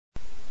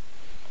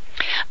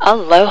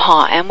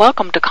Aloha and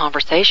welcome to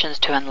Conversations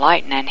to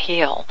Enlighten and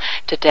Heal.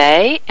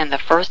 Today, in the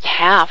first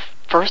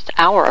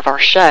hour of our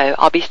show,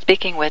 I'll be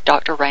speaking with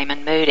Dr.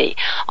 Raymond Moody,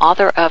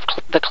 author of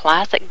the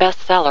classic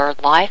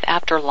bestseller Life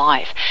After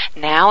Life,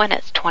 now in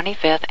its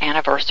 25th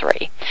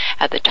anniversary.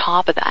 At the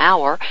top of the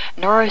hour,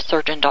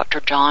 neurosurgeon Dr.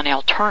 John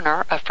L.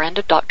 Turner, a friend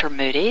of Dr.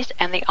 Moody's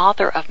and the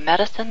author of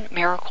Medicine,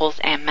 Miracles,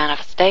 and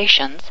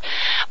Manifestations,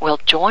 will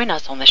join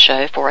us on the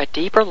show for a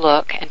deeper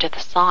look into the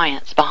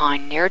science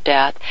behind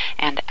near-death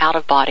and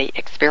out-of-body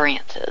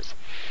experiences.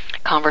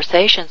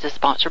 Conversations is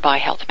sponsored by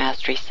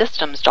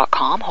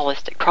HealthMasterySystems.com,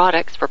 holistic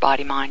products for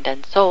body, mind,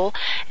 and soul,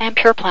 and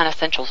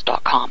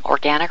PurePlantEssentials.com,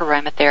 organic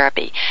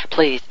aromatherapy.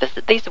 Please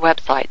visit these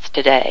websites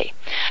today.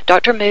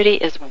 Dr. Moody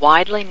is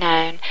widely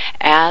known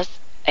as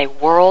a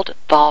world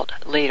thought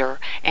leader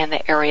in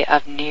the area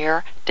of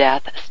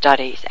near-death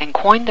studies and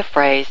coined the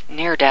phrase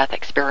near-death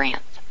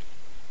experience.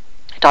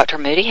 Dr.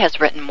 Moody has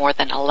written more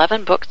than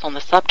 11 books on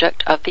the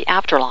subject of the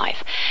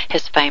afterlife.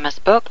 His famous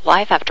book,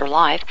 Life After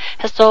Life,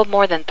 has sold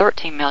more than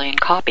 13 million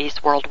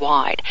copies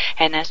worldwide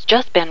and has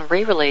just been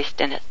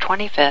re-released in its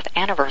 25th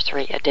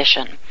anniversary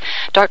edition.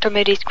 Dr.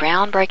 Moody's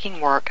groundbreaking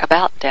work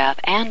about death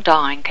and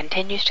dying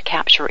continues to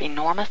capture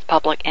enormous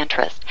public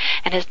interest,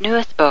 and his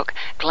newest book,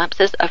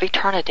 Glimpses of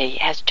Eternity,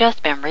 has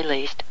just been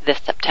released this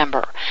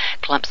September.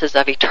 Glimpses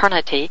of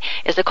Eternity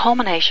is a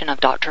culmination of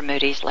Dr.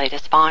 Moody's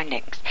latest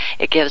findings.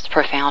 It gives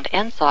profound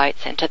insights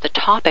into the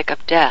topic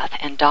of death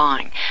and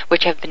dying,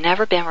 which have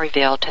never been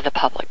revealed to the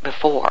public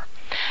before.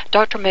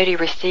 Dr. Moody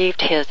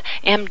received his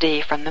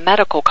MD from the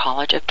Medical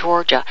College of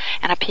Georgia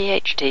and a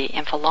PhD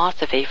in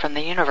philosophy from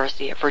the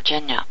University of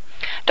Virginia.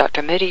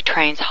 Dr. Moody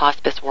trains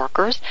hospice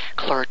workers,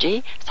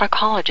 clergy,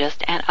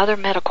 psychologists, and other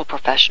medical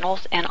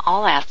professionals in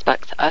all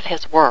aspects of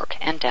his work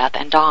in death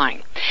and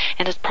dying.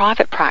 In his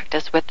private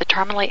practice with the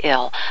terminally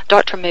ill,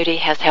 Dr. Moody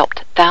has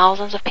helped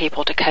thousands of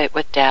people to cope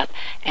with death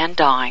and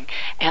dying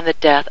and the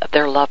death of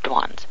their loved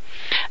ones.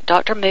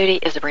 Dr. Moody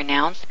is a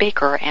renowned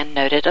speaker and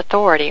noted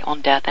authority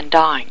on death and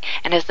dying,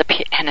 and has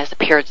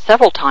appeared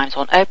several times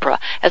on Oprah,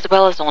 as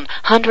well as on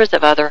hundreds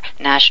of other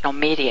national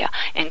media,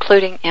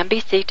 including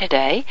NBC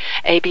Today,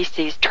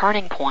 ABC's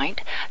Turning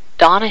Point,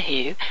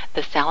 Donahue,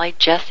 the Sally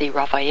Jesse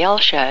Raphael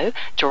Show,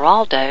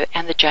 Geraldo,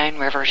 and the Joan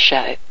Rivers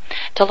Show.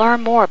 To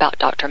learn more about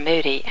Dr.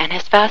 Moody and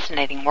his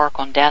fascinating work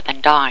on death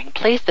and dying,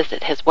 please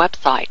visit his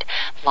website,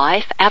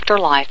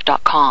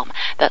 lifeafterlife.com.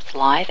 That's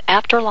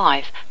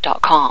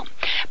lifeafterlife.com.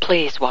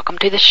 Please welcome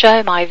to the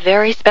show my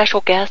very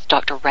special guest,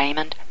 Dr.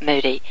 Raymond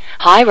Moody.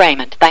 Hi,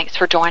 Raymond. Thanks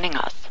for joining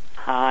us.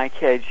 Hi,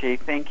 KG.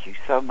 Thank you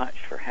so much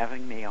for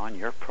having me on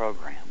your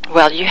program.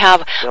 Well, you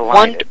have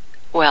delighted.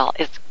 Well,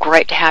 it's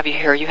great to have you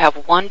here. You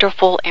have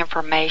wonderful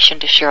information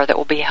to share that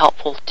will be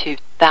helpful to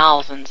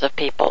thousands of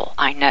people,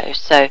 I know.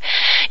 So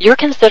you're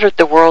considered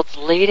the world's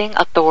leading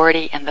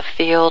authority in the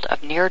field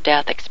of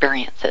near-death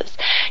experiences.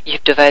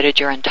 You've devoted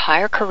your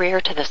entire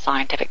career to the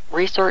scientific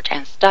research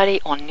and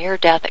study on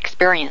near-death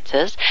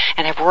experiences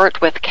and have worked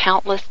with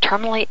countless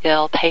terminally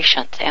ill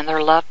patients and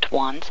their loved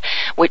ones,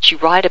 which you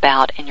write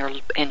about in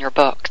your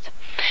books.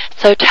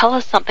 So tell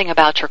us something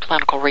about your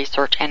clinical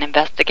research and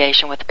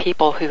investigation with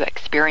people who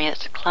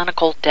experienced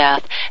clinical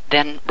death,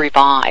 then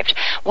revived.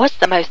 What's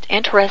the most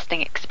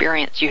interesting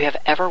experience you have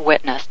ever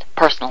witnessed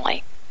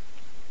personally?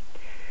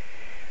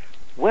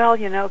 Well,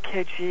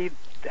 KG,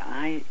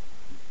 I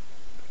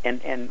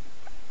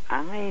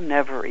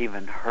never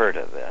even heard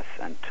of this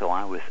until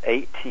I was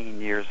 18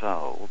 years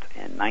old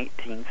in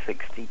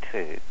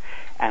 1962,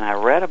 and I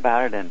read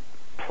about it in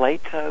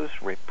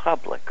Plato's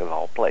Republic, of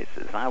all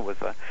places. I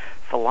was a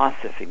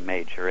philosophy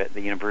major at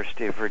the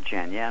University of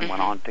Virginia and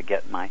went on to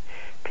get my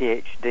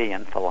PhD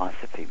in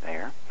philosophy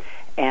there.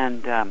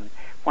 And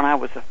when I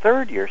was a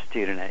third-year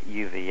student at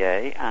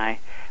UVA, I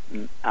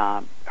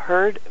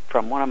heard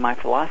from one of my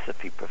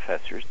philosophy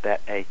professors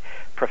that a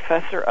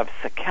professor of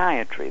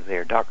psychiatry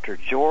there, Dr.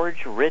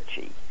 George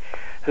Ritchie,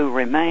 who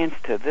remains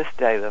to this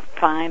day the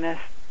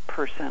finest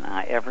person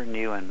I ever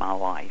knew in my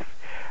life,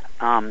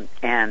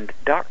 and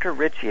Dr.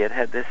 Ritchie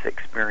had this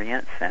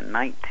experience in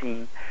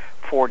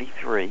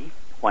 1943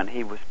 when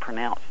he was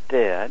pronounced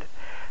dead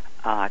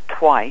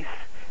twice,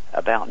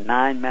 about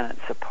 9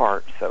 minutes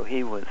apart. So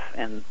he was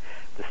in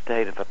the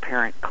state of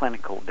apparent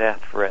clinical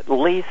death for at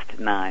least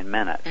 9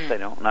 minutes. They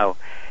don't know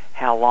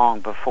how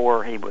long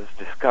before he was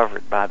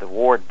discovered by the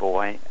ward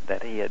boy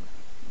that he had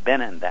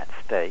been in that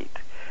state.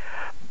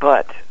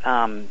 But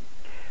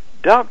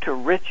Dr.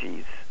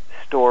 Ritchie's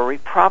story,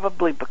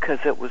 probably because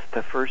it was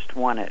the first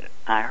one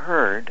I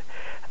heard,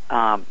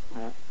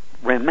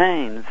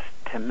 remains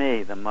to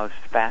me the most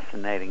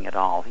fascinating of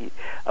all.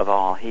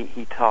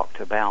 He talked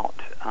about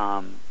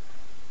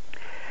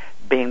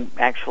being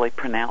actually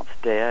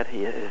pronounced dead.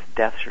 His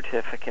death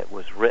certificate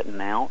was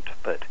written out,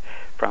 but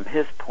from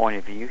his point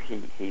of view,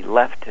 he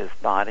left his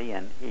body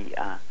and he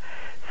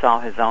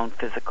saw his own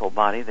physical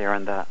body there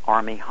in the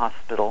Army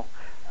hospital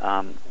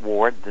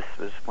ward. This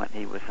was when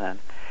he was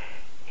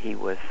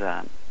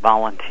a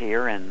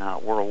volunteer in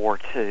World War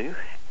II,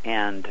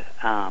 and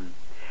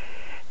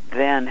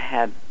then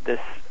had this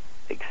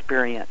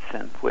experience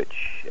in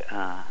which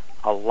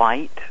a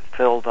light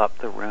filled up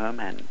the room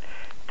and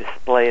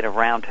displayed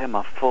around him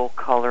a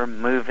full-color,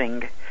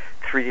 moving,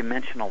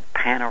 three-dimensional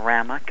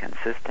panorama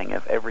consisting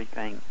of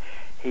everything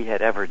he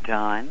had ever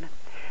done.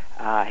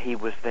 He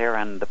was there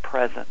in the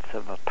presence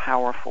of a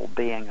powerful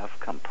being of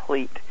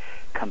complete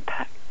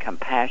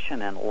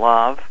compassion and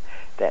love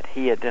that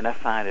he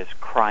identified as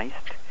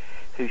Christ,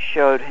 who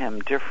showed him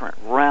different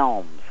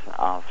realms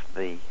of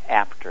the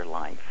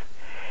afterlife.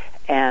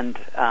 And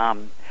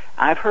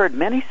I've heard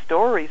many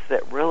stories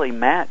that really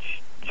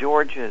match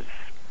George's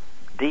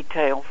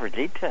detail for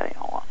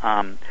detail.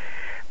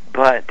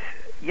 But,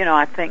 you know,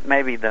 I think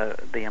maybe the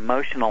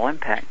emotional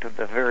impact of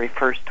the very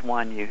first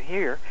one you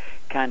hear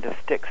kind of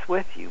sticks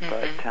with you. Mm-hmm.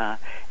 But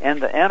in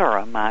the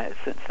interim,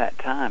 since that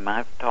time,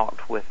 I've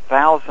talked with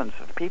thousands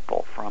of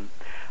people from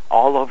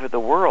all over the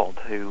world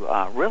who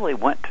really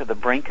went to the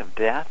brink of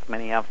death.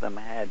 Many of them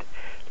had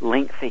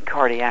lengthy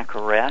cardiac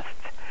arrests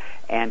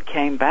and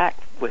came back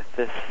with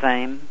this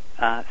same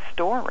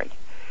story,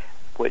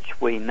 which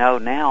we know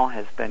now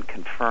has been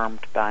confirmed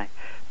by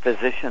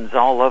physicians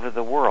all over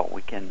the world.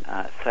 We can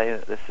say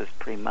that this is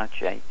pretty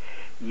much a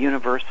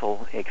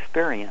universal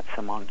experience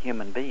among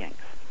human beings.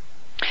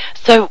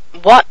 So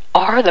what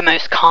are the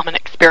most common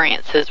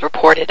experiences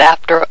reported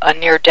after a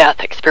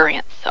near-death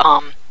experience?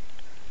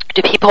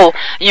 Do people,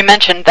 you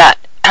mentioned that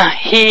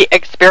he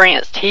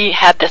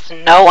had this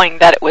knowing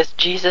that it was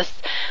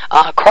Jesus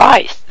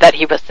Christ that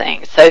he was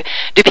seeing. So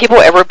do people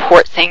ever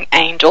report seeing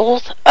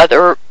angels,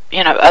 other?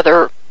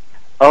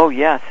 Oh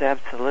yes,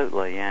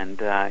 absolutely. And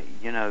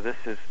this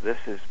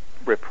is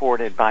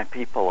reported by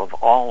people of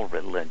all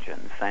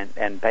religions,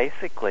 and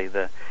basically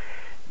the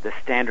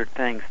standard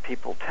things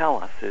people tell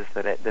us is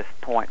that at this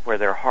point where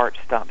their heart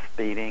stops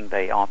beating,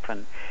 they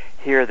often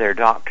hear their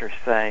doctor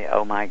say,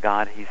 "Oh my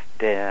God, he's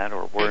dead,"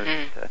 or words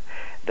to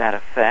that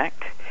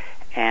effect.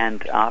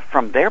 And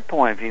from their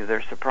point of view,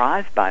 they're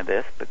surprised by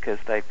this because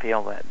they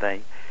feel that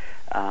they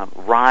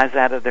rise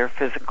out of their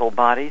physical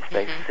bodies.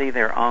 They see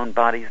their own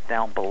bodies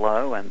down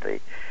below, and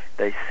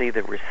they see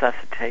the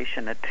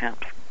resuscitation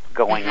attempts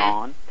going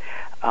on.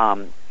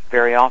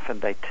 Very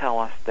often they tell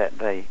us that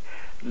they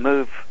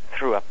move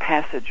through a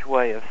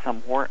passageway of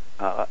some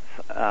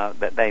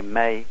that they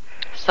may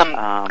some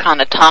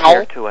kind of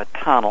tunnel to a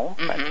tunnel.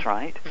 That's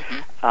right.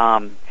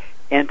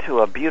 Into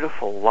a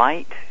beautiful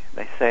light.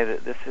 They say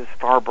that this is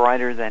far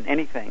brighter than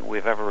anything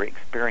we've ever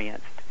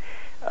experienced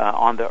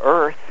on the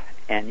earth,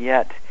 and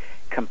yet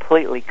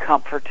completely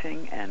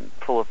comforting and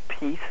full of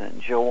peace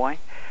and joy.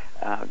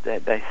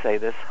 They say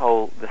this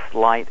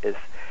light is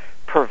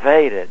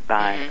pervaded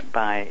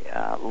by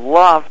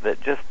love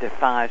that just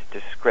defies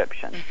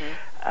description.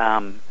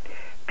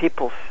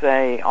 People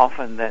say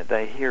often that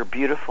they hear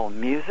beautiful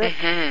music,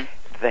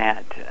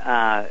 that,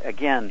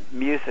 again,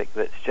 music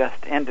that's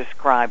just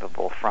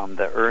indescribable from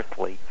the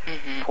earthly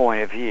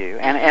point of view.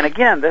 And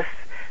again, this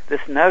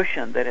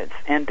notion that it's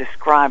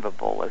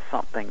indescribable is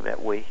something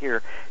that we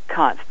hear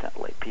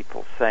constantly.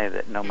 People say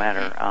that no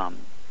matter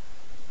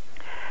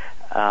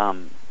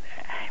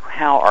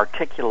how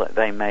articulate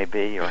they may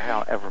be or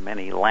however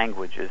many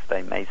languages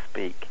they may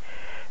speak,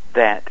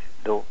 that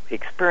the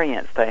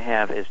experience they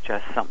have is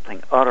just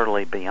something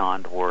utterly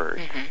beyond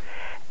words.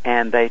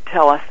 And they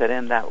tell us that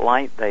in that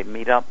light they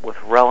meet up with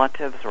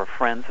relatives or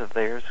friends of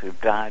theirs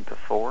who've died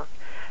before,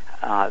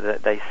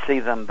 that they see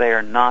them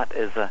there not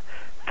as a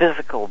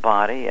physical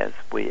body as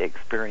we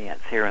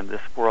experience here in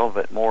this world,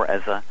 but more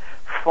as a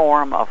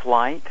form of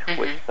light,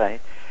 which they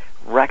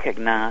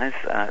recognize.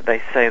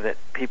 They say that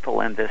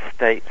people in this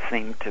state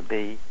seem to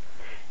be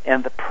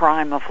in the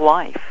prime of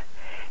life.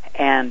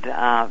 And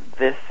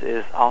this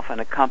is often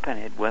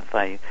accompanied with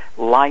a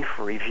life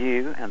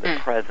review in the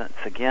presence,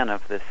 again,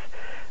 of this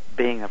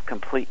being of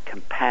complete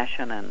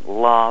compassion and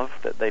love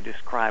that they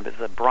describe as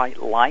a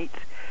bright light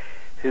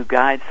who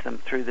guides them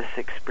through this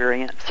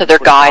experience. So they're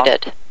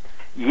guided.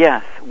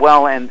 Yes,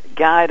 well, and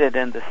guided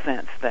in the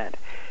sense that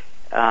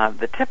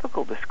the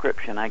typical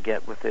description I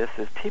get with this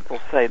is people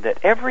say that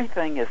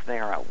everything is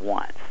there at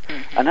once.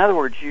 In other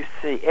words, you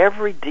see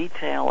every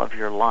detail of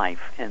your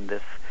life in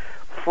this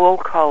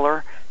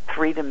full-color,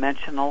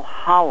 three-dimensional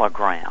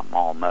hologram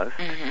almost.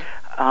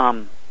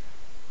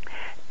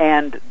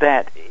 And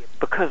that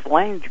because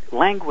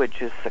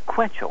language is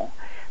sequential,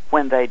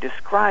 when they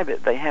describe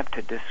it, they have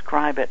to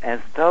describe it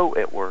as though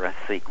it were a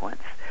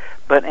sequence.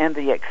 But in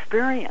the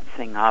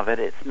experiencing of it,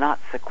 it's not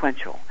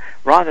sequential.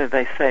 Rather,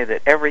 they say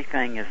that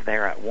everything is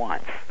there at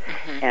once.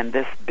 And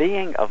this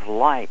being of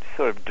light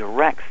sort of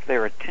directs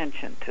their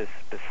attention to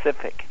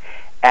specific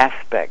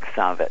aspects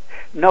of it.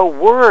 No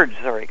words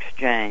are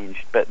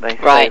exchanged, but they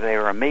say they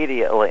are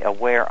immediately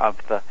aware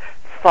of the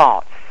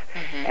thoughts.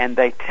 And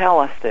they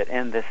tell us that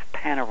in this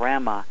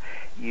panorama,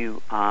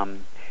 you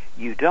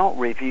don't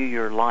review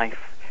your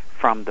life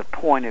from the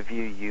point of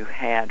view you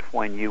had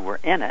when you were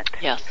in it.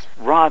 Yes.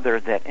 Rather,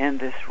 that in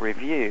this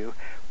review,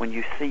 when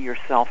you see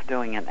yourself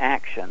doing an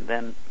action,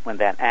 then when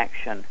that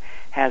action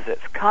has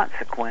its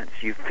consequence,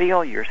 you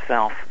feel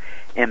yourself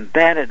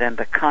embedded in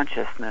the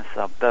consciousness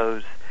of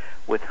those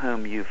with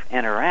whom you've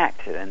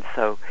interacted. And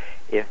so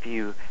if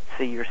you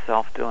see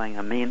yourself doing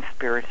a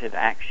mean-spirited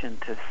action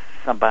to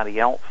somebody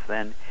else,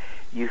 then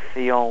you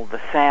feel the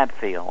sad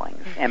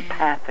feelings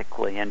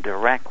empathically and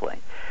directly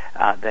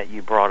that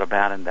you brought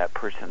about in that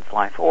person's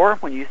life. Or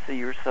when you see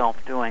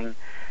yourself doing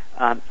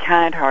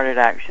kind-hearted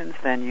actions,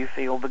 then you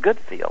feel the good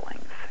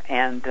feelings.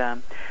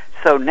 And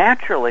so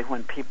naturally,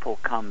 when people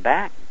come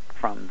back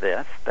from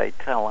this, they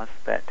tell us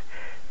that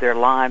their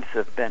lives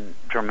have been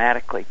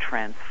dramatically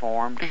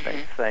transformed.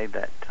 They say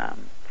that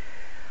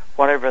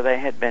whatever they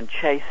had been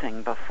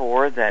chasing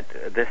before,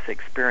 that this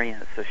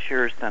experience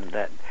assures them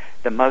that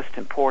the most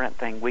important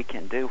thing we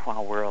can do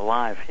while we're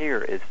alive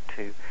here is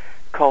to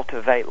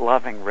cultivate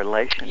loving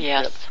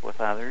relationships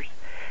with others.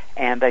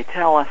 And they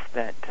tell us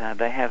that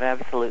they have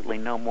absolutely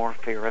no more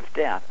fear of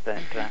death,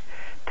 that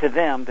to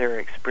them their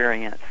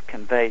experience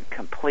conveyed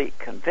complete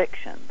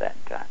conviction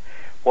that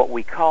what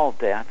we call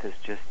death is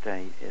just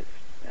a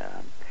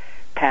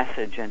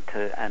passage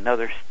into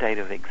another state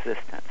of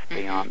existence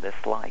beyond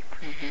this life.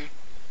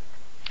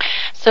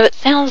 So it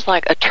sounds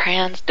like a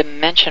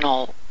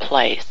trans-dimensional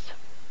place,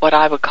 what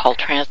I would call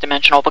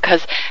trans-dimensional,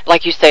 because,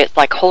 like you say, it's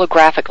like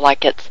holographic,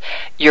 like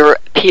you're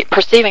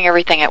perceiving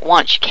everything at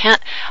once. You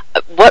can't.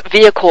 What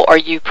vehicle are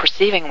you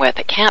perceiving with?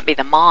 It can't be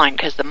the mind,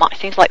 because the mind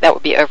seems like that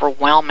would be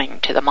overwhelming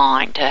to the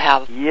mind to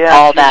have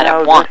all that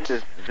at once.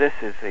 This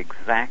is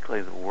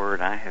exactly the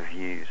word I have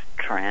used,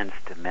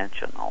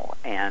 trans-dimensional,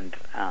 and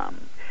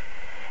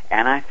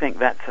I think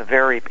that's a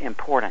very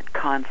important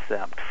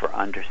concept for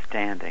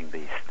understanding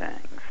these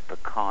things,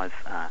 because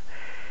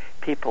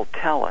people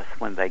tell us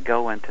when they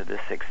go into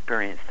this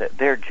experience that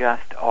there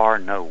just are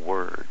no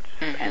words.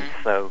 And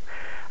so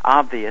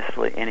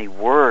obviously any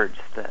words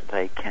that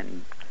they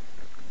can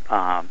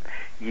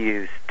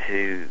use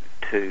to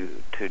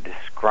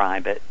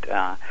describe it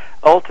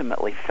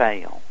ultimately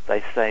fail.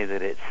 They say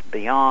that it's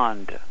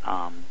beyond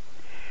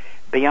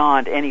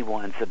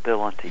anyone's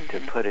ability to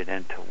put it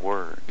into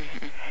words.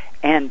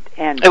 And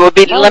it would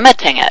be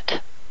limiting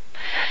it.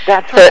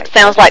 That's so right. It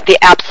sounds like the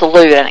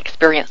absolute, an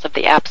experience of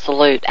the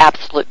absolute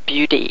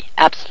beauty,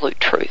 absolute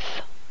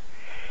truth.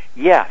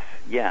 Yes,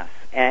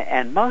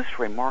 and most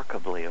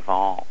remarkably of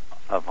all,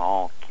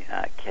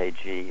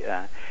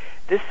 KG,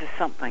 this is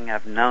something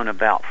I've known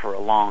about for a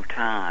long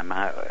time.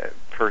 I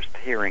first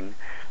hearing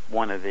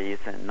one of these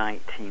in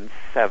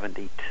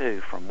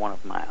 1972 from one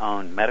of my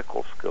own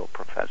medical school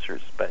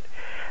professors, but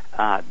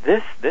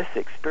this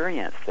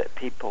experience that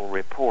people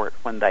report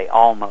when they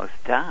almost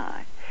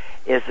die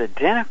is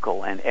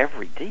identical in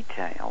every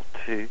detail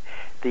to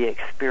the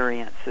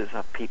experiences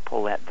of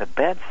people at the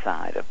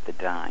bedside of the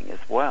dying as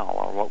well,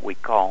 or what we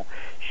call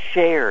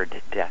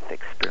shared death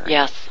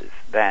experiences.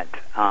 That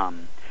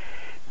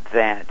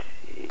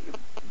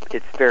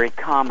it's very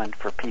common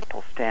for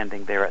people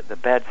standing there at the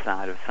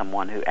bedside of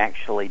someone who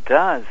actually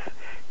does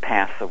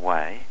pass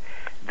away,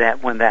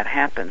 that when that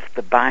happens,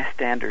 the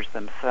bystanders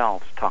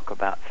themselves talk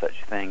about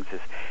such things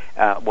as,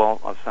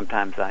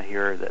 sometimes I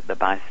hear that the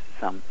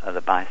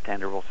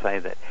bystander will say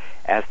that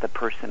as the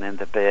person in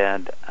the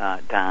bed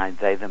died,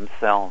 they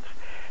themselves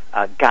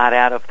got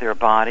out of their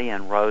body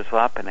and rose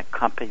up and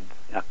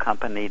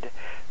accompanied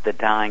the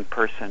dying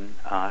person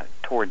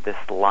toward this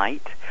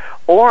light.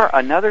 Or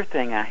another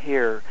thing I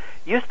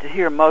used to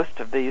hear most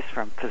of these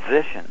from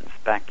physicians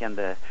back in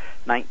the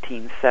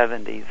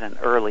 1970s and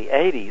early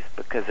 80s,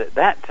 because at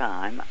that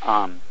time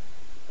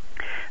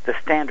the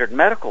standard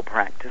medical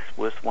practice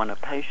was when a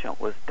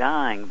patient was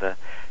dying, the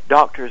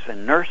doctors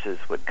and nurses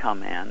would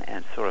come in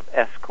and sort of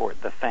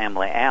escort the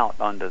family out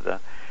under the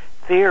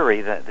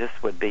theory that this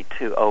would be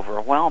too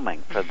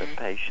overwhelming for the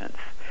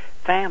patient's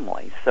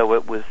family. So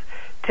it was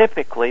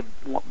typically,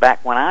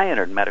 back when I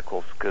entered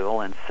medical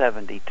school in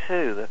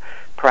 72, the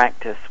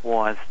practice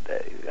was,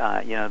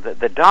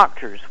 the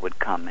doctors would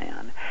come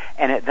in.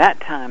 And at that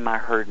time I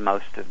heard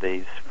most of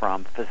these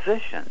from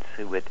physicians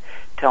who would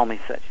tell me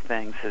such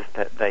things as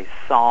that they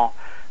saw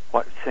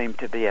what seemed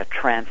to be a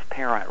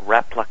transparent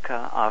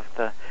replica of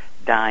the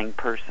dying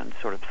person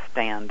sort of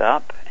stand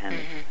up and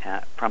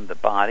from the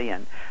body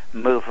and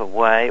move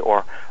away,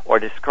 or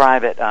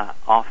describe it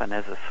often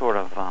as a sort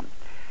of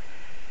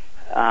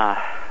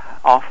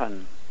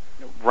often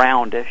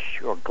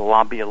roundish or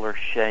globular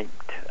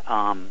shaped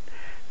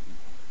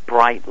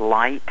bright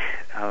light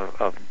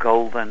of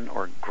golden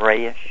or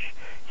grayish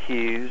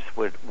hues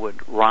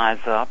would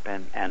rise up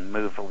and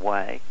move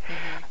away.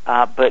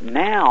 But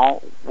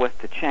now, with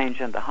the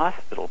change in the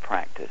hospital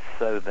practice,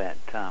 so that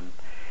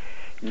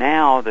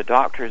now the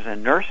doctors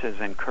and nurses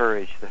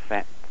encourage the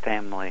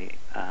family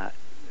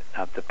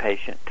of the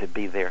patient to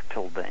be there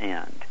till the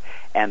end.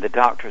 And the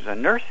doctors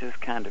and nurses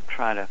kind of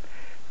try to,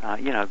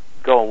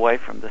 go away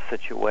from the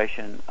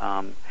situation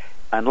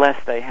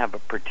unless they have a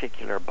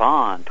particular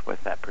bond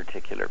with that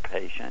particular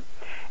patient,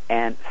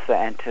 and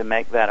to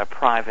make that a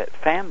private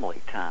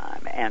family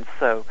time. And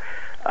so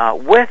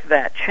with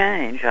that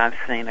change, I've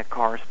seen a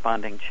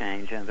corresponding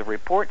change in the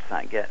reports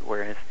I get,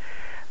 whereas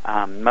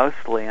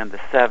mostly in the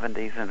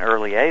 70s and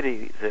early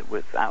 80s, it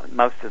was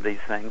most of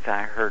these things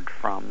I heard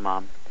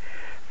from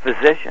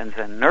physicians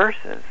and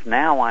nurses,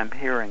 now I'm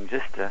hearing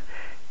just a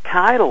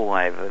tidal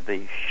wave of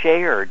these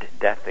shared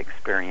death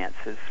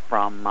experiences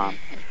from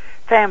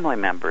family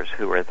members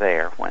who are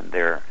there when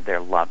their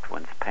loved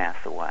ones pass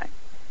away.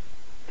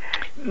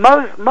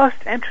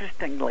 Most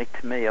interestingly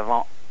to me of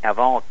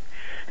all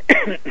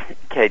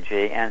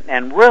KG,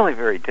 and really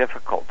very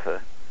difficult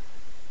to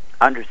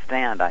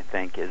understand, I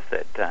think, is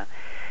that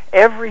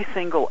every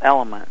single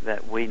element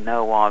that we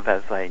know of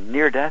as a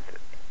near-death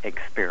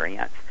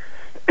experience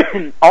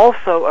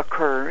also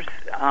occurs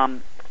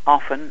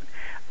often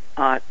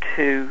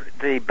to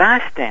the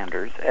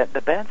bystanders at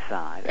the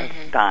bedside of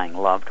dying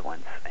loved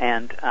ones.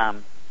 And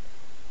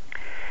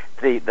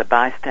the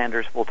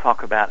bystanders will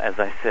talk about, as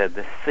I said,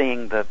 the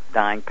seeing the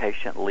dying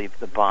patient leave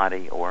the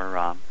body,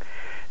 or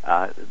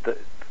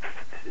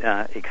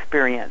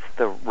experience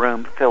the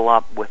room fill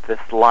up with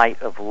this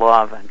light of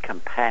love and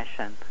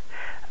compassion.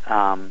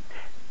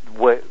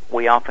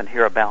 We often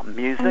hear about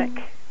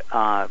music.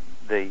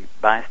 The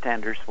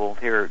bystanders will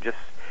hear just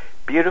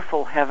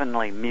beautiful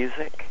heavenly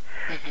music.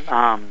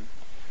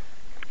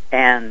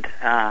 And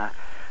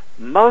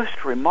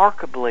most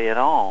remarkably of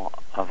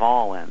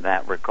all in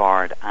that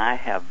regard, I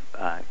have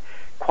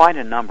quite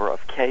a number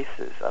of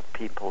cases of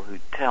people who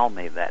tell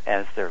me that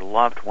as their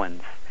loved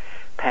ones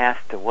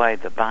passed away,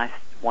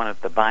 one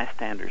of the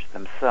bystanders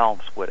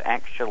themselves would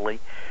actually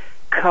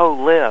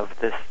co-live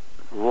this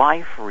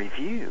life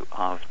review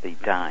of the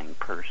dying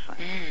person.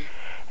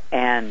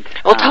 And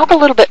talk a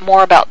little bit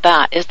more about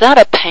that. Is that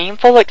a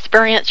painful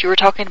experience you were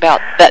talking about,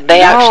 that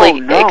they actually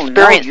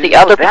experience the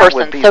other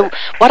person? So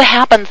what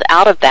happens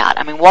out of that?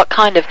 I mean, what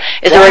kind of,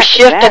 is there a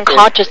shift in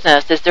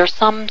consciousness? Is there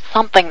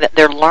something that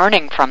they're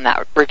learning from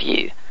that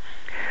review?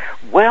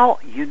 Well,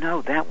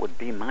 that would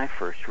be my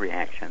first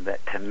reaction,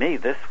 that to me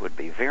this would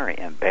be very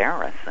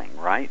embarrassing,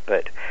 right?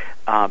 But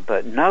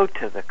no,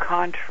 to the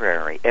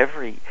contrary,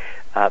 every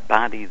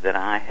body that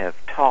I have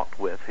talked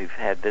with who've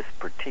had this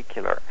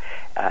particular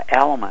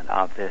element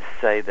of this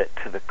say that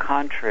to the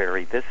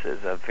contrary, this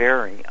is a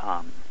very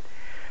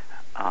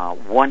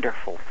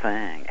wonderful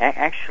thing.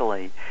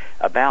 Actually,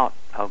 about,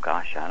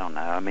 I don't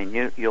know. I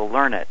mean, you'll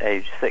learn at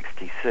age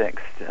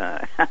 66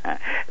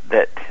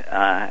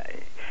 that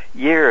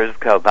years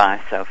go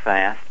by so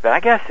fast. But I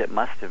guess it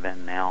must have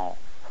been now,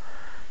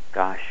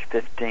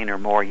 15 or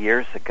more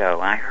years ago.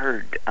 I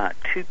heard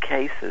 2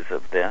 cases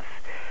of this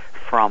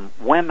from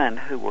women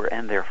who were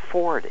in their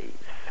 40s,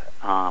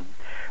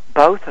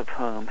 both of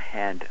whom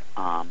had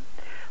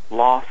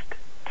lost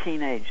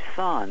teenage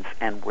sons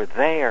and were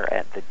there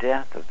at the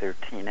death of their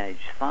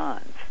teenage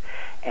sons.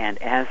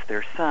 And as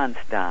their sons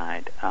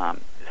died,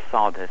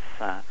 saw this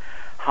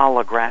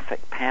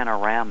holographic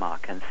panorama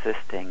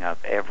consisting of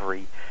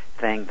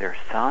everything their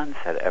sons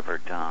had ever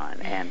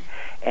done,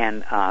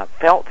 and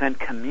felt in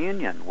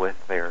communion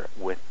with their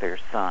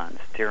sons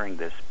during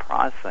this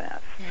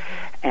process.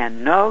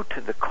 And no,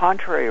 to the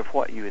contrary of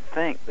what you would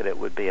think, that it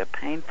would be a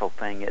painful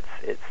thing,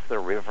 it's the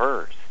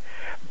reverse.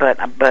 But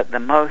the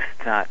most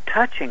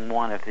touching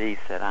one of these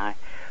that I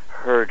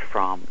heard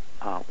from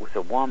was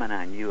a woman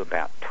I knew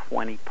about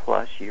 20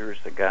 plus years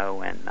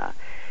ago in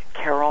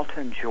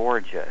Carrollton,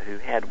 Georgia, who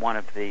had one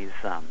of these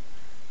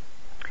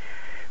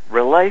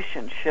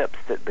relationships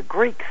that the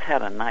Greeks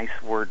had a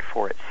nice word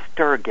for it,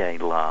 Sturge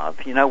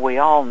love. We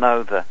all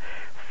know the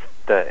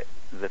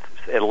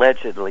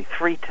allegedly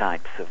 3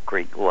 types of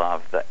Greek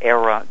love.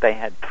 They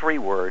had 3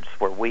 words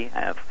where we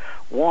have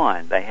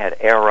 1. They had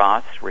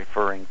eros,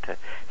 referring to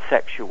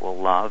sexual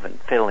love,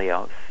 and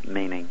philios,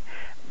 meaning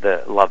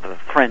the love of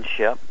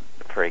friendship,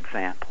 for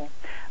example.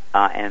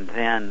 And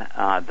then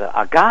the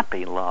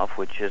agape love,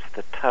 which is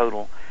the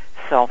total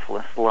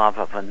selfless love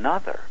of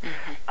another.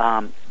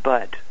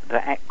 But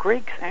the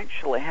Greeks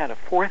actually had a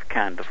 4th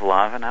kind of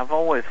love, and I've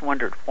always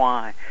wondered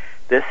why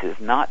this is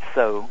not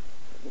so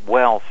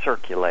well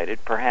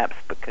circulated, perhaps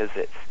because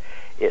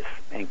it's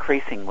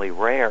increasingly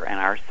rare in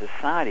our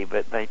society,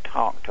 but they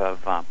talked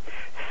of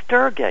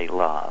Sturge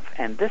love,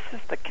 and this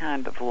is the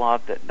kind of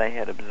love that they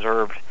had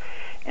observed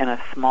in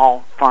a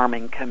small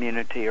farming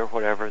community or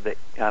whatever, that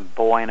a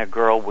boy and a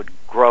girl would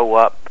grow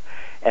up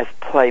as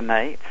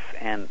playmates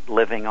and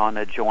living on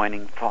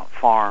adjoining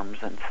farms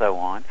and so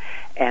on,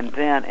 and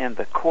then in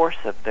the course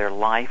of their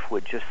life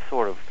would just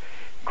sort of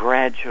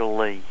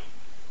gradually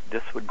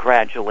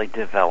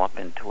develop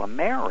into a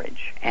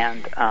marriage.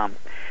 And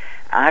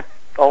I've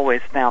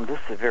always found this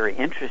a very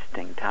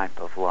interesting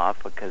type of love,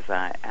 because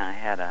I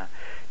had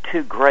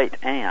 2 great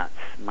aunts,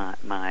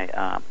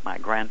 my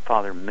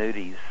grandfather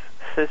Moody's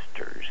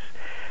sisters,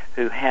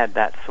 who had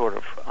that sort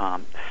of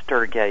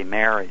Sturge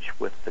marriage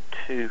with the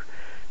 2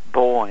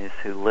 boys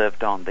who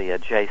lived on the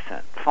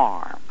adjacent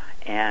farm,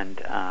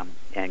 and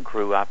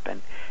grew up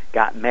and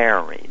got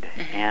married.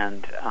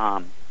 And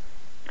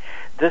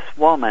this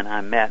woman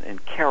I met in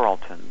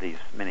Carrollton these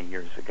many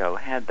years ago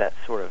had that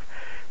sort of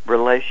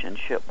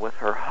relationship with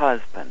her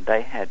husband.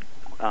 They had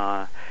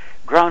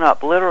grown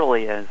up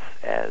literally as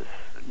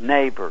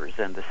neighbors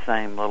in the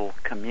same little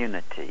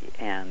community,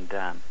 and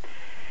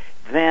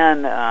then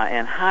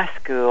in high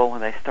school,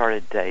 when they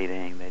started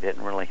dating, they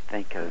didn't really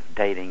think of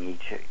dating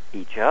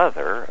each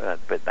other,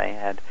 but they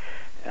had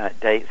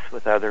dates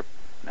with other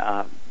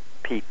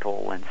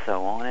people and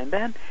so on. And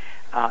then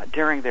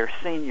during their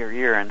senior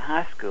year in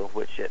high school,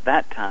 which at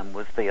that time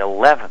was the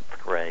 11th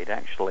grade,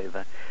 actually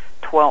the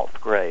 12th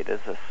grade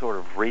is a sort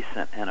of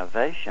recent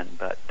innovation,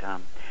 but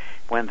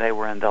when they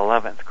were in the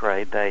 11th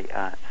grade, they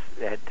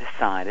had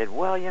decided,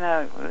 well,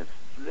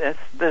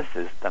 this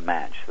is the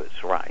match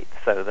that's right.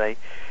 So they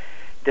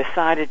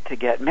decided to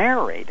get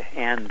married,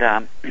 and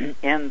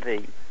in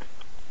the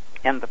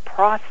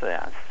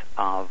process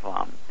of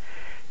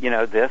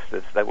this,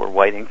 they were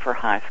waiting for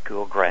high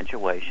school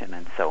graduation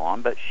and so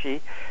on, but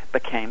she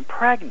became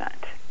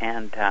pregnant,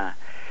 and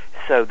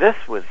so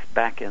this was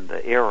back in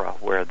the era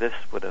where this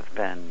would have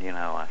been,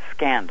 a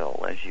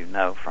scandal, as you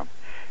know from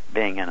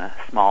being in a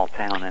small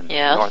town in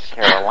North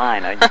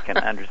Carolina. You can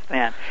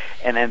understand.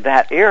 And in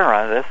that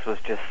era, this was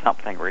just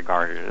something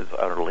regarded as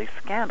utterly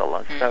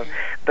scandalous. So,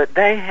 but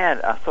they had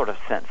a sort of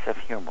sense of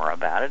humor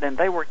about it, and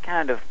they were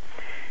kind of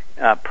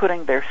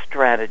putting their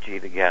strategy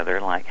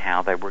together, like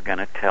how they were going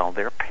to tell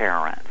their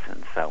parents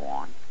and so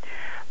on.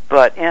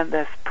 But in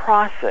this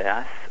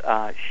process,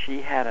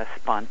 she had a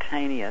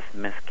spontaneous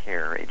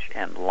miscarriage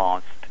and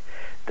lost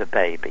the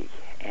baby,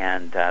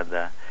 and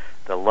the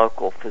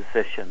local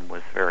physician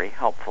was very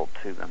helpful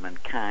to them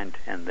and kind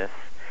in this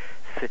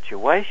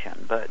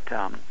situation. But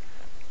then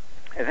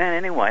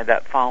anyway,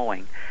 that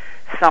following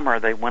summer,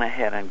 they went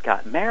ahead and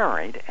got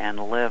married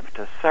and lived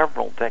a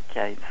several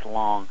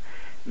decades-long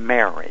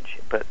marriage.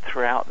 But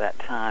throughout that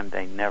time,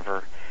 they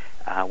never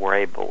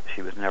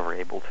she was never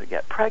able to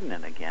get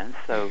pregnant again.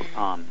 So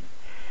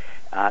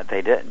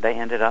they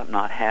ended up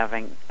not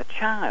having a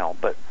child.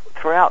 But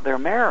throughout their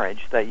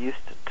marriage, they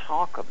used to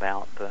talk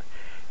about the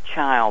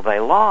child they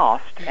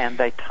lost, and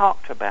they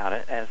talked about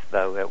it as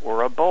though it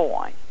were a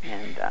boy,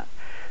 and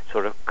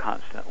sort of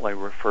constantly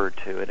referred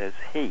to it as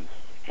he.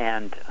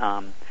 And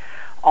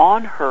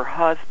on her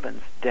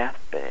husband's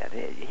deathbed,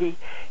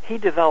 he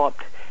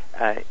developed,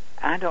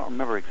 I don't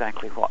remember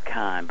exactly what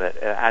kind, but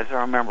as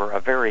I remember, a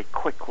very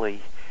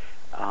quickly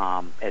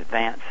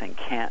advancing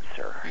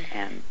cancer,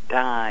 and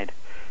died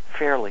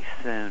fairly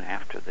soon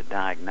after the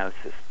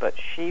diagnosis. But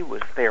she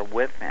was there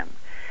with him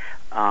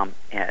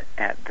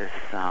at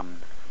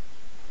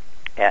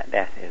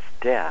his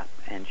death,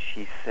 and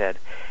she said,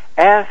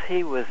 as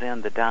he was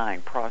in the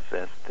dying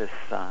process, this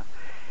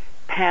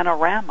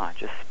panorama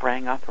just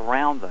sprang up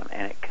around them,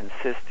 and it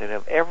consisted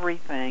of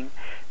everything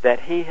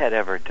that he had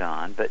ever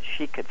done, but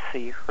she could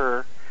see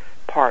her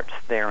parts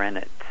there in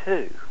it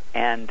too.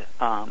 And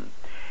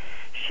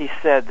she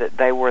said that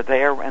they were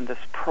there in the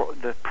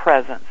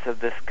presence of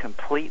this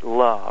complete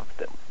love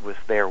that was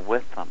there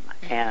with them,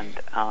 and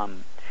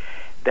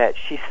that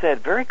she said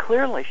very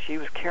clearly she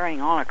was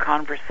carrying on a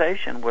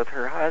conversation with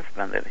her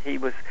husband, that he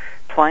was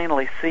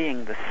plainly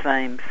seeing the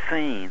same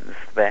scenes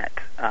that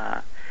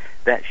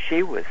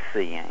she was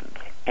seeing.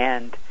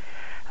 And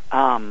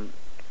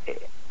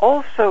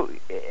also,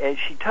 as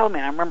she told me,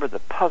 and I remember the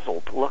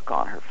puzzled look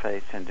on her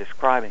face in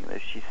describing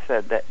this, she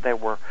said that there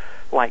were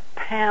like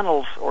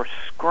panels or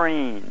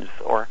screens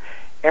or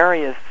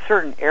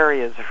certain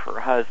areas of her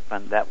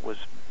husband that were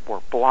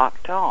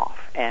blocked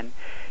off, and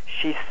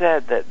she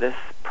said that this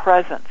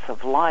presence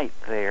of light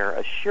there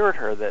assured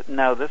her that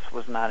no, this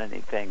was not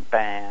anything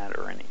bad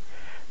or any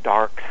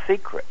dark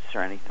secrets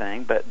or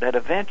anything, but that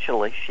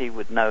eventually she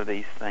would know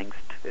these things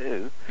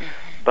too,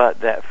 but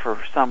that for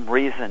some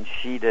reason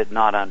she did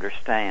not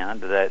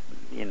understand, that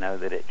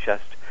that it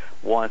just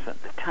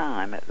wasn't the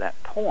time at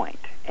that point.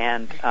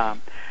 And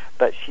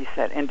but she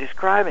said, in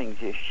describing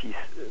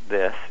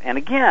this, and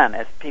again,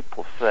 as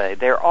people say,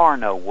 there are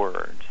no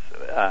words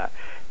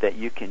that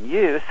you can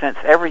use, since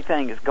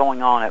everything is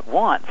going on at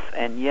once,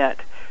 and yet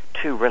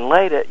to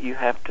relate it, you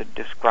have to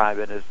describe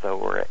it as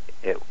though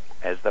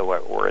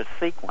it were a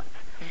sequence.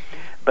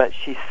 But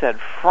she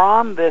said,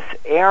 from this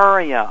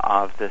area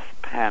of this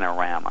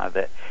panorama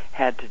that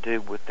had to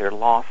do with their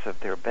loss of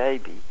their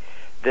baby,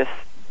 this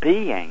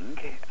being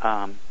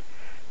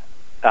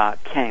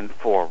came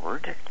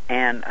forward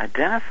and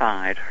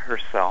identified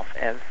herself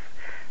as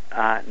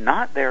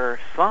not their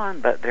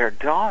son, but their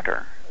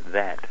daughter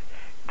that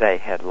they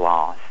had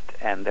lost.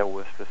 And there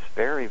was this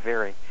very,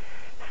 very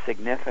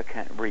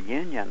significant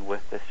reunion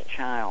with this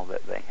child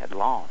that they had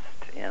lost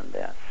in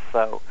this.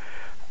 So,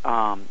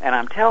 and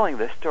I'm telling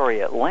this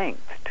story at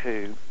length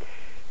to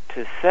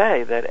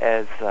say that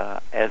as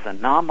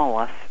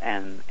anomalous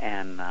and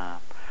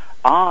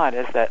odd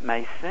as that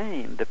may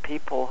seem, the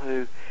people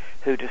who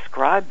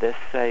describe this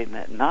say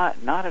that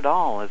not at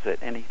all is it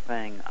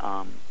anything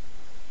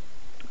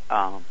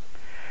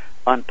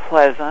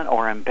unpleasant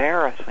or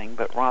embarrassing,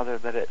 but rather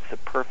that it's a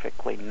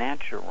perfectly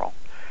natural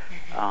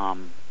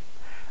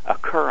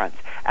occurrence.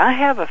 I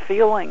have a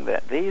feeling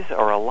that these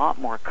are a lot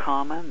more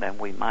common than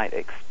we might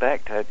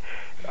expect.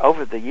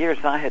 Over the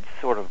years, I had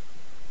sort of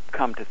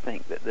come to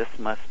think that this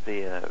must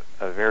be a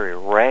very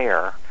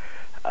rare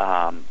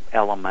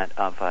element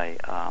of a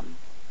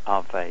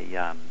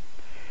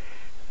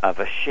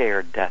a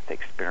shared death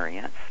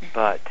experience,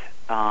 but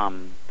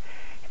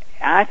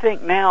I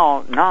think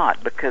now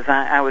not, because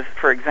I was,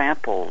 for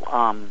example,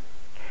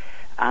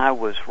 I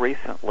was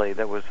recently,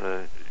 there was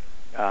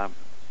a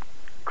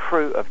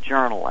crew of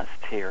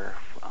journalists here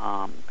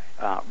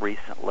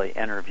recently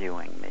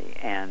interviewing me,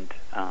 and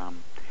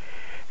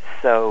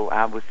so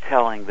I was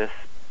telling this,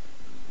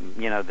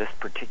 this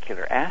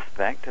particular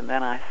aspect, and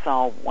then I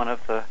saw one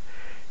of the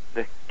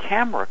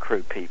camera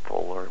crew people,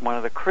 or one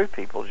of the crew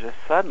people, just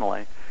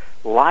suddenly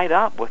light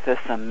up with this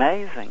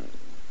amazing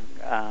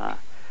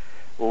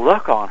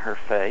look on her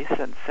face,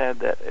 and said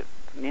that,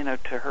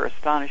 to her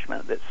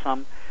astonishment, that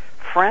some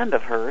friend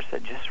of hers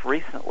had just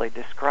recently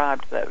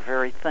described that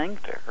very thing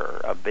to her,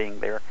 of being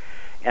there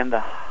in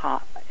the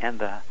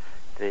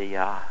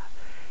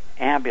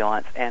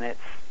ambulance, and it's,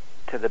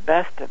 to the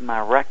best of my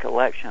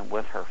recollection,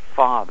 with her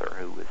father,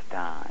 who was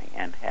dying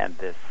and had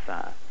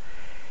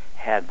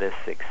this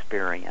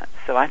experience.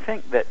 So I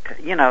think that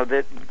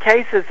that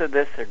cases of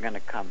this are going to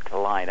come to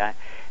light.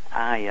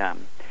 I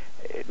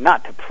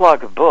not to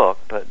plug a book,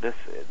 but this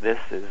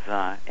is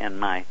in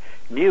my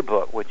new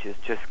book, which has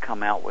just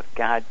come out with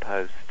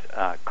Guidepost,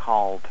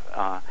 called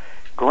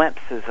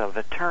Glimpses of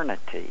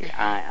Eternity.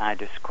 I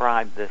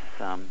describe this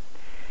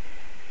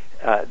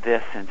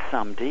this in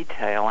some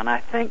detail, and I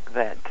think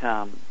that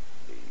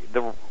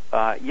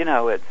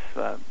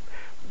it's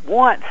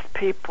once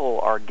people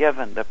are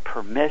given the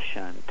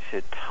permission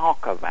to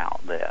talk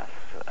about this.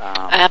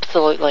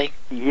 Absolutely.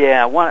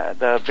 Yeah,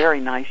 the very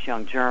nice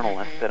young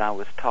journalist that I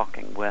was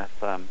talking with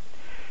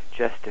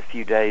just a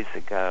few days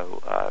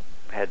ago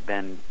had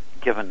been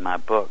given my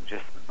book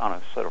just on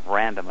a sort of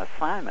random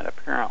assignment,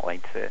 apparently,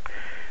 to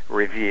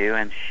review,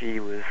 and she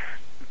was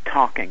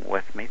talking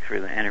with me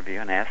through the interview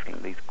and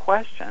asking these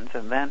questions,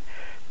 and then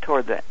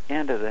toward the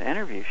end of the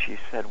interview she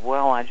said,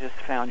 well, I just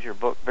found your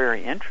book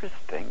very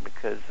interesting,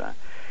 because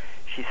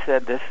she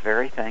said this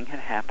very thing had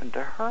happened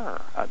to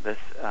her, of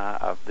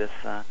this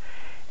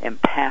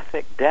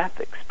empathic death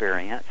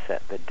experience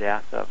at the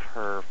death of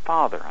her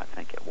father, I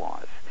think it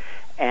was.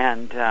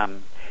 And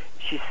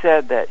she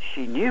said that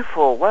she knew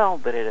full well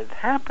that it had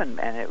happened,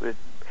 and it would,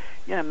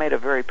 made a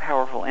very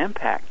powerful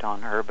impact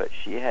on her, but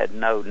she had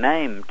no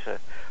name to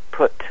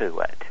put to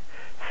it.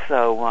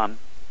 So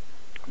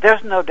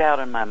there's no doubt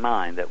in my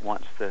mind that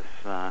once this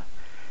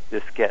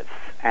gets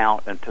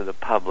out into the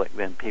public,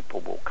 then people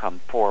will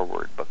come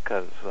forward,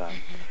 because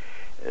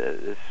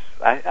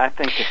I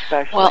think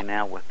especially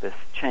now with this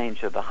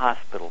change of the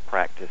hospital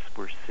practice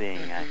we're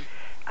seeing,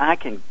 I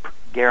can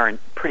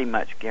pretty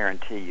much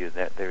guarantee you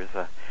that there's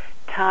a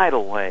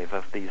tidal wave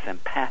of these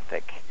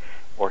empathic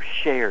or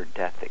shared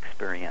death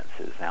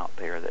experiences out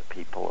there that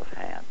people have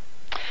had.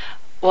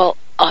 Well,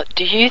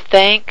 do you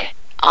think,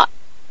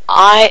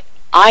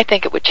 I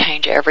think it would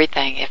change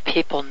everything if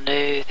people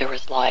knew there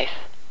was life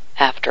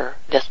after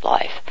this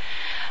life.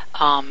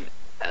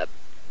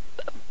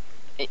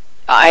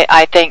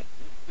 I think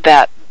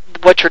that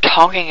what you're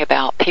talking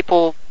about,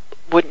 people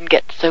wouldn't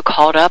get so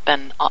caught up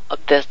in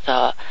this,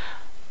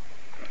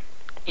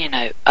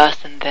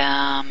 us and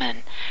them,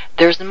 and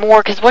there's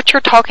more, because what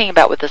you're talking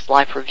about with this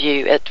life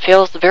review, it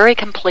feels very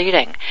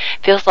completing.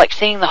 It feels like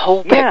seeing the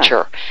whole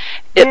picture.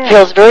 It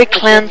feels very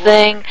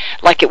cleansing,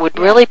 like it would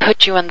really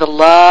put you in the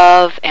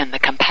love and the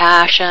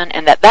compassion,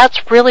 and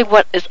that's really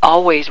what is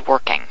always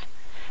working.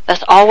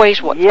 That's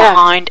always what's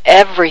behind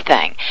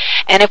everything.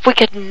 And if we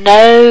could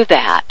know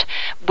that,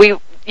 because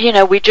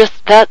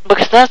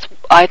that's,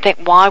 I think,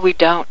 why we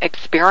don't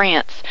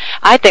experience,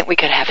 I think we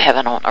could have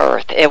heaven on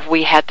earth if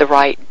we had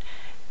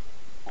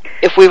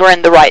if we were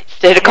in the right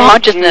state of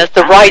consciousness,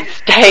 the right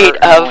state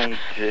of... I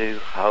do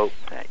hope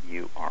that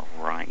you are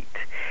right.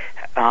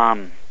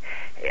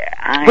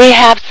 We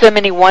have so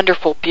many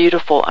wonderful,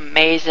 beautiful,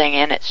 amazing,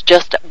 and it's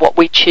just what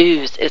we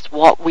choose. It's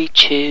what we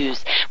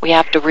choose. We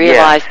have to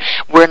realize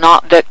we're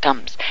not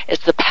victims.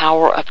 It's the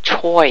power of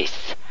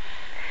choice,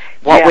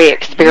 what we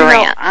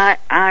experience.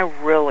 I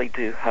really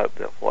do hope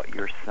that what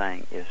you're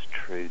saying is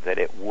true, that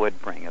it would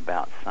bring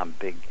about some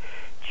big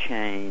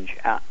change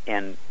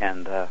in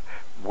the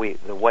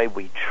way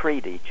we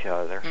treat each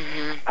other.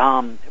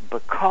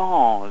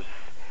 Because,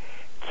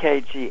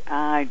 KG,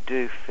 I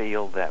do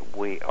feel that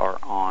we are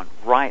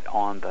right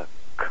on the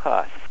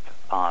cusp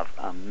of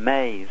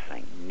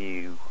amazing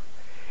new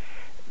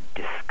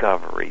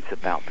discoveries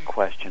about the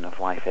question of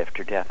life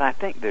after death. I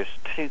think there's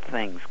two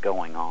things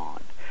going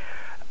on.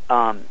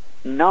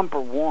 Number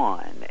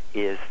one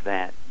is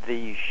that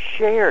the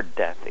shared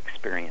death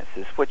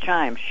experiences, which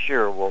I am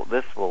sure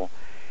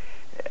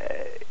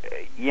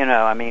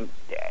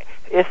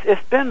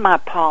it's been my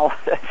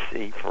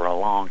policy for a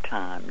long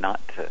time not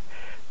to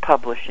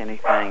publish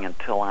anything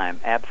until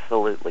I'm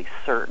absolutely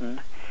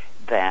certain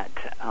that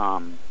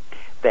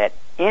that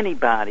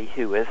anybody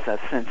who is a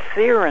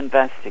sincere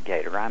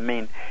investigator,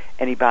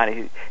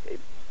 anybody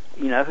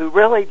who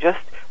really just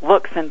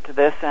looks into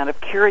this out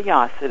of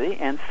curiosity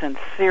and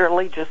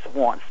sincerely just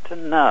wants to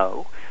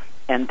know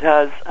and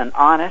does an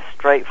honest,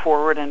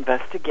 straightforward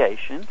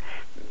investigation,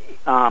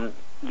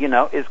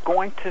 is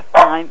going to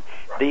find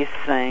these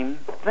same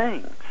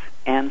things.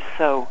 And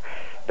so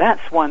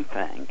that's one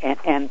thing.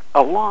 And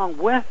along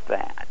with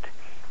that,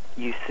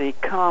 you see,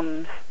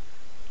 comes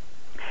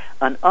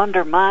an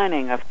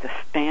undermining of the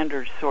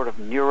standard sort of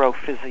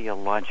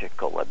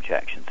neurophysiological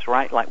objections,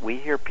 right? Like we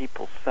hear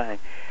people say,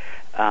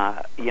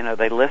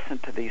 they listen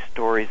to these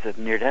stories of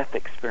near-death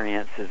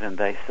experiences and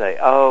they say,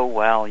 oh,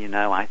 well,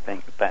 I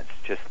think that's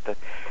just the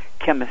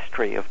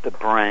chemistry of the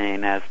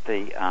brain. As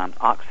the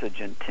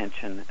oxygen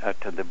tension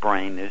to the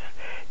brain is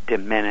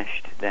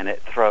diminished, then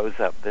it throws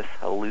up this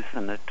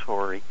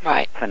hallucinatory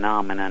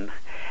phenomenon.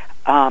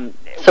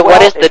 So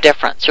what is the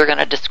difference? You're going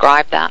to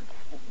describe that?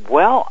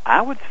 Well,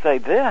 I would say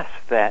this,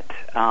 that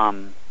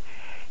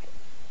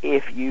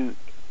if you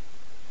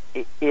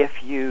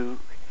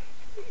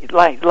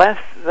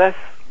let's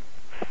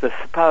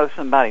suppose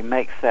somebody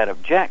makes that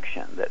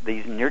objection that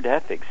these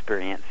near-death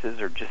experiences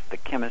are just the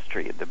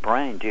chemistry of the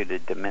brain due to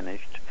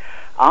diminished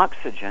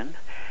oxygen,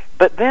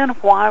 but then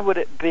why would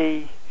it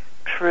be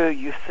true,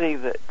 you see,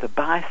 that the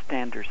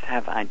bystanders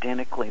have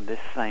identically the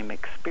same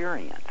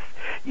experience?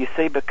 You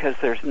see, because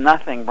there's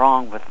nothing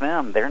wrong with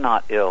them. They're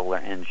not ill or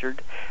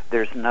injured.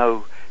 There's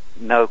no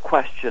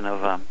question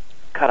of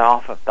cut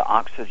off of the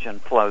oxygen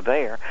flow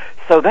there.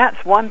 So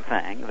that's one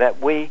thing,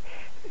 that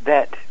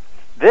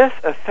this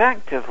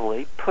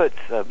effectively puts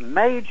a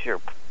major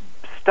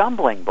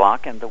stumbling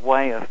block in the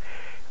way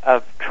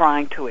of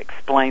trying to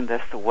explain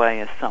this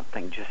away as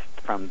something just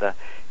from the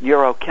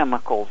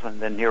neurochemicals and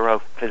the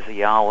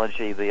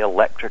neurophysiology, the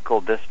electrical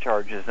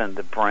discharges in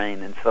the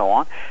brain and so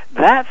on.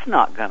 That's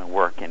not going to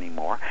work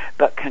anymore.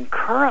 But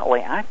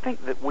concurrently, I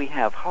think that we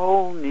have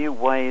whole new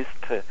ways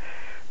to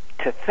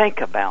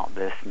think about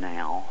this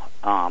now,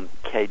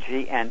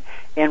 KG. And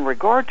in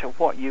regard to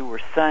what you were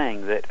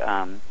saying, that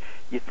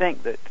you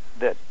think that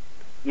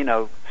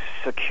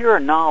secure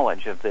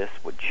knowledge of this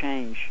would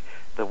change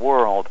the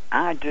world,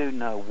 I do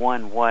know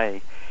one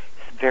way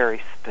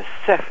very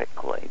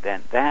specifically,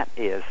 that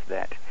is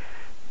that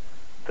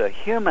the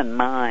human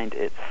mind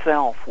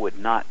itself would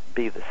not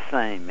be the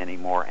same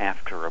anymore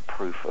after a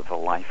proof of a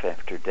life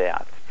after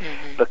death.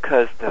 Mm-hmm.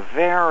 Because the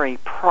very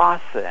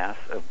process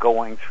of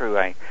going through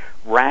a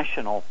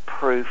rational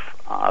proof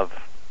of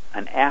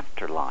an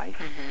afterlife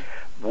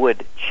mm-hmm.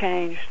 would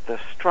change the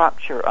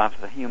structure of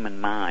the human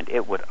mind.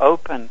 It would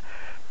open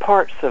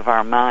parts of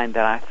our mind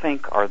that I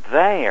think are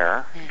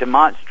there, mm-hmm.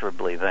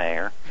 demonstrably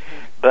there,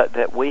 mm-hmm. but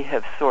that we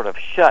have sort of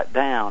shut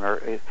down,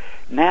 or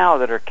now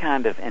that are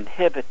kind of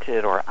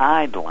inhibited or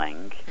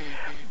idling.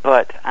 Mm-hmm.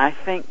 But I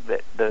think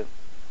that the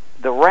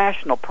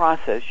rational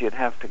process you'd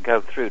have to go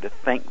through to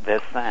think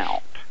this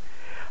out,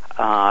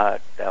 a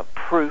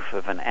proof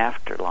of an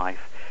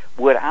afterlife,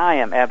 I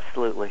am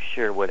absolutely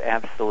sure, would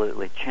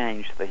absolutely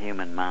change the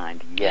human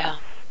mind. Yes. Yeah.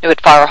 It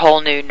would fire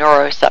whole new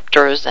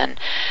neuroreceptors, and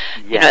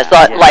it's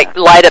like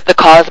light up the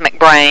cosmic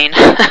brain.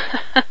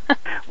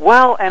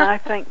 Well, and I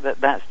think that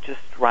that's just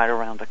right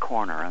around the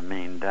corner. I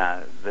mean,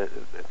 I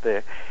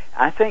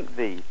think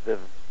the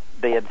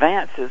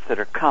advances that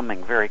are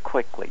coming very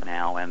quickly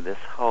now in this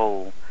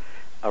whole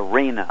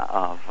arena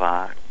of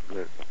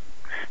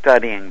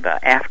studying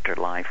the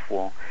afterlife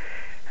will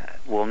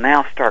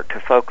now start to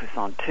focus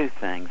on two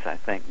things, I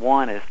think.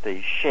 One is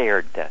the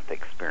shared death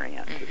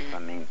experiences. Mm-hmm. I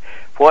mean,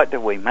 what do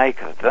we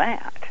make of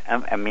that?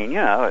 I mean,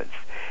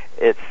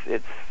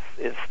 it's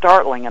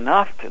startling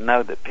enough to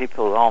know that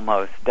people who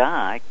almost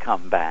die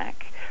come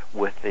back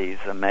with these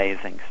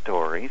amazing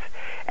stories.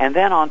 And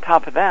then on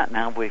top of that,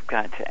 now we've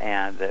got to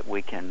add that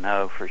we can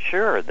know for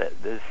sure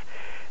that this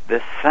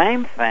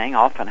same thing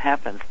often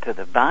happens to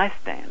the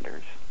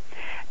bystanders.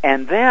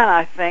 And then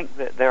I think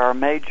that there are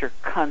major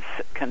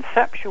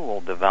conceptual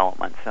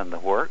developments in the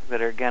work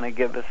that are going to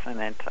give us an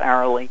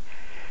entirely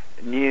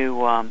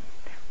new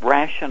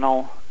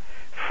rational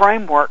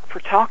framework for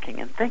talking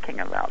and thinking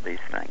about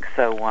these things.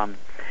 So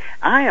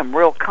I am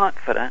real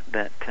confident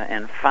that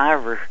in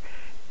 5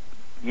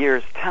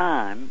 years'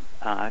 time,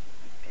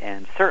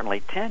 and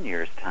certainly 10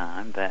 years'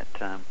 time, that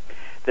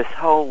this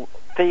whole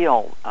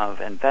field of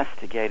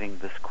investigating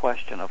this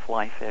question of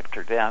life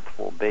after death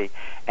will be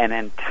an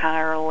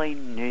entirely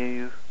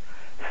new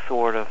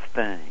sort of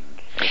thing.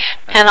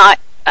 And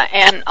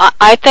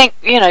I think,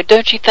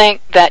 don't you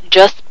think that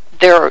just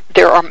there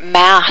are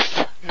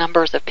mass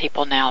numbers of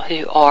people now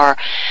who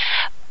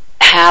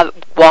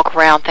walk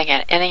around thinking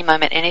at any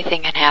moment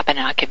anything can happen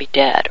and I could be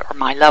dead, or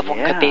my loved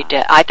one could be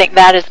dead. I think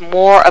that is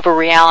more of a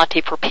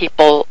reality for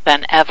people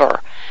than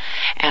ever.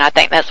 And I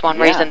think that's one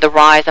reason the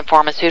rise in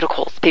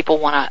pharmaceuticals. People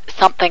want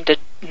something to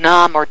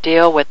numb or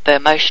deal with the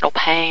emotional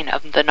pain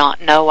of the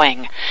not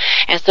knowing.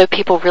 And so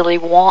people really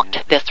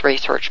want this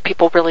research.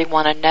 People really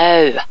want to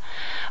know.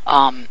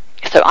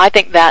 So I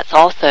think that's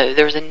also,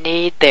 there's a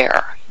need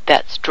there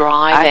that's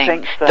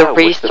driving the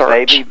research. With the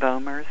baby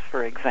boomers,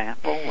 for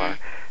example,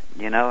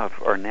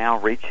 mm-hmm. are now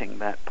reaching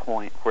that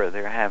point where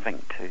they're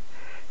having to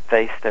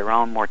face their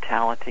own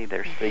mortality.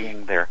 They're mm-hmm.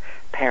 seeing their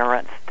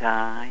parents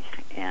die,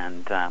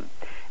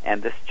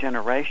 and this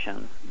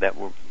generation that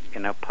were,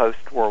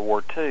 post World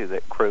War II,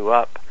 that grew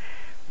up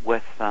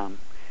with,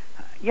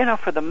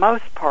 for the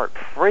most part,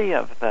 free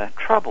of the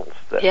troubles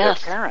that their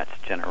parents'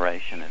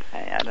 generation has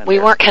had. And we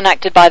weren't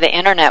connected by the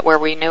internet where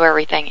we knew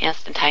everything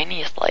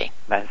instantaneously.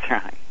 That's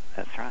right.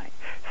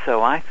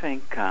 So I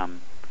think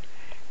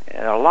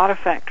a lot of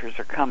factors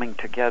are coming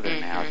together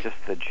now.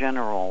 Just the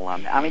general,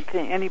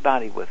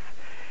 anybody with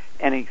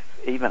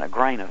even a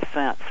grain of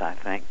sense, I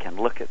think, can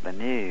look at the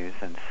news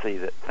and see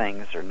that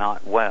things are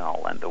not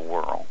well in the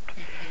world.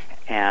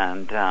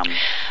 And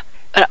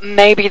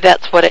maybe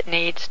that's what it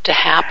needs to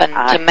happen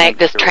to make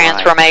this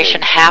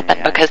transformation happen,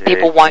 because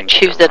people won't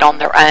choose it on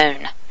their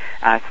own.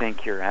 I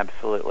think you're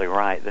absolutely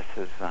right. This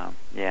is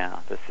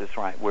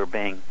right. We're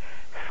being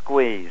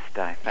squeezed,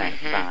 I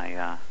think,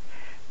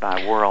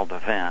 by world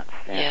events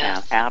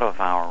and out of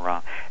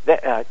our.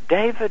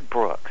 David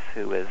Brooks,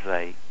 who is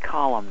a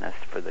columnist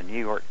for the New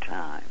York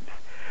Times,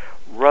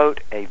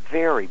 wrote a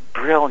very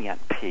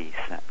brilliant piece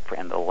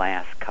in the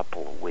last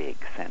couple of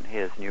weeks in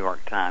his New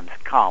York Times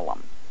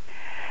column,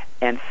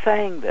 and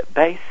saying that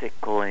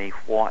basically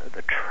what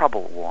the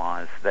trouble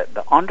was, that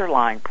the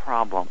underlying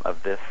problem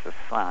of this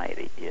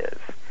society is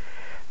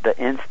the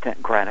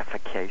instant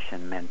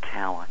gratification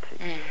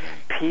mentality.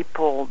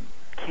 People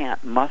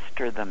can't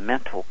muster the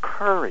mental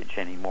courage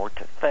anymore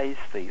to face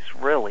these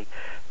really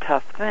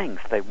tough things.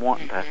 They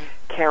want the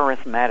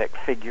charismatic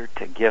figure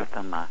to give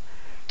them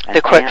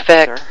the quick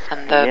fix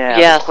and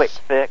the quick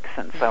fix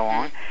and so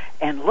on.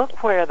 And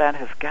look where that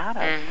has got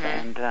us.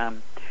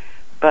 And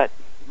but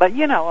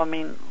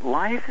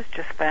life is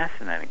just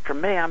fascinating. For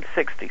me, I'm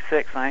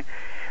 66. I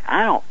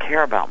don't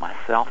care about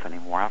myself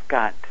anymore. I've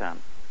got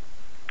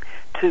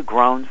two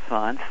grown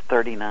sons,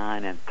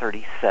 39 and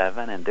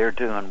 37, and they're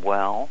doing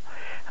well.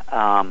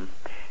 And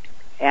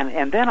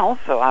then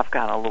also I've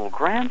got a little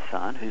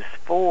grandson who's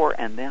 4,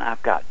 and then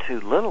I've got two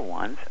little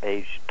ones,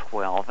 aged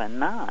 12 and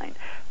 9.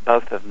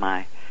 Both of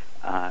my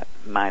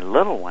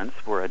little ones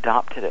were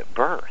adopted at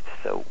birth,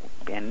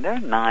 and they're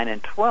 9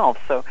 and 12.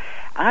 So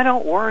I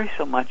don't worry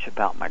so much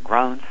about my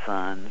grown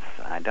sons.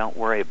 I don't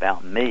worry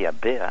about me a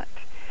bit.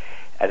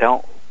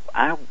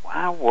 I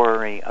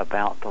worry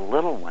about the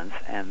little ones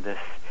and this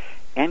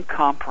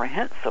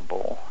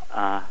incomprehensible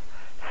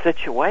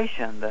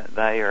situation that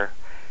they're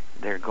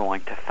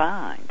going to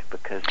find,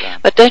 because.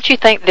 But don't you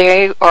think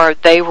their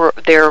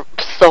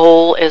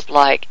soul is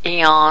like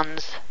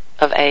eons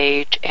of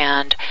age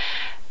and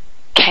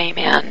came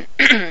in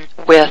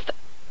with,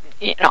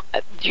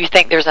 do you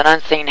think there's an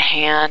unseen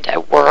hand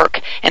at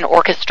work in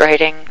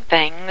orchestrating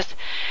things,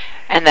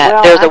 and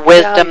that there's a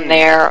wisdom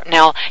there?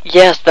 Now,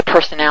 yes, the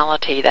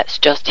personality that's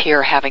just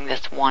here having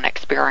this one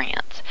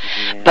experience,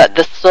 but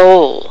the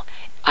soul,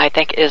 I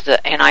think,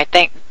 and I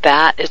think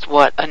that is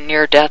what a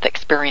near-death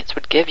experience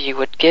would give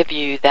you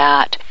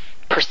that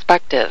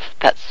perspective.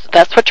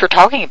 That's what you're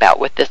talking about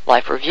with this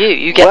life review.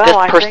 You get this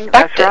perspective. I think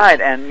that's right,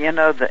 and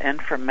the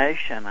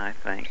information, I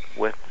think,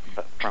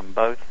 from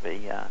both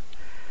the.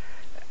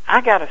 I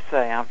got to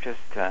say,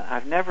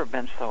 I've never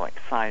been so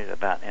excited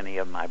about any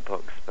of my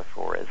books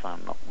before as I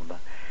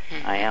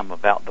am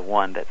about the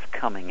one that's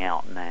coming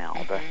out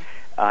now.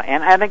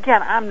 And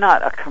again, I'm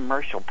not a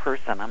commercial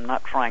person. I'm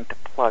not trying to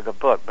plug a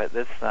book, but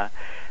this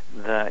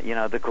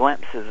the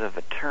Glimpses of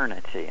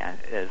Eternity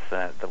is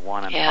the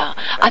one I'm talking about.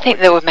 I think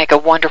that would make a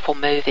wonderful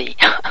movie.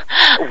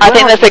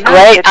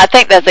 I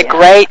think that's a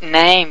great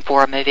name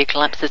for a movie,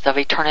 Glimpses of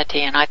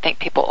Eternity, and I think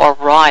people are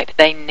right.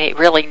 They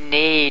really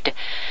need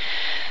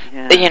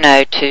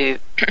to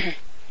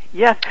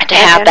to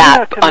have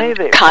that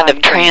kind of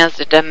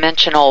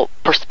transdimensional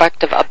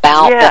perspective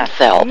about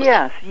themselves.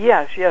 Yes.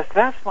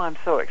 That's why I'm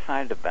so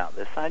excited about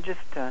this.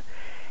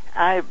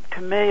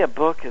 To me, a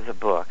book is a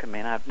book. I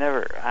mean,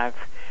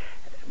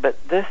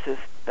 but this has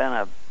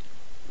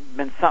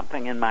been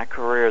something in my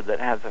career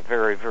that has a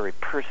very, very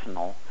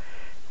personal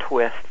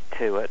twist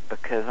to it,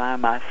 because I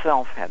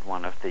myself had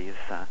one of these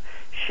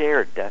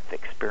shared death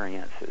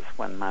experiences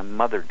when my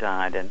mother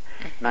died in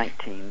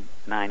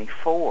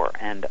 1994,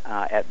 and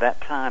at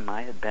that time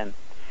I had been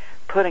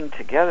putting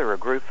together a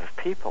group of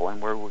people,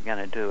 and we were going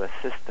to do a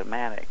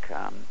systematic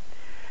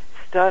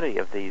study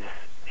of these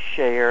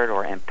shared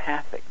or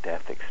empathic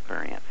death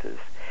experiences.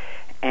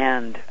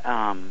 And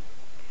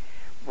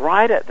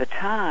right at the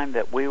time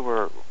that we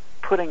were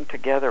putting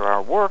together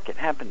our work, it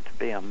happened to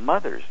be a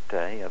Mother's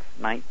Day of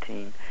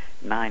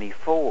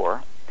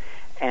 1994.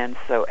 And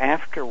so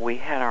after we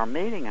had our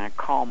meeting, I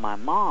called my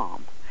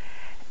mom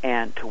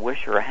and to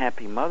wish her a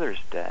happy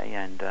Mother's Day.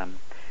 And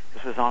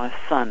this was on a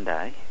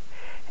Sunday.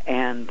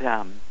 And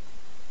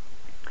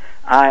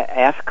I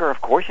asked her,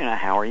 of course,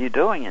 how are you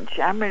doing? And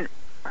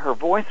her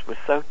voice was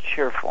so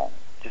cheerful,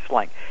 just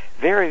like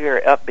very,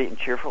 very upbeat and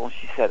cheerful. And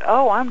she said,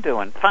 "Oh, I'm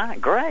doing fine,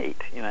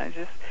 great."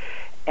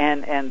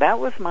 And that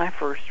was my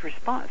first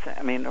response.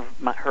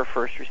 Her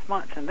first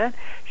response. And then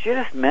she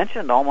just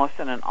mentioned almost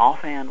in an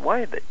offhand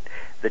way that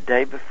the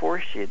day before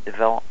she had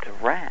developed a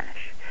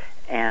rash,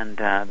 and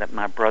that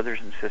my brothers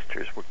and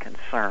sisters were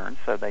concerned,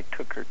 so they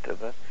took her to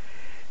the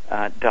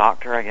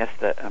doctor, I guess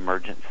the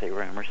emergency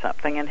room or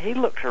something, and he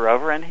looked her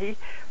over and he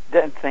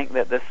didn't think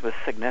that this was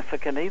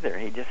significant either.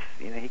 He just,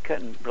 he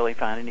couldn't really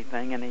find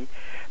anything,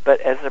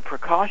 but as a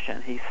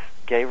precaution, he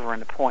gave her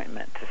an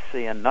appointment to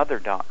see another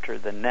doctor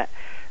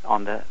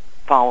on the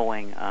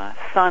following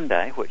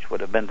Sunday, which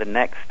would have been the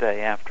next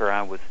day after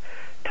I was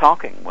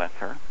talking with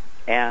her.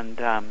 And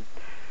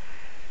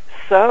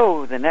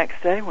so the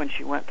next day when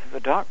she went to the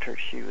doctor,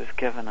 she was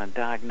given a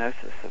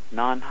diagnosis of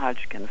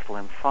non-Hodgkin's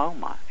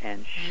lymphoma,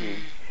 and she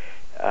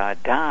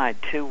died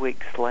 2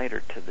 weeks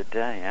later to the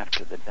day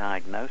after the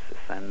diagnosis.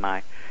 And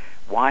my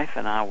wife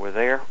and I were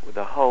there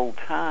the whole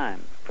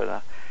time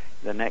for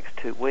the next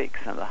 2 weeks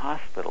in the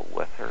hospital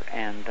with her.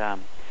 And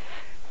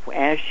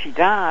as she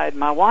died,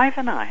 my wife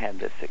and I had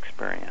this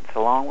experience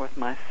along with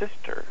my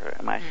sister.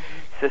 My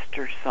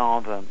sister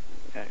saw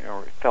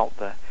felt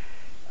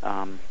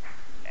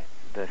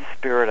the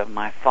spirit of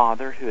my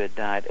father, who had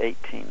died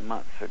 18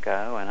 months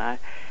ago, and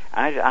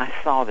I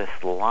saw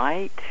this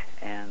light,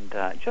 and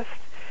just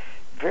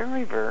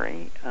very,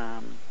 very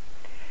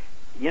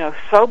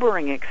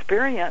sobering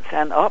experience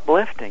and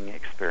uplifting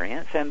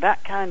experience, and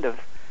that kind of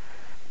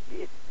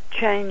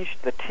changed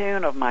the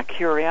tune of my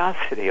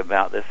curiosity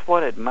about this.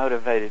 What had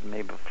motivated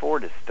me before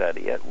to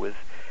study it was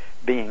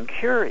being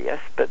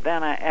curious, but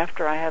then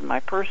after I had my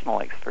personal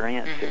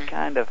experience, it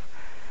kind of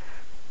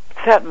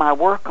set my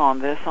work on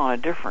this on a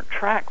different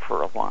track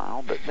for a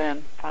while. But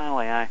then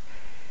finally I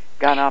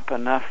got up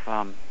enough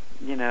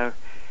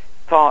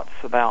thoughts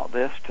about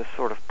this to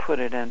sort of put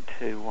it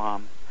into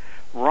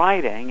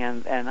writing,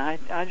 and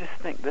I just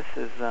think this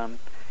is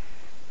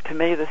to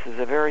me this is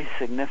a very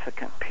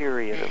significant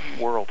period of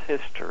world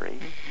history,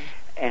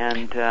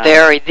 and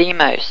the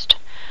most.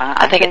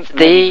 I think it's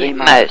the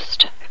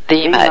most,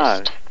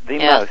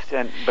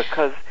 and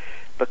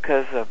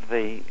because of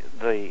the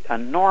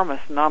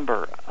enormous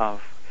number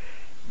of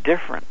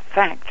different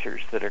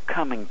factors that are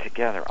coming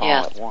together all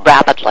at once.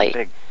 Rapidly.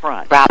 Big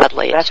front.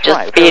 Rapidly. That's it's just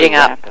right, speeding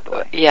up.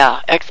 Rapidly.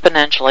 Yeah,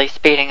 exponentially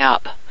speeding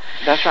up.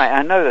 That's right.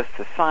 I noticed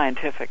the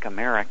Scientific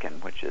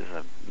American, which is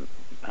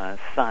a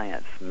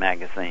science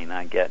magazine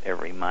I get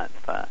every month,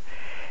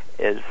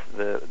 is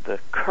the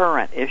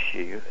current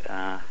issue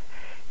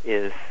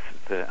is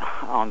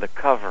on the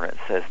cover it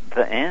says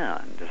 "The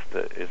End"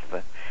 is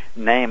the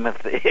name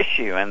of the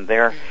issue, and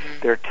they're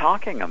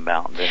talking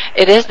about this.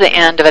 It is the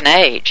end of an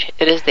age.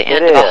 It is the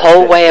end of a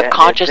whole way of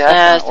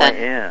consciousness. It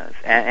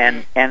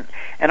definitely is.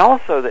 And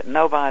also that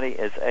nobody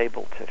is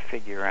able to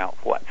figure out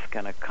what's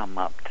going to come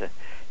up to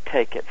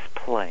take its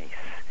place.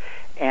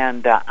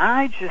 And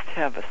I just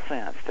have a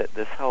sense that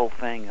this whole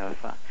thing of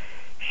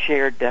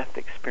shared death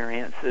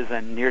experiences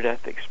and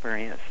near-death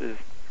experiences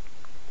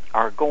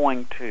are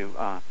going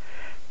to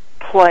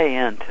play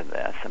into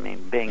this,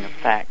 being a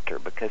factor,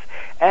 because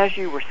as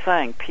you were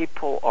saying,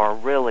 people are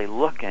really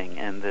looking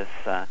in this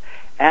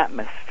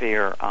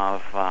atmosphere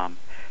of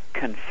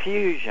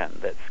confusion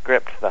that's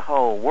gripped the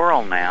whole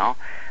world now.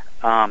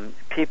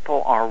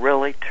 People are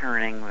really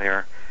turning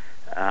their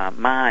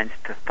minds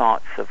to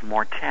thoughts of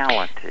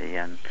mortality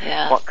and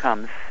what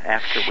comes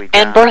after we die.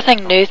 And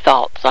birthing new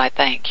thoughts, I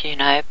think,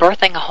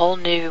 birthing a whole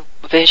new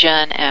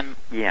vision and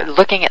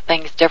looking at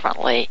things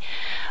differently.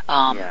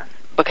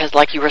 Because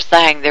like you were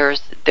saying,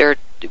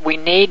 we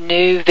need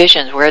new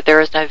visions. Where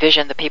there is no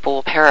vision, the people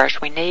will perish.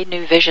 We need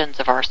new visions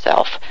of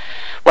ourselves,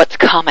 what's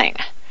coming.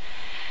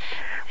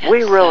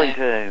 We really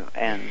do,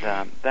 and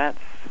that's...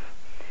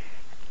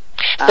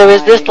 So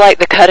is this like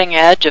the cutting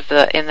edge of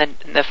in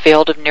the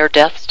field of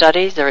near-death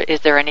studies, or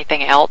is there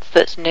anything else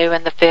that's new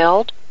in the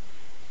field?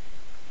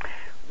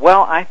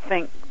 Well, I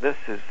think this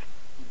is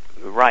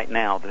the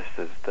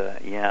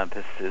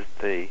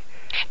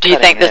Do you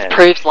think this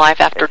proves life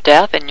after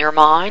death in your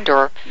mind,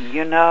 or?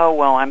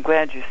 Well, I'm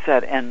glad you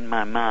said "in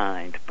my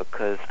mind,"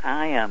 because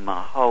I am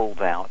a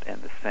holdout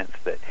in the sense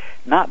that,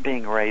 not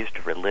being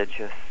raised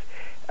religious,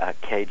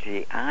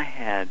 KG,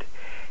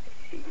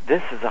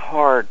 this is a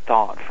hard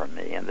thought for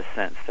me in the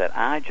sense that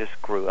I just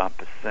grew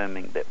up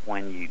assuming that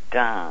when you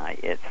die,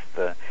 it's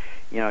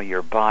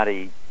your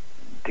body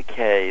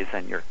decays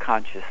and your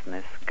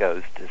consciousness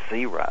goes to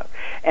zero.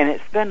 And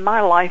it's been my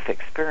life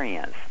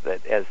experience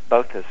that, as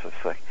both as a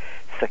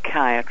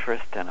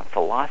psychiatrist and a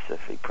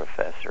philosophy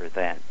professor,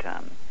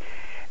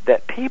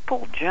 that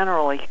people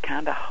generally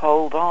kind of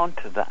hold on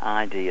to the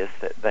ideas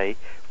that they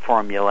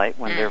formulate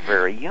when they're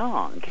very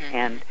young.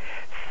 And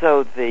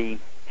so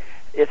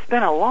it's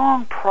been a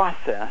long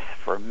process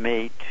for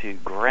me to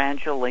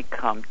gradually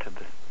come to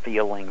the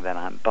feeling that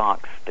I'm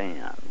boxed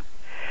in,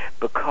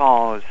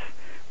 because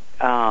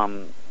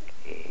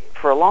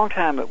for a long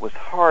time it was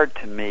hard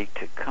to me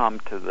to come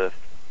to the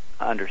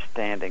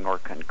understanding or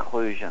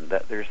conclusion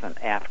that there's an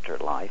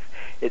afterlife.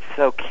 It's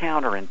so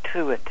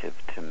counterintuitive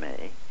to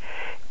me.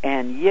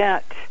 And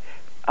yet,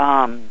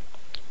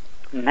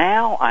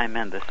 now I'm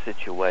in the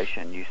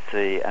situation, you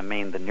see,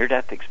 the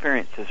near-death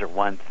experiences are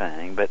one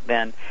thing, but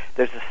then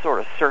there's a sort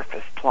of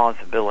surface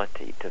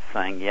plausibility to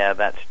saying,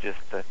 that's just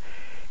the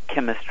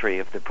chemistry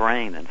of the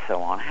brain and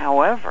so on.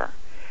 However,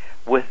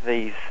 with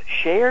these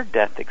shared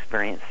death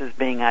experiences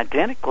being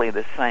identically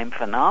the same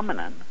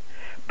phenomenon,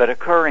 but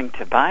occurring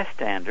to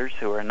bystanders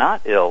who are not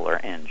ill or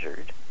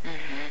injured,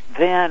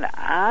 then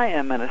I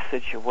am in a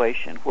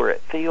situation where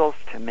it feels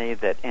to me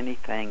that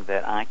anything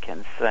that I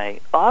can say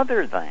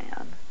other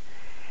than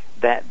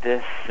that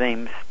this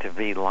seems to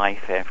be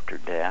life after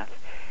death,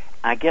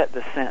 I get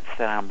the sense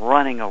that I'm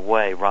running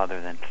away rather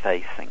than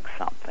facing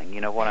something.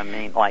 You know what I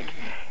mean? Like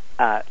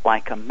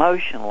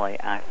emotionally,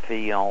 I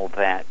feel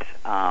that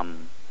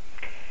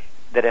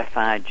that if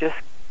I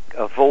just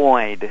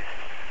avoid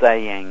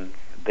saying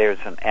there's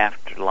an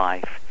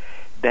afterlife,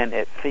 then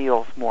it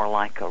feels more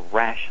like a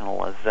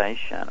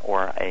rationalization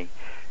or a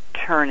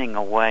turning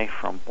away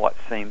from what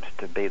seems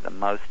to be the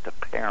most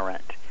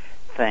apparent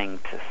thing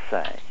to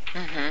say.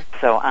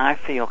 So I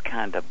feel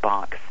kind of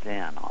boxed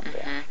in on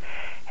this.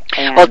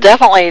 Well,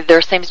 definitely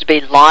there seems to be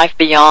life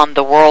beyond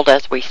the world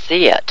as we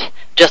see it.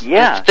 Just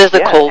this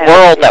physical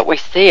world that we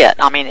see it.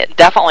 I mean, it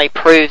definitely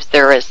proves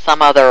there is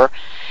some other,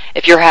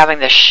 if you're having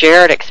the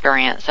shared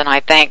experience. And I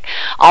think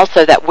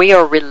also that we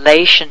are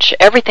relationship,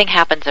 everything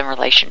happens in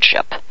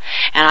relationship.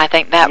 And I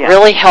think that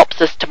really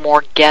helps us to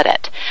more get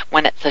it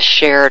when it's a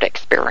shared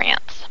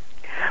experience.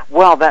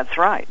 Well, that's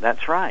right.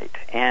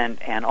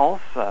 And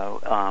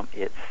also,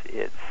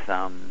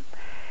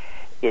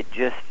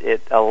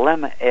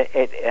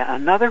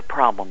 another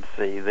problem,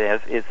 see,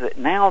 is that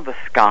now the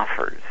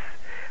scoffers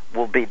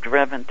will be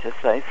driven to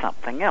say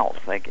something else.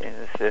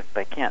 If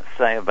they can't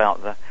say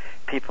about the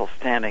people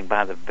standing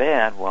by the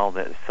bed, well,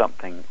 there's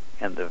something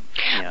in the...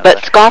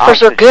 But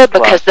scoffers are good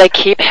because they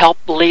keep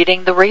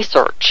leading the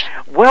research.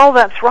 Well,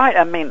 that's right.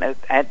 I mean,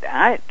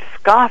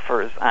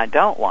 scoffers I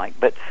don't like,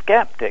 but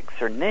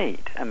skeptics are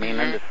neat. I mean,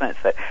 in the sense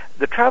that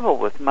the trouble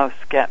with most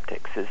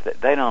skeptics is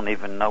that they don't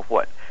even know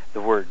what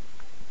the word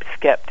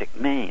skeptic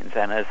means.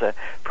 And as a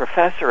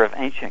professor of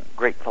ancient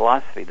Greek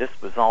philosophy, this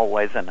was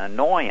always an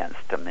annoyance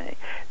to me,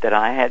 that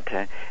I had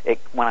to,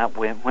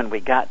 when we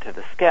got to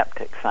the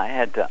skeptics, I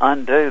had to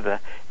undo the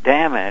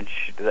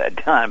damage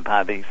done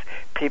by these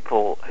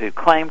people who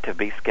claim to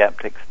be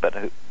skeptics but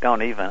who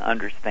don't even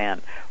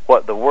understand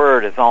what the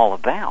word is all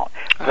about.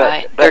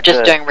 Right. They're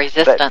just doing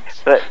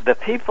resistance. But the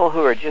people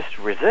who are just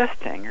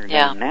resisting are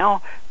going to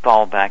now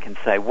fall back and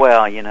say,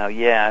 well,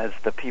 it's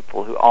the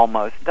people who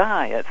almost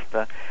die. It's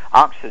the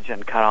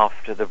oxygen cut off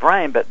to the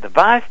brain. But the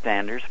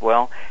bystanders,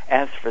 well,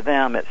 as for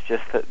them, it's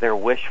just that they're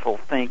wishful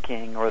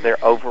thinking, or they're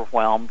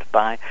overwhelmed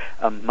by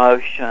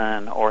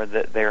emotion, or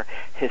that they're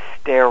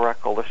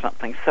hysterical or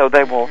something. So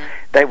they will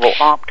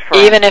opt for...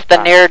 Even if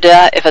a near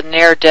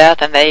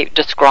death and they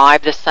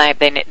describe the same,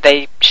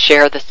 they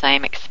share the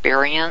same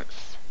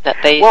experience, that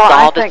they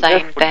saw the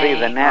same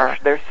thing.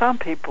 There's some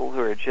people who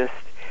are just,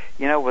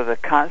 with a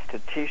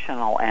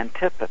constitutional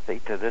antipathy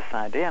to this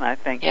idea, and I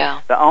think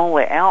the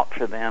only out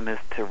for them is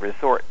to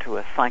resort to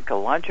a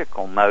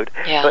psychological mode.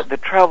 But the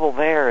trouble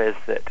there is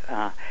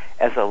that,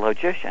 as a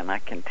logician, I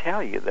can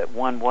tell you that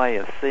one way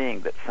of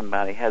seeing that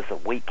somebody has a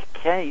weak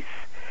case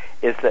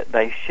is that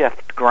they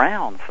shift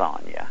grounds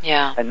on you.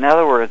 In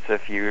other words,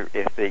 if you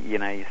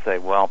say,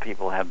 well,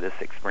 people have this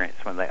experience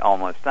when they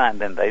almost die,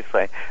 and then they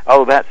say,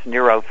 oh, that's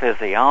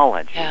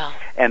neurophysiology.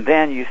 And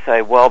then you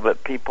say, well,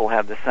 but people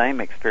have the same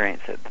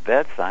experience at the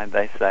bedside.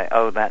 They say,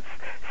 oh, that's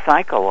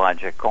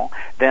psychological.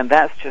 Then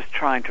that's just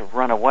trying to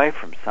run away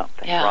from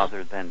something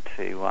rather than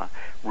to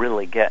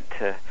really get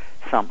to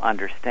some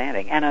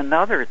understanding. And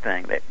another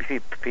thing that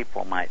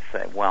people might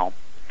say, well,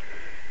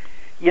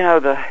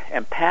 the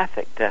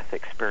empathic death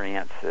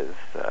experiences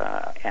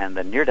and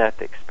the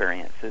near-death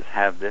experiences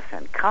have this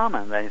in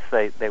common. They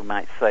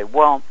might say,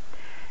 well,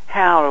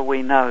 how do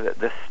we know that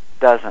this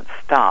doesn't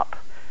stop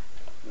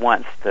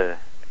once the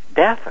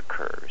death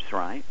occurs,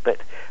 right?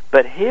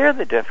 But here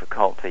the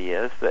difficulty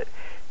is that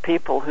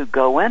people who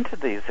go into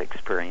these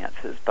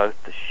experiences,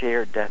 both the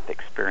shared death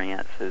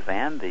experiences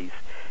and these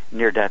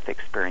near-death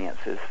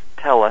experiences,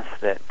 tell us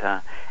that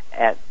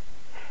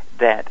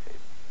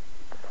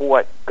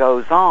what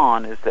goes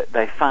on is that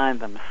they find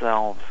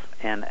themselves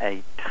in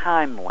a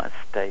timeless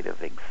state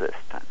of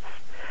existence.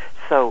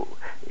 So,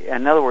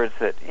 in other words,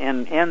 that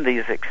in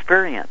these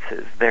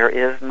experiences there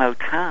is no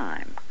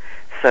time.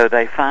 So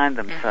they find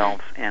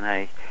themselves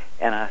in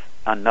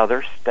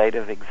another state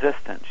of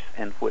existence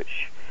in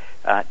which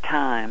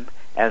time,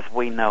 as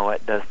we know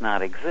it, does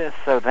not exist.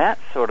 So that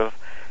sort of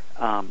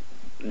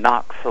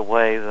knocks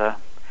away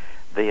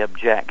the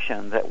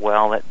objection that,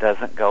 well, it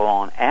doesn't go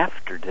on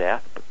after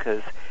death,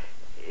 because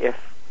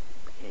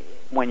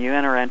when you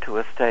enter into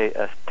a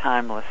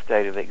timeless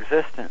state of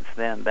existence,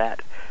 then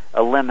that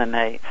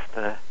eliminates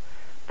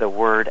the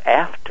word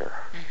after.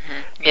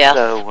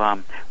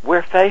 So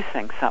we're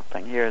facing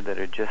something here that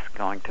are just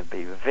going to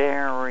be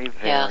very,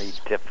 very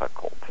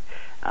difficult,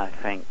 I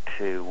think,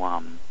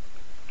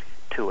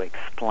 to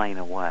explain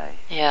away.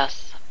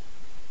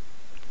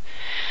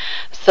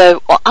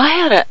 So I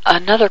had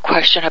another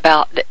question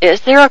about,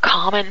 is there a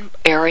common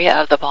area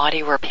of the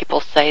body where people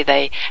say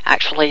they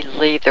actually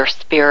leave their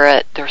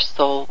spirit, their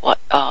soul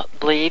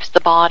leaves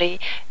the body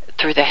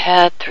through the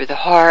head, through the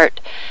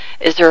heart?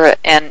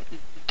 And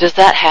does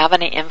that have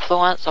any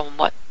influence on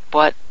what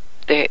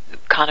the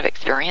kind of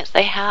experience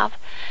they have?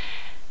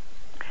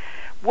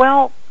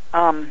 Well,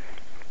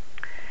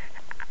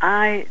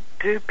 I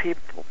do.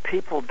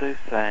 People do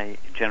say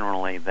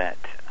generally that,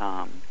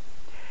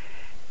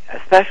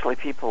 especially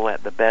people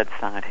at the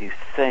bedside who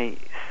say,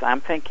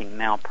 I'm thinking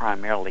now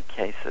primarily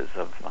cases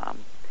of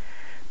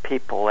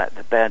people at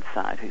the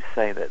bedside who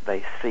say that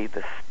they see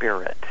the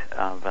spirit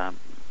of a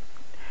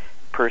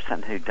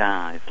person who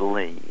dies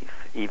leave,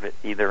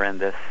 either in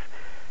this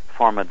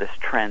form of this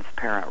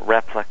transparent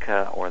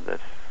replica or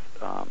this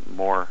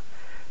more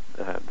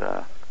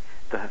the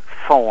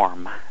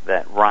form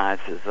that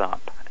rises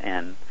up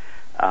and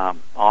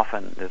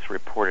often is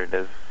reported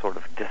as sort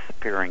of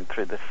disappearing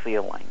through the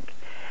ceiling.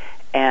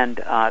 And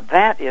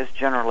that is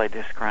generally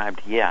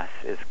described, yes,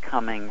 as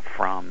coming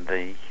from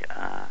the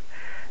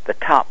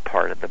top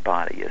part of the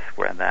body, is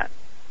where that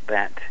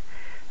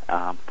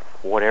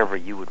whatever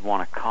you would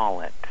want to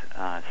call it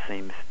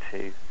seems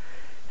to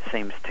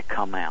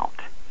come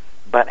out.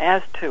 But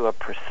as to a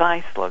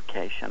precise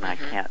location, I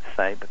can't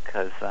say,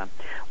 because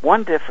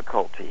one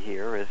difficulty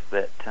here is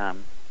that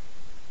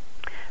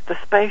the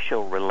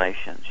spatial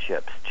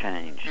relationships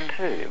change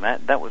too.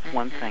 That was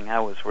one thing I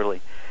was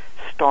really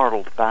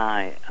startled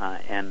by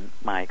in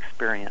my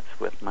experience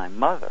with my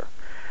mother,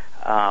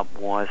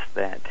 was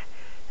that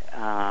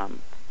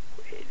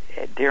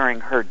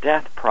during her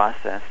death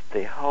process,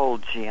 the whole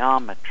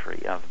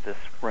geometry of this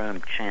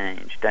room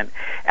changed. And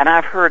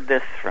I've heard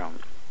this from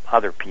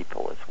other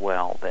people as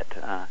well,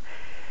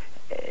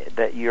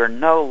 that you're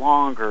no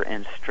longer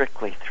in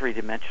strictly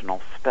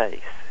three-dimensional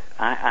space.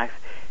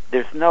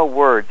 There's no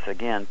words,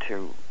 again,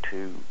 to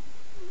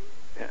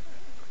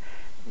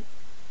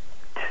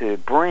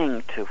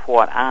bring to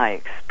what I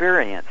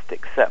experienced,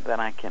 except that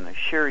I can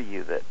assure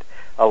you that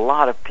a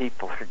lot of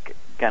people are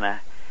going to,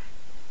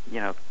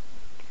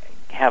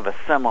 have a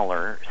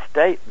similar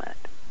statement,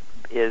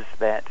 is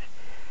that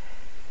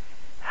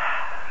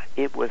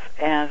it was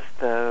as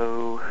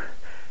though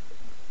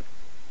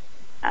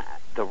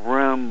the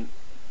room,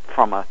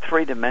 from a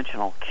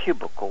three-dimensional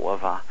cubicle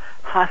of a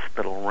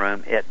hospital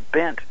room, it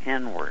bent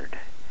inward,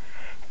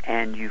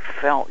 and you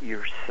felt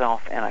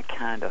yourself in a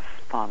kind of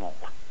funnel,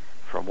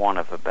 for want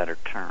of a better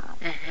term.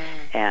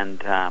 And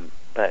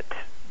but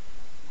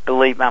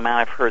believe me,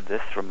 I've heard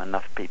this from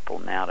enough people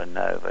now to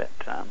know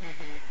that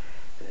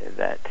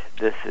that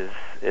this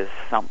is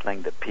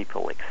something that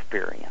people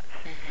experience.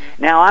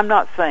 Now, I'm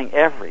not saying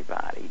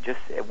everybody.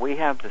 Just we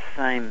have the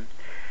same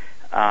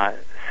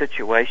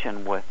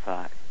situation with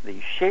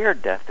the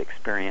shared death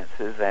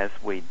experiences as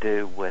we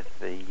do with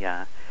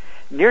the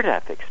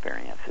near-death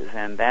experiences,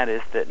 and that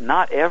is that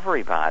not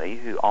everybody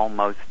who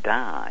almost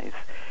dies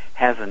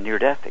has a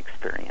near-death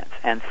experience.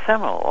 And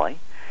similarly,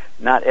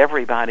 not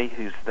everybody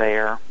who's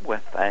there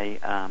with a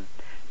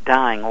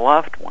dying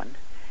loved one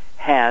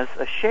has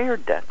a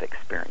shared death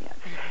experience.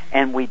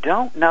 And we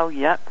don't know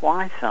yet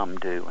why some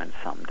do and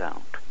some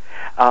don't.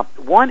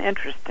 One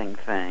interesting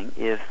thing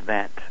is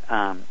that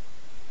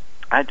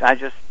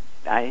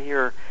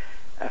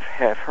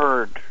have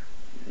heard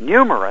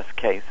numerous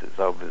cases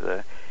over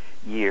the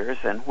years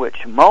in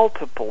which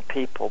multiple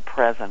people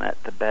present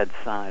at the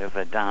bedside of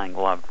a dying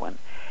loved one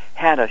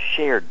had a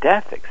shared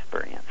death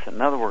experience.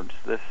 In other words,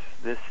 this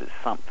is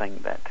something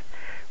that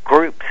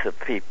groups of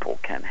people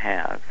can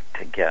have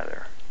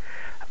together.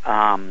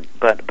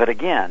 But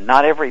again,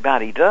 not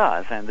everybody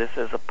does, and this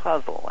is a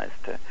puzzle as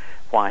to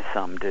why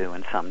some do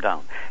and some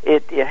don't.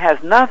 It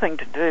has nothing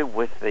to do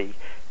with the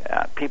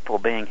people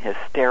being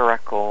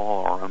hysterical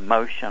or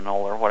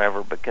emotional or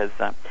whatever, because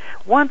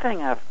one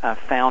thing I've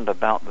found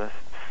about this,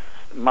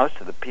 most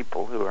of the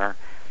people who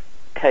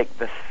take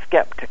the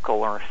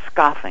skeptical or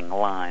scoffing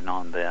line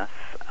on this,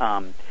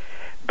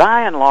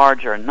 by and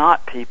large, are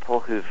not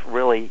people who've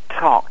really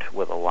talked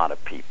with a lot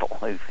of people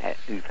who've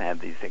had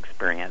these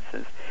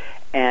experiences,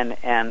 and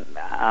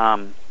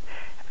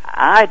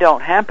I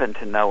don't happen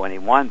to know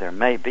anyone. There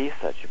may be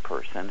such a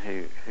person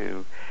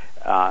who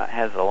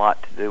has a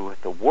lot to do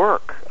with the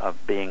work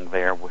of being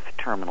there with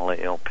terminally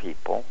ill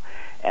people,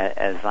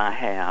 as I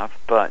have,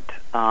 but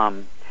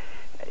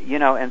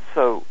and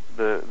so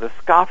the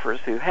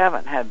scoffers who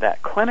haven't had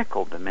that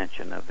clinical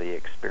dimension of the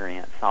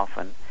experience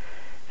often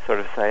sort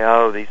of say,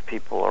 oh, these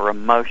people are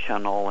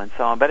emotional and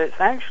so on. But it's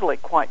actually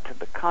quite to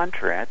the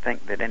contrary. I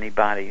think that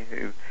anybody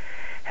who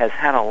has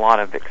had a lot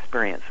of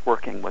experience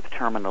working with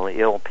terminally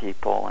ill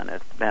people and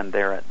has been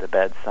there at the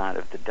bedside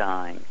of the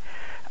dying,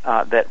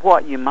 that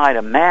what you might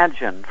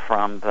imagine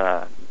from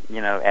the,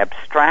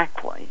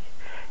 abstractly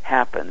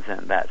happens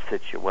in that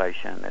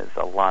situation is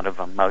a lot of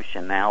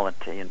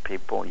emotionality and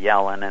people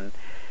yelling and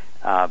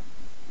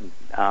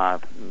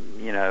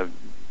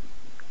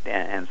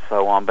and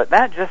so on. But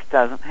that just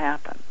doesn't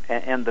happen.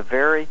 And the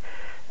very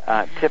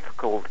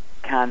typical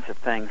kinds of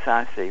things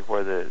I see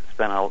where there's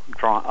been a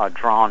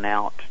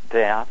drawn-out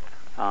death,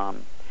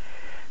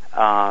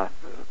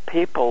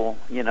 people,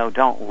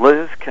 don't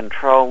lose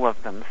control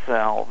of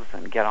themselves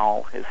and get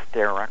all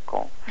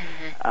hysterical,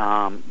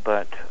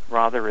 but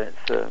rather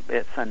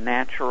it's a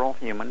natural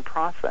human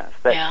process.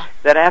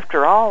 That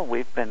after all,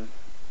 we've been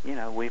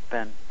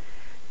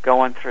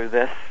going through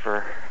this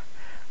for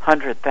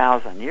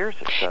 100,000 years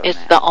or so. It's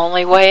now. the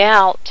only way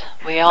out.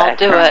 We all That's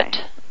do right.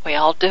 it. We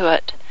all do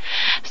it.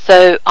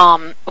 So,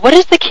 what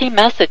is the key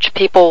message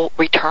people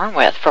return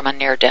with from a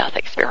near-death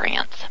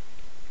experience?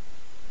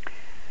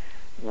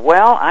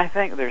 Well, I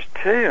think there's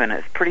two, and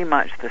it's pretty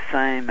much the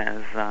same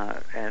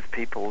as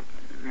people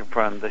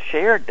from the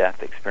shared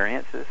death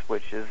experiences,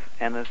 which is,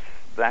 and it's,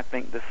 I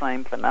think, the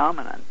same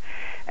phenomenon.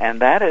 And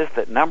that is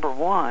that, number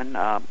one,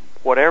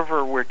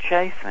 whatever we're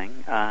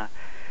chasing,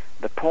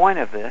 the point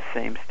of this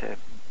seems to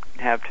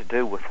have to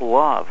do with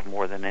love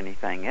more than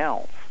anything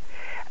else.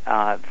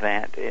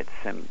 That it's,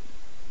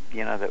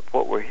 that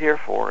what we're here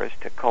for is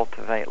to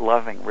cultivate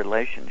loving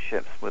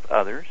relationships with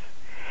others.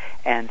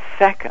 And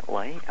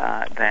secondly,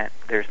 that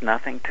there's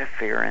nothing to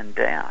fear in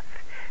death.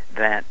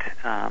 That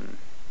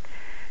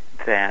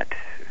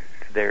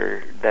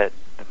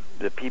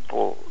the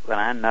people that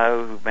I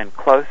know who've been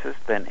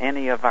closest than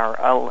any of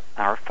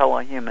our fellow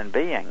human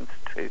beings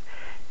to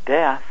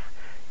death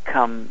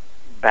come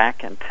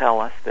back and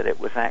tell us that it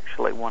was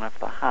actually one of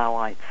the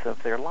highlights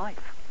of their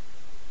life.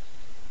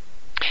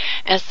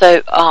 And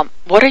so,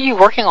 what are you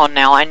working on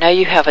now? I know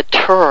you have a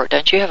tour.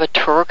 Don't you have a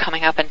tour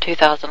coming up in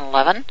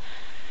 2011?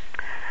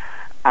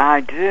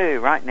 I do.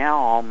 Right now,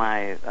 all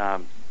my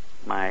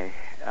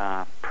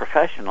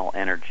professional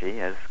energy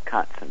is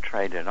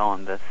concentrated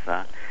on this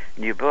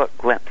new book,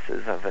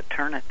 Glimpses of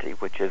Eternity,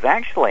 which is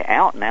actually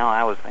out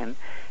now.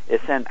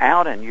 It's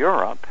out in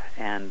Europe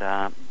and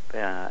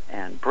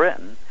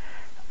Britain,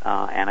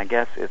 and I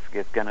guess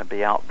it's going to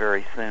be out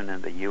very soon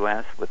in the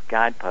U.S. with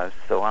guideposts.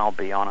 So I'll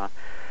be on a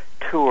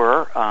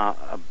tour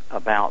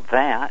about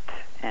that,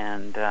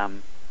 and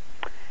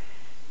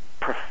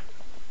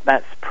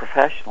that's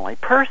professionally.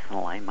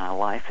 Personally, my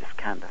life is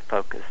kind of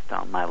focused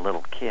on my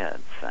little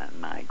kids and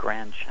my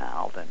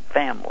grandchild and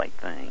family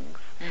things,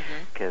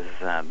 because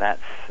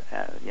that's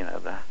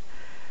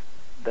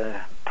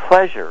the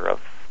pleasure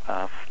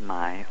of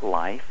my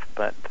life.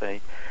 But the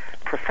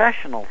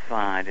professional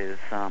side is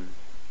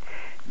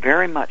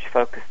very much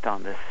focused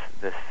on this.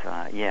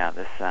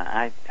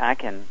 I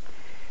can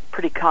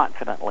pretty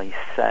confidently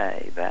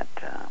say that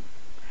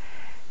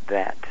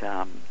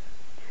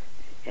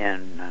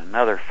in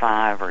another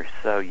 5 or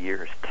so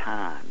years'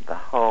 time, the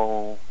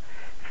whole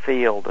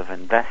field of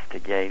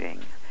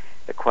investigating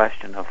the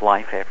question of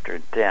life after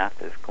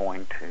death is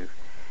going to,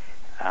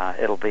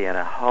 it'll be at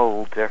a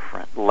whole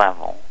different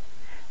level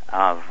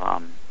of,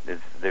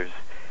 there's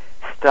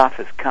stuff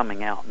is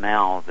coming out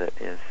now that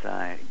is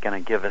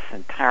going to give us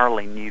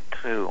entirely new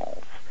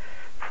tools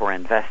for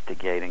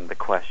investigating the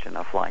question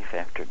of life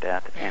after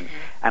death. And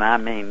I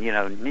mean,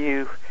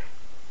 new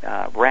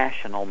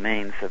rational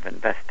means of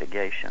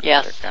investigation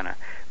that are going to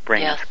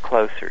bring us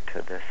closer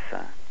to this,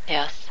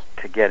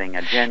 to getting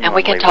a genuinely and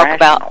we can talk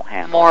about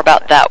more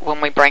about that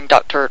when we bring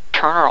Dr.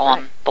 Turner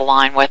on the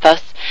line with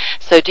us.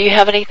 So do you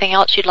have anything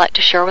else you'd like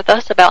to share with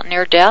us about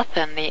near death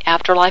and the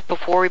afterlife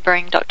before we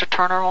bring Dr.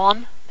 Turner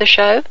on the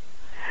show?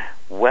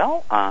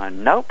 Well,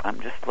 nope.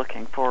 I'm just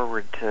looking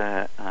forward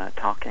to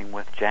talking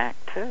with Jack,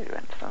 too.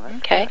 And so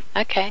that's good.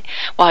 Okay.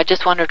 Well, I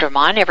just wanted to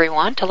remind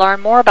everyone to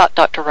learn more about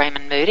Dr.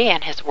 Raymond Moody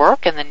and his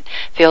work in the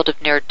field of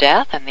near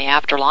death and the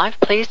afterlife.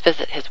 Please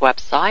visit his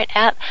website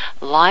at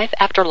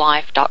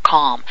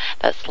lifeafterlife.com.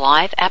 That's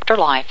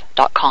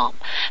lifeafterlife.com.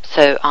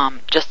 So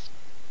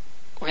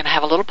we're going to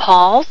have a little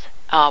pause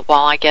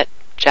while I get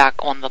Jack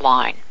on the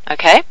line.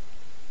 Okay?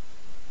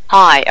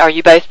 Hi, are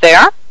you both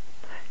there?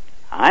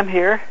 I'm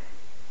here.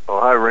 Oh,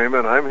 hi,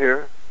 Raymond. I'm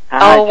here.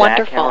 Hi, Jack.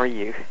 Wonderful. How are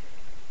you?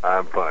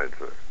 I'm fine,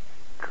 sir.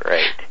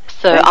 Great.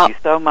 So Thank you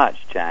so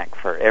much, Jack,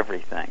 for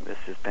everything. This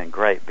has been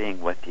great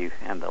being with you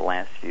in the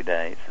last few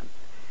days.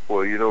 Well,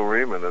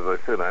 Raymond, as I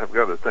said, I've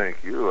got to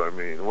thank you. I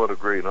mean, what a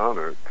great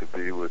honor to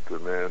be with the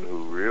man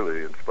who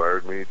really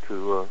inspired me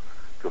to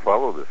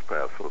follow this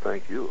path. So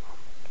thank you.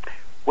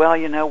 Well,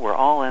 we're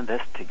all in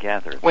this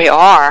together. We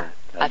are.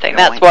 I think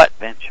that's what.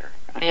 Adventure.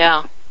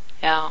 Yeah.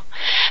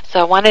 So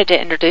I wanted to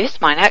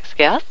introduce my next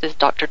guest is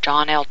Dr.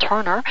 John L.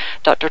 Turner.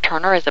 Dr.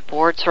 Turner is a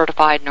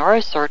board-certified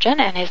neurosurgeon,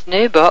 and his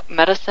new book,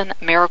 Medicine,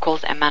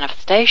 Miracles, and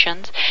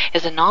Manifestations,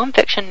 is a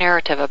nonfiction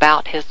narrative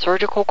about his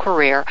surgical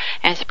career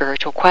and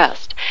spiritual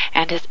quest,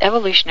 and his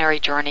evolutionary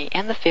journey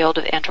in the field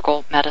of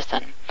integral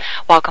medicine.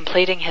 While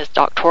completing his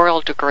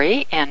doctoral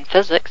degree in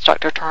physics,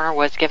 Dr. Turner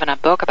was given a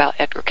book about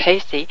Edgar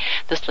Cayce,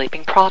 The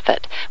Sleeping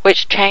Prophet,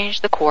 which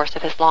changed the course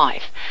of his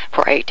life.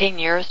 For 18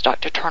 years,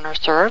 Dr. Turner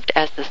served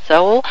as the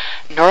sole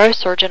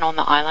neurosurgeon on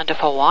the island of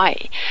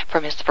Hawaii.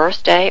 From his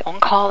first day on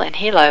call in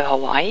Hilo,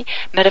 Hawaii,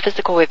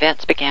 metaphysical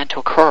events began to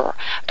occur.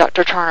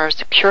 Dr.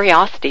 Turner's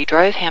curiosity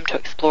drove him to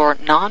explore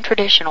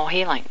non-traditional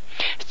healing.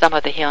 Some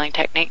of the healing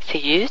techniques he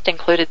used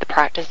included the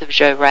practice of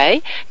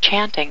Jo-Ray,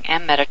 chanting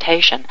and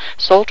meditation,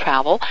 soul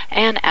travel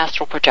and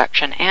astral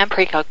projection, and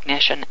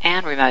precognition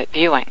and remote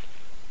viewing.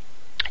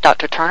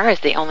 Dr. Turner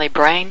is the only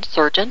brain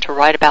surgeon to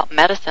write about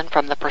medicine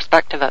from the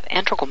perspective of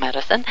integral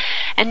medicine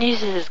and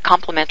uses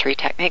complementary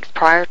techniques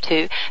prior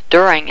to,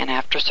 during, and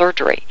after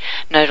surgery.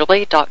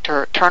 Notably,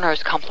 Dr.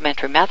 Turner's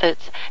complementary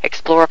methods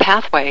explore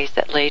pathways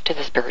that lead to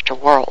the spiritual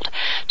world.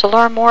 To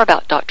learn more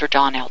about Dr.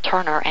 John L.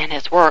 Turner and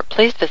his work,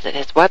 please visit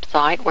his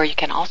website, where you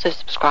can also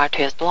subscribe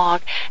to his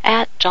blog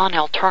at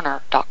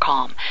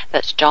johnlturner.com.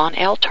 That's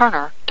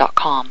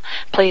johnlturner.com.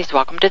 Please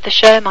welcome to the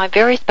show my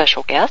very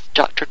special guest,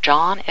 Dr.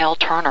 John L.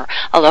 Turner.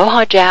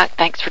 Aloha, Jack.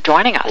 Thanks for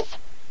joining us.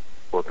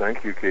 Well,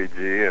 thank you,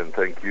 KG, and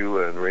thank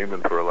you and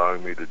Raymond for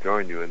allowing me to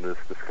join you in this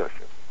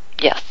discussion.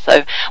 Yes.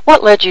 So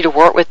what led you to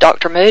work with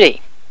Dr.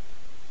 Moody?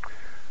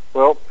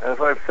 Well, as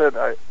I've said,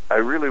 I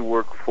really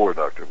work for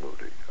Dr.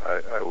 Moody.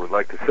 I would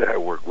like to say I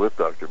work with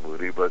Dr.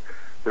 Moody, but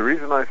the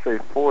reason I say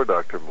for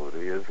Dr.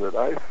 Moody is that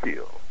I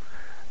feel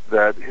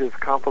that his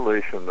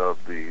compilation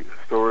of the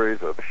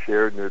stories of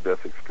shared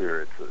near-death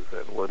experiences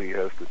and what he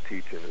has to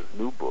teach in his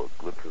new book,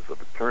 Glimpses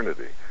of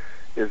Eternity,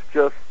 is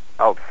just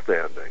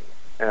outstanding.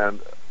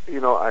 And,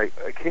 I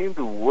came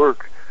to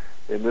work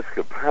in this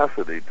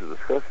capacity to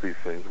discuss these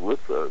things with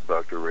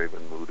Dr.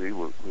 Raymond Moody,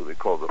 who they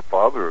call the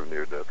father of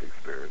near-death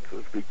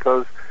experiences,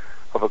 because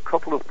of a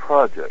couple of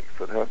projects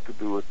that have to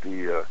do with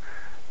the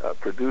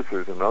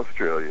producers in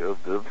Australia,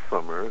 Viv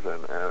Summers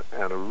and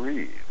Anna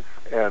Reeves.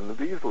 And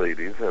these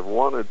ladies have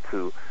wanted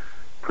to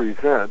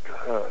present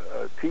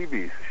a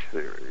TV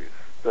series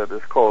that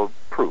is called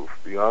Proof,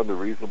 Beyond a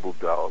Reasonable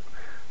Doubt,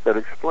 that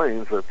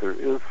explains that there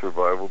is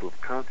survival of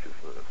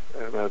consciousness.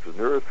 And as a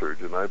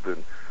neurosurgeon, I've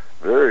been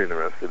very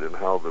interested in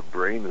how the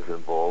brain is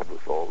involved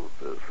with all of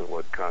this and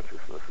what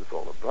consciousness is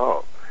all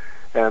about.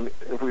 And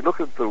if we look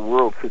at the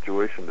world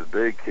situation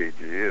today,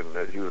 KG, and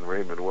as you and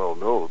Raymond well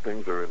know,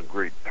 things are in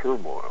great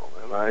turmoil.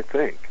 And I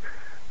think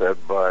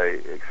that by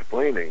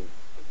explaining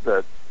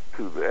that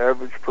to the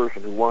average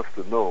person who wants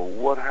to know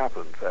what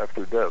happens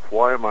after death,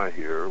 why am I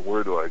here,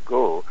 where do I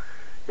go,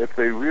 if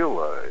they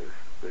realize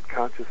that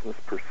consciousness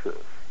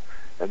persists,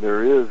 and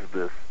there is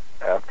this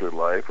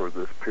afterlife or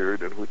this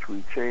period in which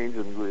we change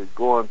and we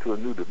go on to a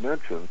new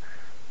dimension,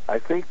 I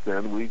think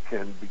then we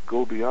can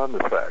go beyond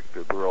the fact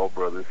that we're all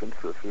brothers and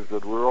sisters,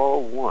 that we're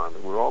all one,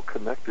 and we're all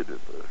connected in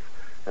this,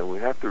 and we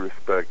have to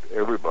respect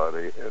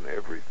everybody and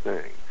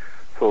everything.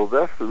 So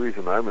that's the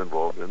reason I'm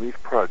involved in these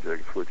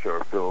projects, which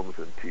are films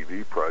and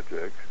TV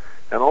projects,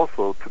 and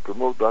also to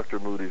promote Dr.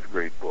 Moody's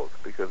great book,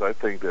 because I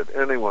think that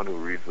anyone who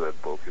reads that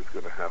book is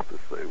going to have to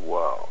say,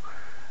 wow,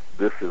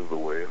 this is the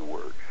way it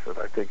works, and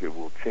I think it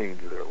will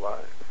change their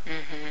lives.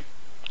 Mm-hmm.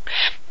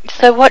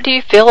 So what do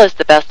you feel is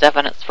the best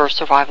evidence for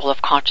survival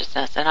of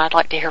consciousness? And I'd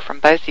like to hear from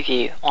both of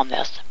you on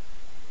this.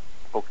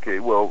 Okay,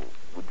 well,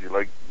 would you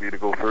like me to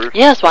go first?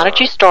 Yes, why don't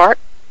you start?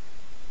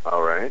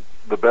 All right.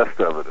 The best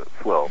evidence.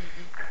 Well,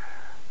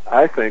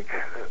 I think,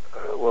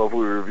 if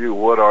we review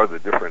what are the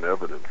different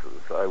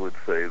evidences, I would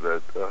say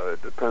that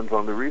it depends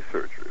on the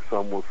researcher.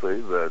 Some will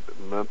say that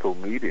mental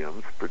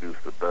mediums produce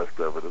the best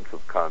evidence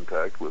of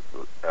contact with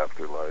the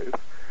afterlife.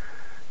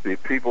 The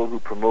people who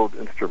promote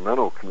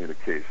instrumental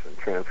communication,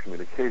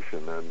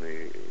 transcommunication, and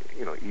the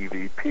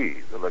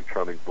EVP, the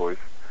electronic voice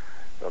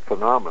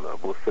phenomena,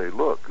 will say,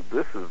 look,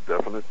 this is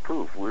definite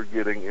proof. We're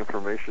getting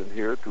information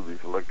here through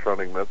these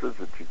electronic methods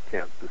that you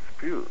can't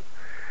dispute.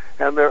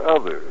 And there are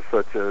others,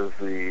 such as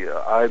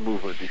the eye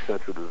movement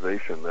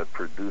desensitization that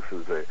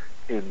produces a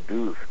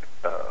induced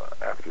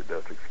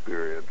after-death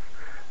experience.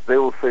 They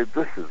will say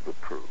this is the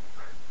proof.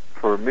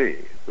 For me,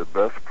 the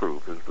best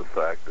proof is the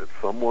fact that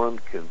someone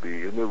can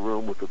be in the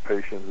room with a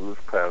patient who is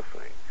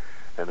passing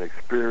and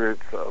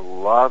experience a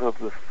lot of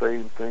the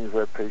same things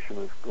that patient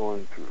is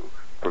going through.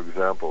 For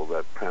example,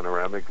 that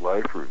panoramic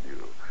life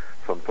review,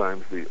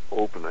 sometimes the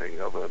opening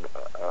of an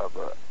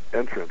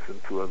entrance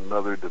into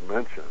another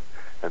dimension,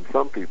 and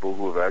some people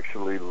who have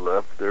actually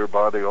left their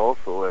body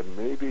also and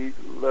maybe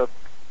left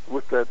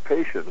with that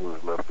patient who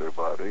has left their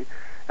body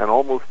and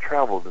almost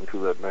traveled into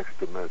that next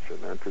dimension.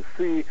 And to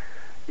see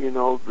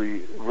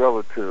the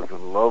relatives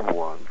and loved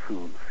ones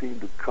who seem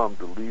to come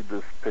to lead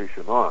this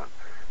patient on,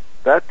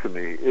 that to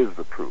me is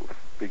the proof,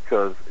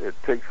 because it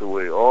takes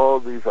away all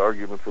these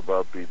arguments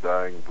about the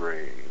dying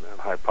brain and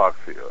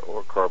hypoxia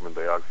or carbon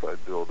dioxide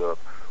buildup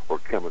or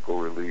chemical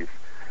release.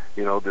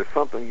 There's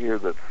something here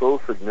that's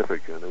so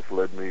significant, it's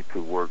led me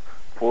to work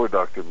for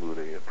Dr.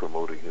 Moody in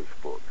promoting his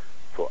book.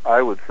 So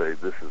I would say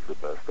this is the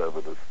best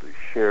evidence, the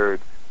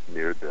shared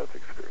near-death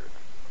experience.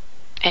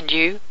 And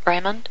you,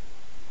 Raymond?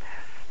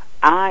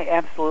 I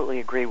absolutely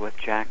agree with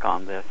Jack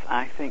on this.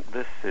 I think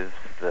this is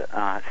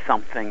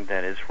something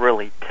that is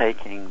really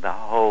taking the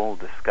whole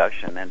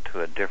discussion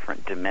into a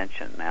different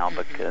dimension now,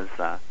 because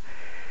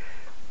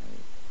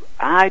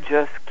I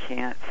just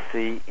can't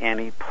see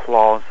any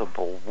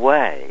plausible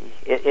way.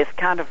 It's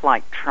kind of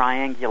like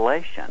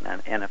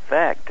triangulation, in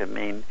effect. I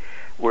mean,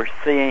 we're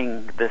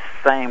seeing the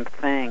same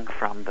thing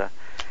from the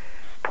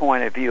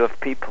point of view of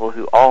people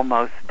who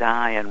almost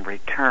die and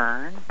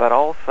return, but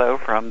also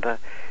from the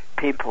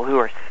people who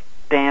are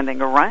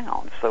standing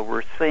around. So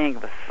we're seeing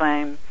the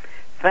same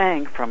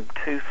thing from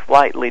two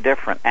slightly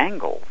different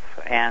angles.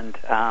 And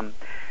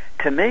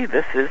to me,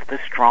 this is the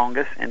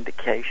strongest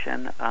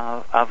indication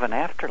of an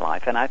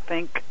afterlife. And I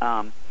think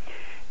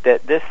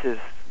that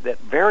that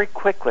very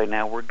quickly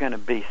now we're going to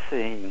be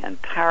seeing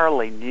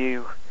entirely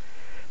new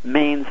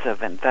means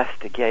of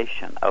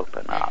investigation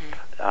open up,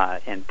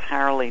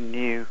 entirely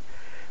new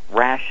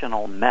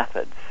rational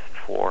methods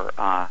for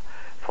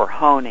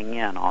honing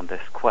in on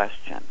this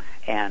question.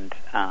 And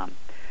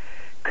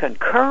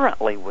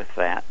concurrently with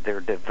that, there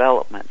are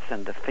developments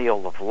in the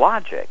field of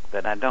logic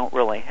that I don't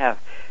really have.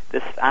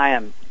 I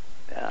am,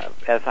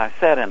 as I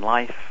said in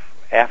Life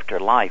After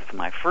Life,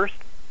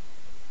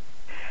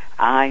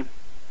 I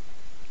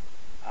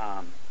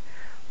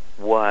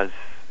was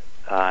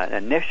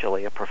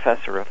initially a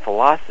professor of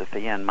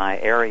philosophy in my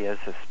areas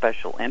of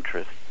special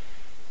interest,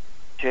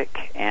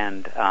 logic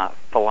and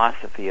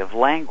philosophy of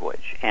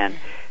language. And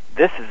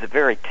this is a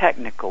very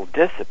technical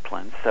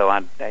discipline, so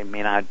I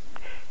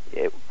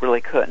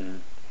really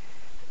couldn't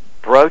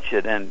broach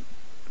it in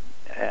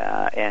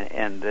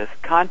this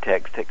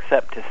context,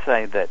 except to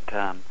say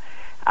that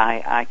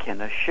I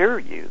can assure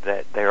you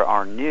that there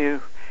are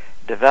new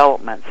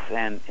developments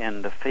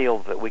in the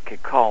field that we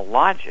could call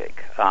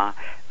logic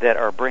that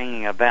are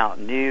bringing about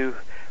new,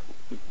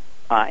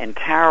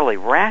 entirely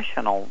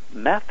rational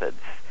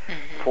methods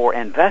for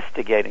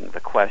investigating the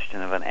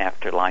question of an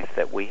afterlife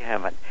that we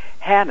haven't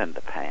had in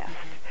the past.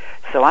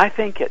 So I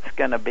think it's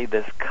going to be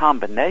this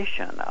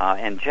combination,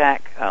 and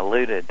Jack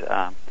alluded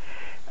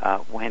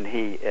when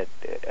he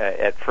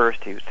at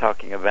first he was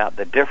talking about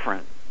the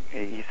different.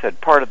 He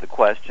said part of the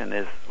question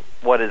is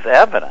what is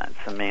evidence.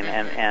 I mean,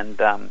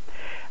 and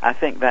I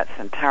think that's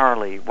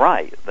entirely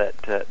right.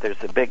 That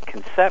there's a big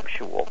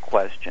conceptual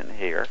question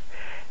here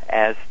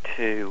as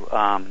to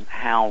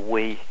how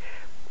we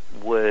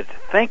would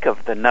think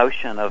of the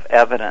notion of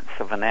evidence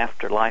of an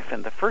afterlife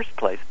in the first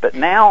place. But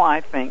now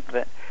I think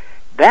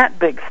that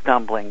big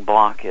stumbling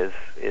block is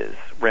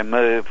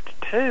removed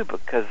too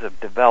because of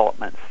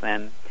developments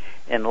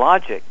in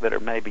logic that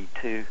are maybe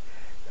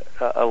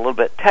a little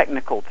bit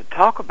technical to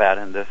talk about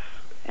in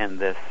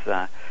this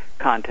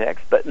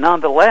context, but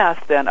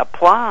nonetheless then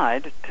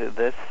applied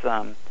to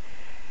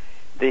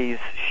these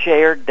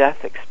shared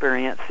death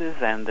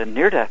experiences and the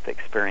near-death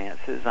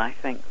experiences. I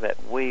think that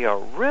we are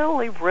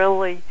really,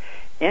 really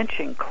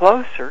inching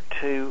closer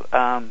to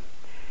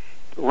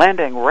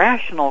lending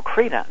rational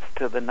credence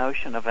to the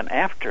notion of an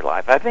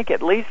afterlife. I think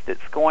at least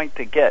it's going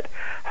to get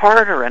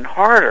harder and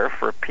harder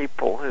for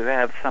people who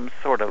have some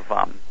sort of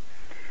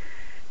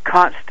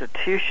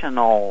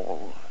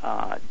constitutional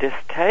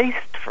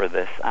distaste for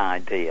this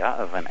idea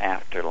of an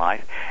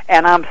afterlife.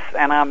 And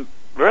I'm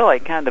really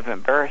kind of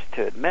embarrassed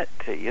to admit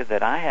to you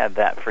that I had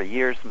that for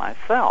years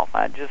myself.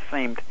 I just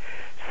seemed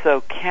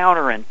so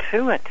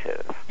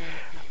counterintuitive.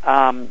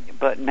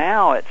 But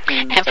now it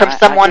seems... And from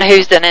someone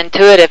who's an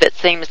intuitive, it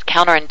seems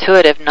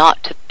counterintuitive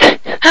not to...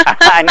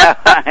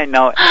 I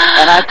know.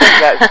 And I think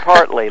that's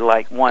partly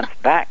like one's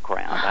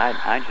background.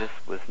 I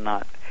just was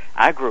not...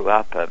 I grew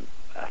up a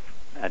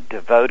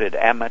devoted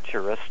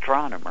amateur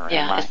astronomer.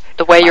 Yeah, and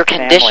the way you're my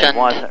conditioned. family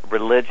wasn't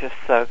religious,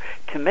 so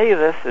to me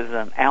this is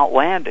an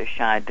outlandish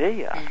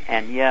idea,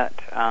 and yet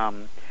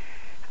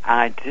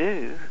I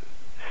do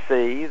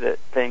see that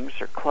things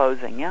are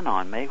closing in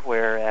on me,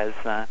 whereas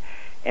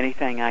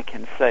anything I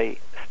can say,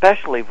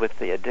 especially with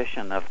the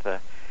addition of the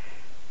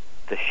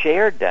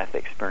shared death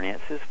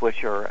experiences,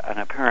 which are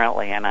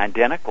apparently an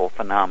identical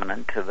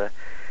phenomenon to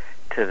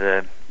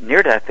the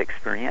near-death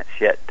experience,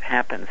 yet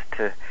happens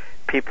to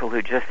people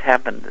who just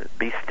happen to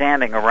be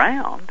standing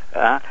around,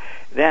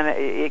 then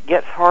it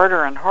gets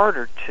harder and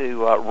harder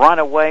to run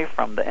away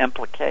from the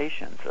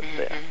implications of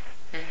this.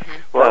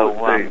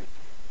 Well, I would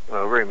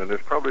say, Raymond,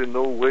 there's probably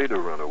no way to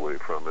run away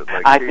from it.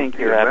 Like I KG, think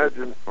you're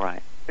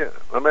right. Yeah,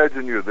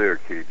 imagine you're there,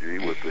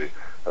 KG, with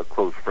a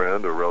close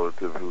friend or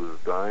relative who is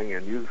dying,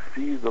 and you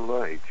see the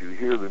light, you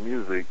hear the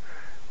music,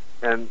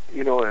 and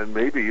and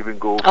maybe even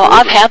go. Oh,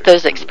 I've had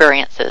those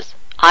experiences.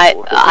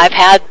 I've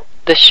had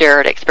the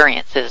shared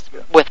experiences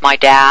with my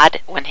dad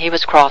when he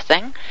was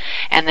crossing,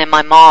 and then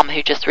my mom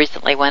who just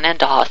recently went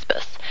into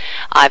hospice.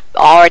 I've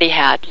already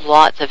had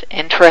lots of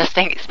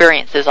interesting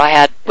experiences. I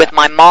had with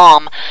my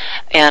mom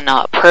in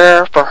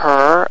prayer for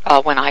her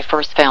when I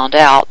first found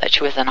out that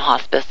she was in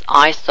hospice.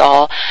 I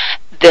saw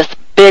this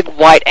big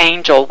white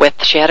angel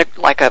she had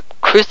like a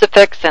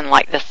crucifix and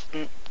like this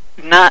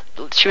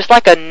she was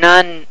like a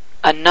nun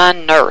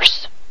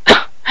nurse.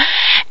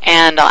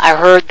 And I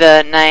heard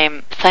the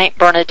name Saint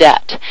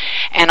Bernadette,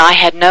 and I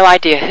had no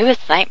idea who is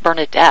Saint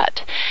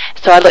Bernadette.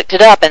 So I looked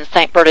it up, and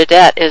Saint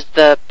Bernadette is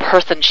the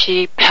person.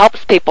 She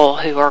helps people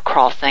who are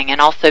crossing,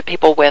 and also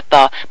people with.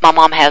 My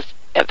mom has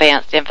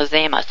advanced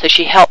emphysema, so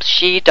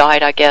she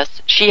died. I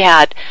guess she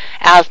had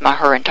asthma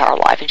her entire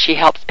life, and she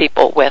helps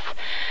people with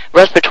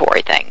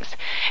respiratory things.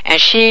 And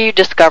she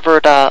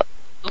discovered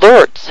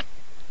Lourdes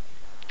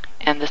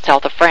in the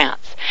south of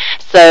France.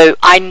 So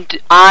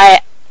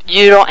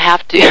you don't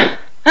have to.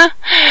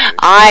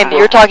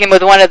 You're talking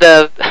with one of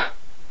the.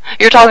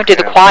 You're talking to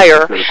the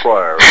choir. To the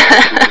choir.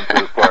 Right?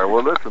 To the choir.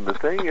 Well, listen. The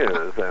thing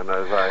is, and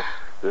as I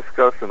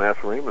discussed and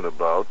asked Raymond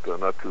about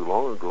not too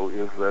long ago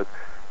is that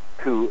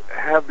to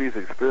have these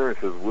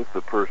experiences with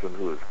the person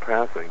who is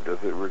passing,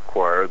 does it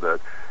require that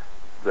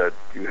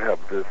you have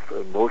this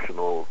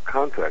emotional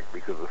contact?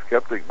 Because a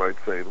skeptic might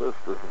say, listen,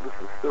 this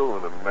is still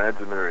an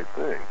imaginary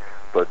thing.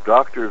 But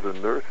doctors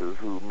and nurses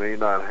who may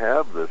not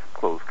have this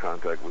close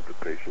contact with the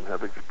patient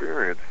have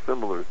experienced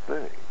similar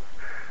things.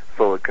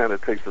 So it kind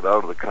of takes it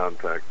out of the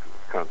context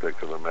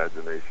of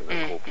imagination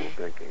and hopeful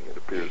thinking. It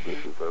appears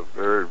this is a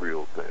very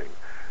real thing.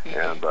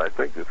 And I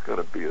think it's going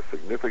to be a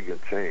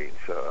significant change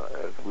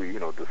as we,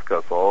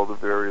 discuss all the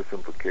various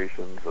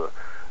implications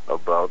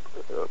about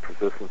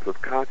persistence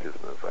of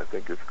consciousness. I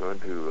think it's going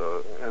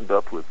to end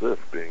up with this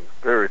being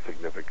very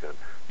significant,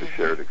 the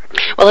shared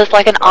experience. Well, it's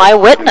like an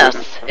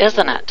eyewitness,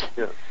 isn't it?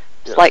 Yeah.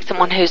 It's like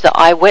someone who's the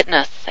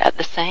eyewitness at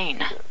the scene.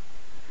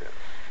 Yeah.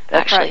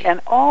 That's right.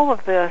 And all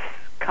of this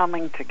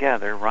coming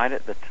together right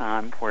at the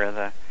time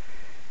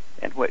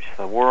in which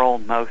the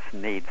world most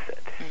needs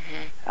it,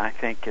 I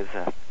think is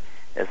a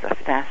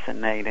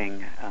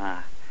fascinating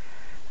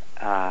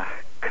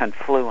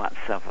confluence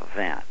of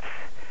events.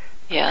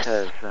 Yes.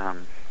 Because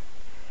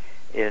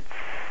it's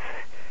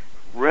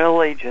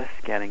really just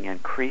getting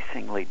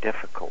increasingly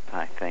difficult,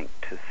 I think,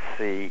 to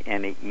see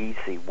any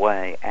easy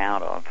way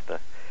out of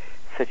the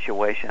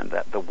situation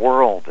that the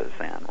world is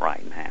in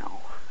right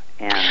now.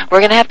 And we're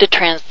going to have to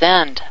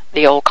transcend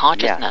the old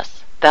consciousness.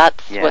 Yes.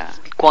 That's what's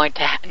going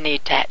to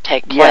need to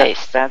take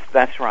place. Yes,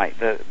 that's right.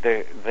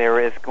 There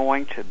is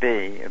going to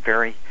be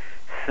very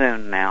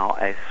soon now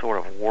a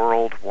sort of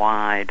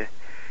worldwide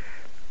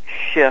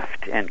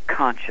shift in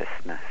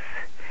consciousness,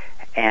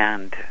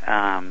 and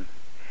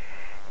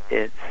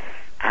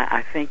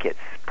I think it's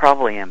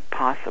probably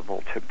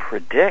impossible to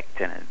predict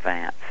in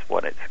advance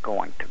what it's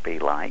going to be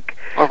like,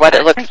 or what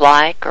it looks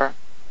like, or.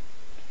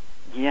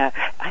 Yeah,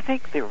 I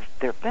think there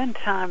have been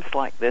times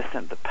like this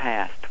in the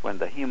past when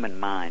the human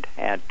mind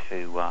had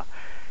to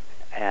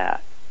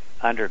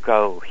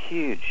undergo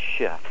huge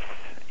shifts,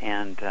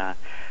 and a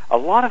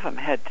lot of them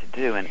had to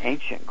do in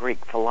ancient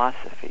Greek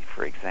philosophy,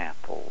 for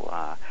example,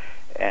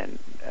 and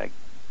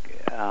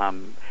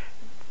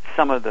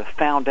some of the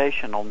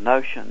foundational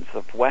notions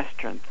of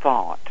Western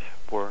thought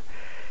were,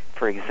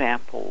 for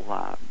example,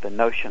 the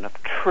notion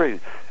of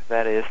truth.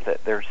 That is,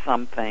 that there are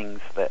some things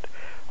that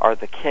are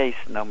the case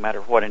no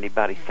matter what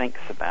anybody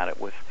thinks about it.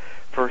 Was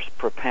first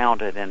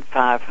propounded in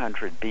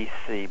 500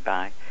 BC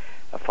by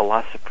a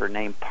philosopher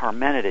named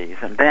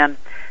Parmenides, and then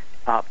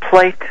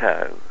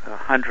Plato,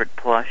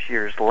 100+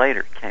 years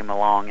later, came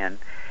along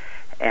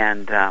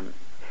and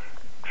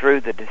drew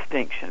the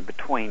distinction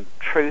between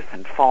truth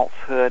and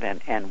falsehood,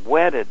 and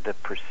wedded the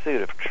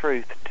pursuit of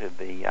truth to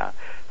the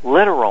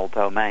literal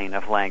domain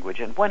of language.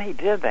 And when he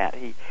did that,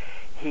 he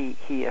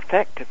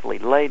effectively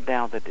laid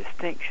down the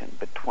distinction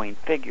between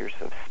figures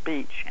of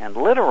speech and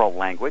literal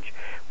language,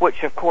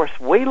 which of course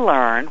we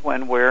learn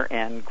when we're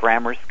in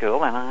grammar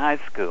school and high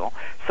school.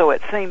 So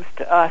it seems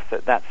to us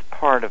that that's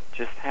part of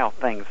just how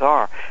things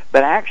are.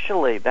 But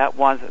actually that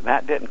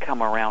didn't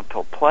come around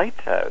till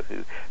Plato,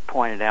 who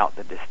pointed out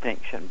the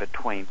distinction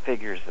between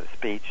figures of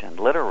speech and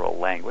literal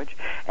language.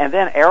 And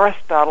then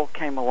Aristotle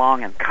came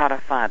along and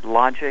codified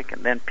logic,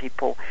 and then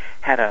people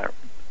had a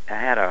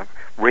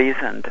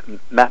reasoned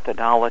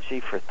methodology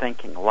for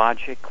thinking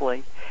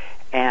logically.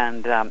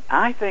 And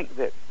I think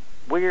that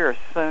we're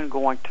soon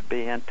going to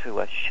be into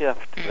a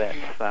shift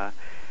that's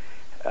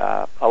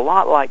a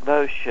lot like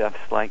those shifts,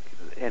 like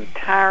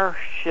entire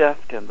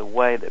shift in the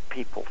way that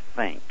people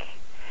think.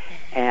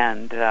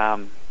 And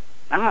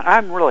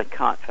I'm really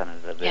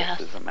confident of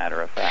this, as a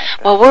matter of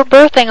fact. Well, we're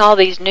birthing all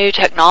these new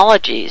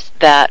technologies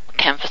that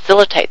can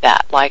facilitate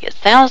that. Like, it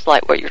sounds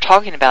like what you're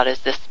talking about is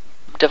this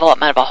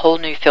development of a whole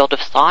new field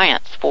of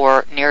science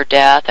for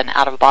near-death and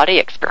out-of-body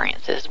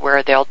experiences,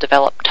 where they'll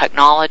develop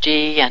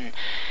technology. And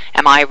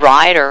am I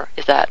right, or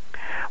is that?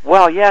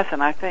 Well, yes,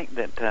 and I think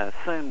that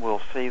soon we'll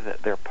see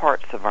that there are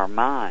parts of our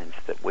minds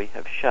that we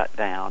have shut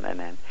down.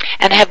 And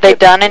have they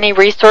done any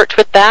research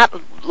with that?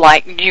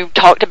 Like, you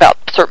talked about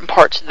certain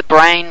parts of the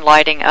brain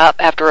lighting up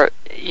after,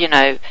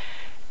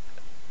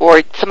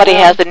 or somebody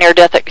has a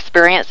near-death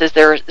experience. Is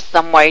there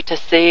some way to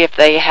see if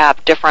they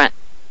have different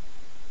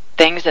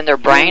things in their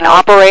brain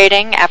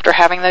operating after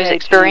having those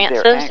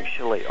experiences? There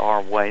actually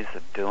are ways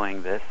of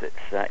doing this. It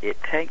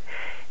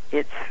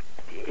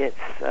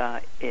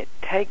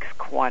takes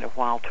quite a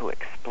while to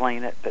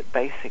explain it, but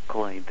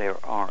basically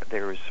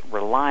there's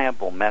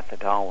reliable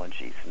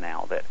methodologies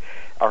now that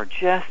are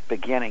just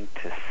beginning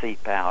to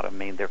seep out. I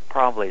mean, there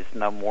probably is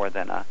no more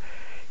than a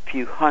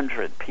few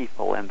hundred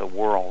people in the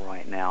world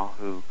right now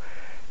who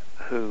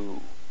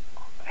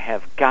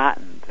have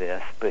gotten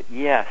this, but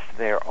yes,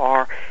 there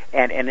are,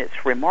 and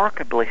it's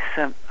remarkably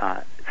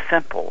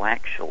simple.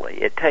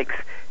 Actually, it takes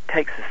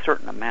a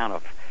certain amount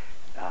of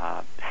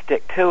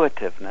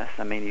stick-to-itiveness.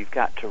 I mean, you've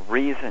got to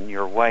reason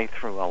your way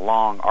through a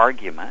long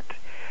argument,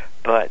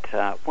 but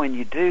when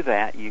you do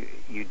that,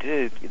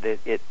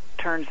 it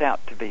turns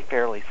out to be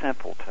fairly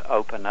simple to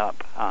open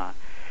up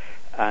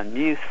a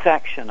new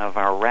section of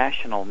our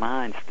rational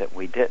minds that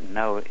we didn't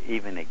know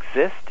even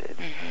existed,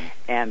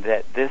 and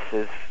that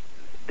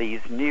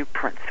these new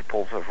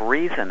principles of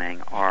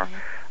reasoning are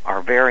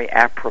very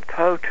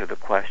apropos to the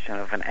question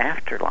of an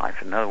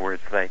afterlife. In other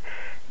words,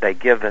 they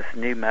give us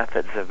new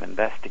methods of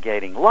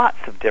investigating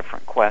lots of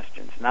different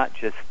questions, not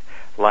just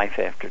life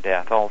after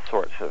death, all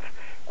sorts of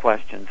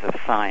questions of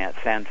science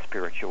and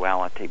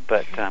spirituality.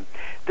 But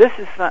this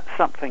is not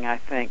something I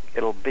think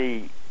it'll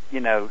be,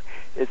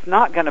 it's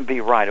not going to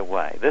be right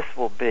away. This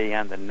will be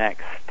in the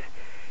next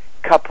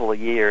couple of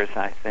years,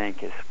 I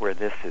think, is where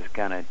this is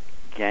going to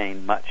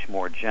gain much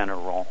more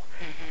general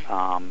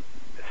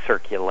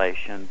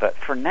circulation. But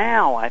for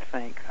now, I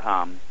think,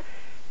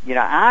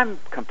 I'm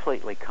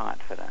completely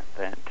confident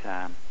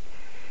that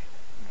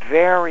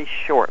very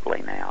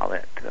shortly now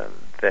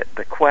that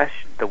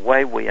the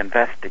way we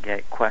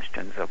investigate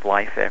questions of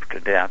life after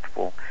death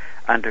will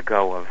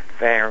undergo a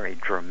very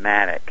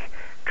dramatic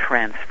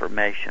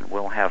transformation.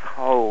 We'll have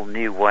whole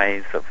new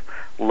ways of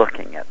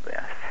looking at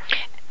this.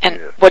 And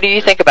what do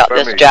you think about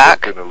this,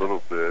 Jack? Jump in a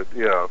little bit.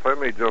 Yeah, if I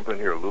may jump in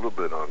here a little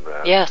bit on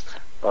that. Yes.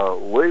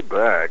 Way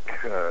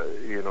back,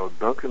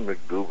 Duncan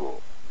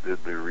McDougall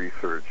did the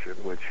research in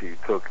which he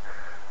took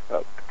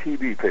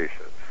TB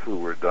patients who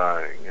were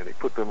dying, and he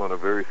put them on a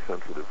very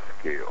sensitive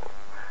scale.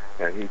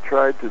 And he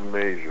tried to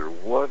measure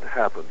what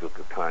happens at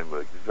the time, the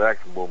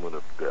exact moment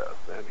of death.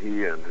 And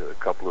he and a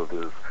couple of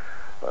his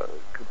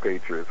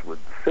compatriots would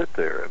sit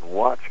there and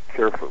watch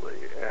carefully.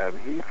 And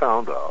he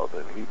found out,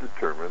 and he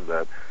determined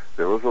that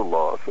there was a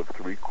loss of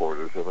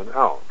 3/4 of an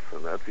ounce,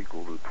 and that's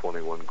equal to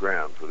 21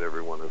 grams that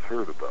everyone has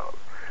heard about.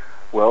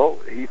 Well,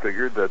 he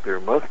figured that there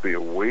must be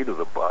a weight of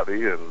the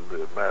body and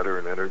the matter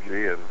and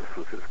energy, and this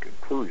was his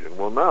conclusion.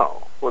 Well,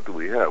 now, what do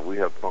we have? We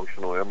have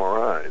functional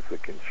MRIs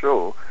that can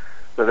show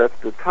that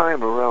at the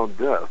time around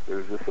death,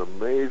 there's this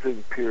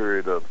amazing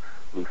period of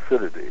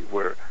lucidity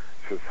where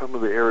some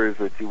of the areas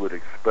that you would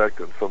expect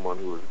in someone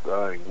who is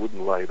dying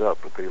wouldn't light up,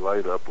 but they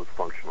light up with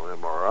functional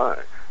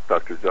MRI.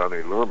 Dr.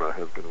 Johnny Lerma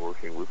has been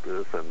working with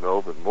this, and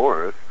Melvin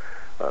Morris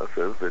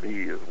says that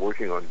he is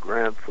working on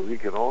grants so he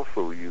can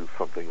also use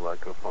something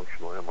like a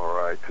functional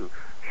MRI to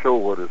show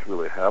what is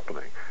really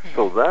happening.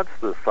 So that's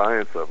the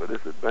science of it.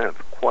 It's advanced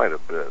quite a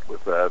bit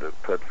with that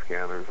and PET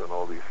scanners and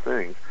all these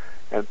things.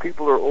 And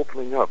people are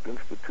opening up,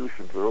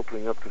 institutions are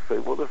opening up to say,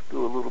 well, let's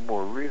do a little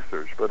more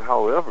research. But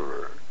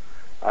however,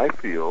 I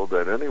feel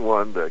that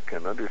anyone that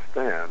can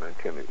understand and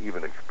can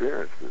even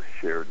experience this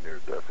shared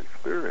near-death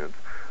experience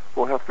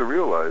will have to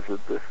realize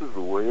that this is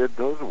the way it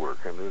does work,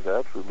 and there's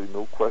absolutely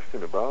no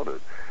question about it.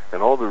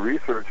 And all the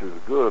research is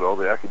good, all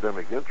the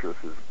academic interest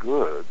is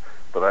good,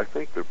 but I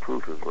think the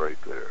proof is right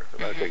there.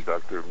 And I think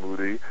Dr.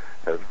 Moody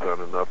has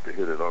done enough to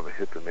hit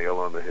the nail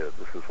on the head.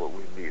 This is what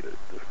we needed.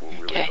 This will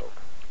really help.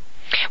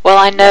 Well,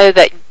 I know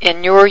that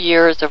in your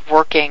years of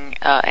working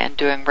and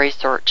doing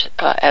research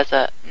as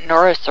a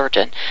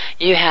neurosurgeon,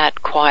 you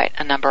had quite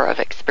a number of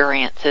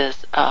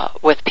experiences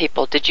with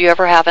people. Did you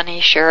ever have any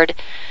shared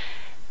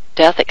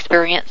death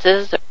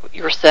experiences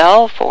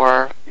yourself,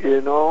 or?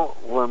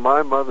 When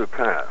my mother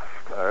passed,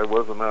 I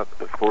was not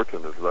as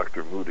fortunate as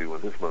Dr. Moody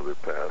when his mother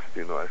passed.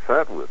 I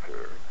sat with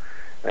her,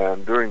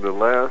 and during the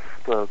last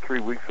 3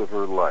 weeks of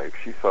her life,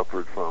 she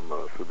suffered from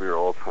severe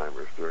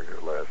Alzheimer's during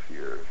her last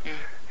years.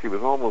 She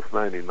was almost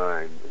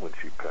 99 when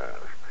she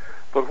passed.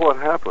 But what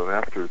happened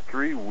after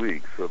 3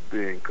 weeks of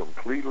being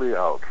completely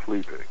out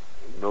sleeping,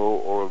 no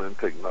oral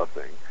intake,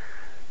 nothing,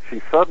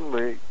 she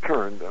suddenly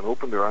turned and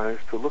opened her eyes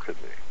to look at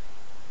me.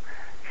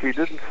 She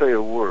didn't say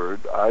a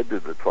word. I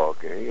did the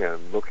talking,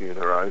 and looking in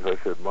her eyes, I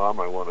said, Mom,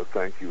 I want to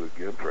thank you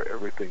again for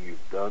everything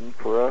you've done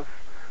for us.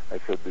 I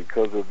said,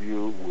 because of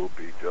you, we'll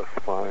be just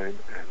fine,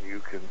 and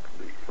you can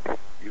leave.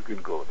 You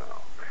can go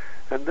now.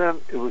 And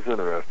then it was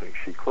interesting.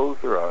 She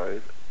closed her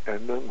eyes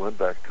and then went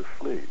back to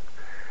sleep.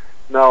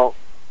 Now,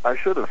 I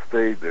should have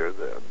stayed there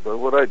then, but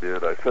what I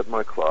did, I set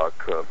my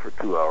clock for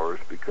 2 hours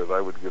because I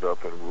would get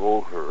up and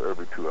roll her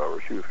every 2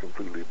 hours. She was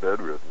completely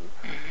bedridden.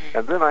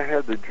 And then I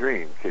had the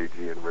dream,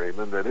 KG and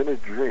Raymond, that in a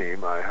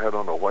dream I had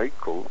on a white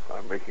coat.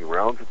 I'm making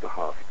rounds at the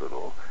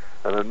hospital,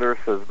 and the nurse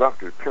says,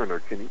 Dr. Turner,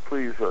 can you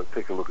please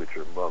take a look at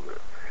your mother?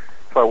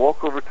 So I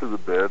walk over to the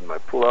bed, and I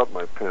pull out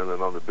my pen,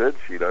 and on the bed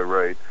sheet I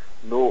write,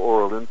 no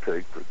oral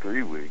intake for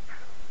 3 weeks.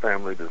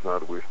 Family does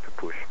not wish to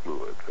push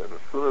fluids. And as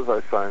soon as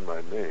I signed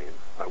my name,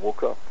 I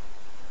woke up.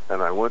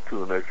 And I went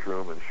to the next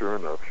room, and sure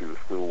enough, she was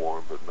still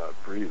warm but not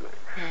breathing.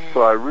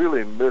 So I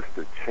really missed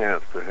a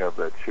chance to have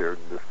that shared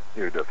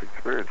near-death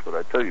experience. But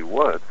I tell you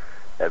what,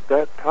 at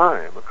that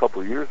time, a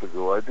couple of years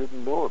ago, I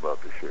didn't know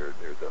about the shared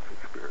near-death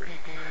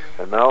experience.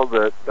 And now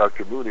that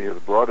Dr. Moody has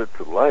brought it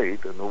to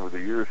light, and over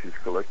the years he's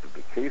collected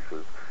the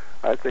cases,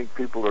 I think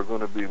people are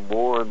going to be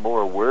more and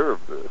more aware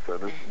of this,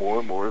 and more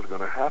and more is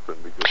going to happen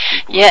because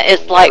people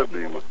it's like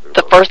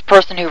the first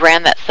person who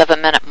ran that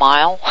 7-minute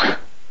mile.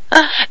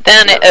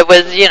 Then it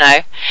was,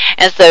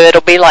 and so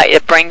it'll be like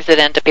it brings it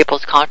into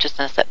people's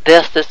consciousness that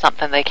this is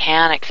something they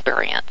can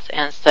experience,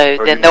 and so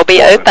then they'll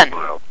be open.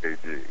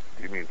 Do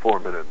you mean 4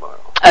 Minute Mile?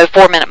 Oh,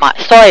 4 Minute Mile.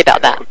 Sorry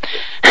about that.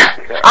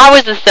 Okay. I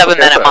was the 7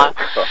 Minute Mile.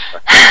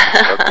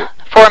 Okay.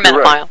 4 Minute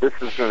Right. Mile. This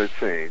is going to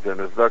change,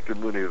 and as Dr.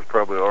 Mooney has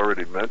probably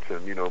already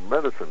mentioned,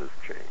 medicine has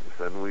changed,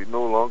 and we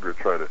no longer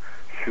try to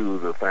shoo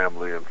the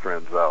family and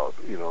friends out.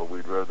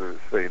 We'd rather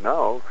say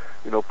now,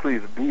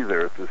 please be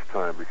there at this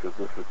time because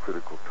this is a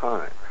critical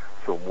time.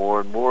 So more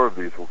and more of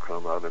these will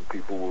come out, and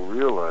people will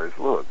realize,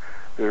 look,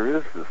 there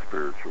is this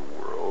spiritual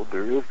world,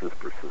 there is this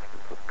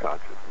persistence of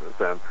consciousness,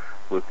 and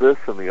with this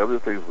and the other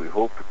things we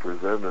hope to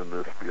present in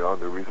this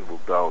Beyond a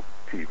Reasonable Doubt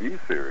TV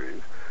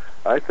series,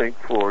 I think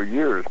for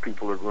years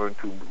people are going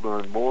to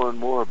learn more and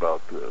more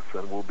about this,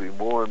 and will be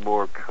more and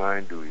more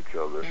kind to each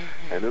other,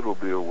 and it'll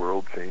be a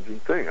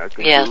world-changing thing. I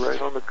think Yes. we're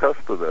right on the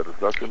cusp of that, as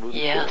Dr. Moody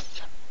said.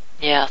 Yes.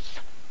 Yes.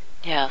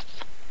 Yes.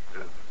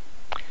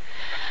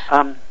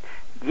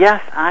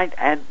 Yes, I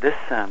add this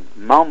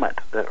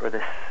moment, or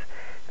this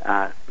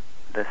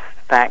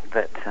fact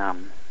that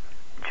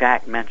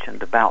Jack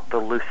mentioned about the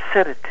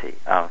lucidity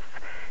of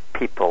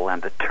people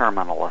and the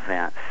terminal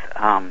events.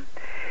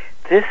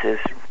 This is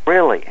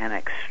really an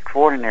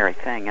extraordinary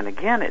thing, and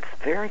again, it's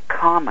very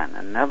common.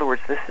 In other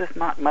words, this is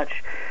not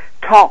much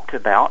talked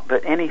about,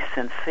 but any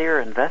sincere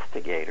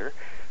investigator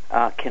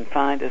can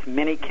find as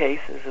many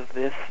cases of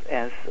this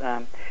as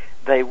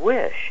they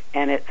wish,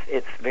 and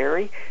it's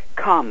very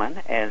common,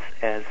 as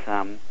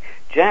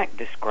Jack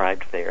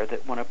described there,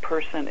 that when a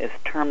person is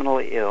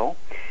terminally ill,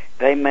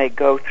 they may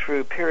go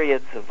through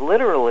periods of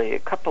literally a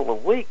couple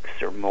of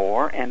weeks or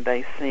more, and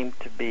they seem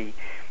to be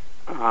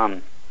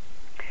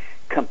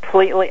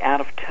completely out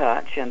of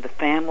touch, and the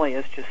family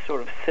is just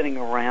sort of sitting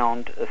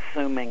around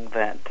assuming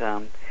that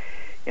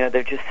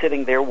they're just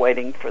sitting there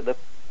waiting for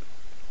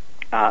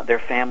their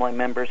family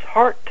member's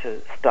heart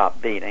to stop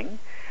beating,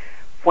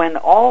 when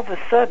all of a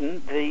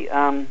sudden the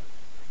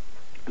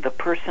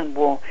person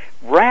will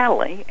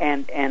rally,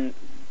 and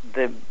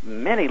the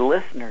many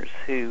listeners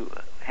who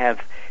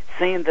have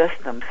seen this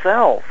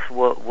themselves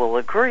will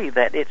agree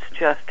that it's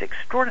just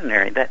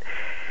extraordinary, that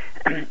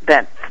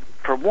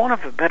for want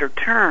of a better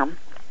term,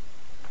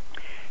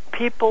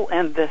 people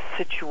in this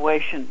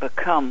situation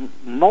become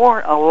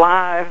more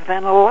alive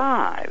than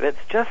alive. It's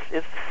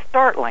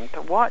startling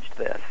to watch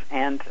this,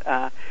 and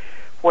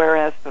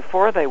whereas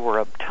before they were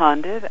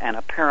obtunded and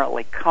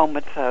apparently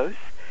comatose,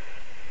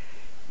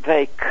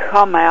 they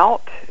come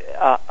out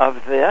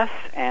of this,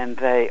 and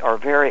they are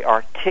very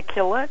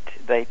articulate.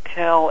 They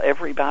tell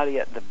everybody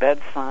at the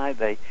bedside,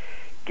 they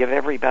give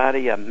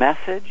everybody a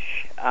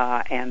message,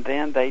 and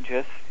then they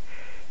just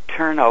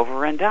turn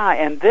over and die.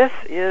 And this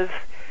is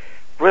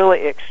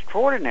really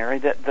extraordinary,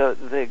 that the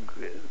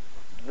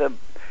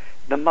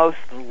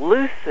most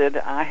lucid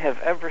I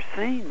have ever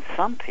seen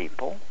some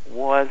people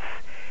was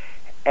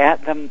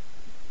at them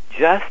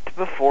just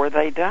before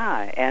they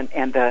die.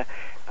 And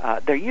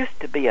there used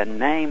to be a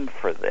name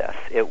for this.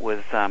 It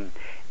was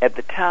at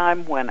the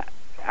time when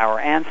our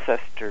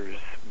ancestors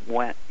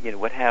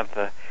would have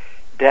the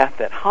death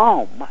at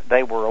home,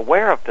 they were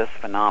aware of this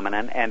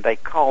phenomenon, and they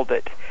called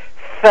it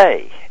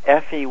Fey,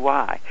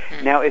 F-E-Y.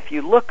 Now, if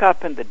you look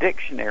up in the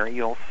dictionary,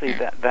 you'll see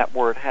that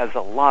word has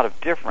a lot of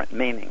different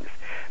meanings.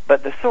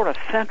 But the sort of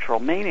central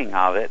meaning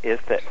of it is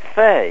that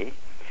Fey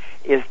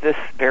is this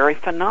very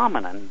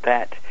phenomenon,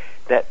 that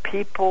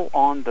people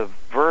on the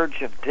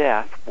verge of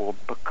death will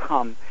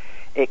become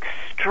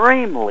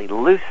extremely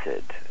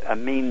lucid. I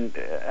mean,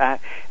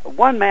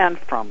 one man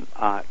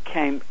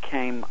came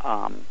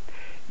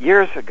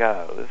years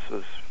ago, this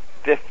was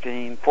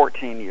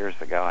 14 years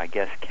ago, I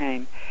guess,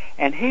 came,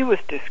 and he was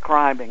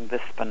describing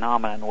this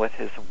phenomenon with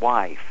his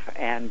wife,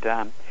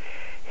 and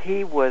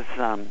he was,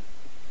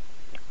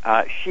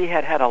 she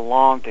had a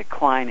long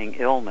declining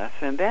illness,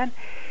 and then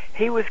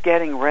he was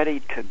getting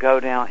ready to go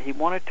down. He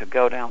wanted to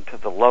go down to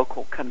the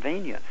local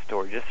convenience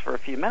store just for a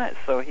few minutes,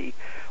 so he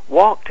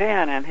walked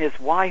in, and his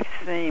wife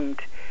seemed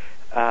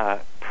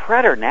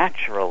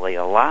preternaturally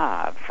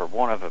alive, for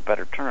want of a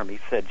better term. He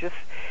said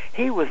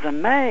he was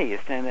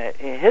amazed, and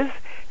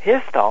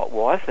his thought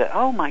was that,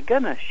 oh my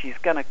goodness, she's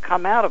going to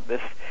come out of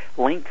this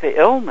lengthy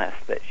illness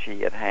that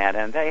she had.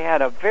 And they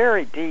had a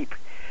very deep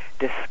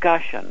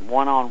discussion,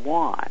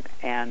 one-on-one.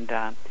 And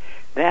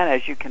then,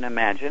 as you can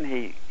imagine,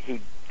 he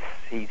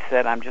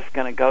said, I'm just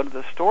going to go to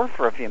the store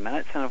for a few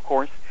minutes. And of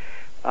course,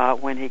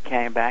 when he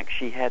came back,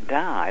 she had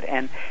died.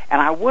 And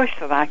I wish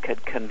that I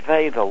could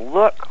convey the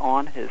look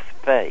on his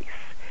face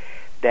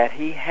that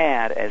he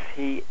had as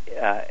he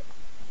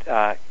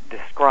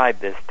described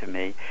this to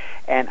me.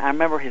 And I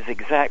remember his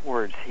exact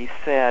words. He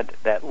said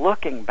that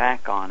looking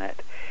back on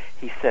it,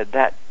 he said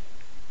that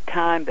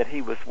time that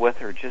he was with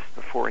her just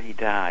before he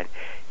died,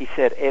 he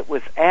said it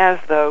was as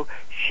though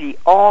she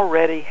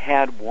already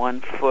had one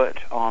foot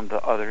on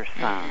the other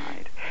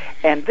side.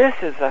 And this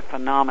is a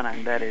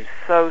phenomenon that is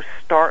so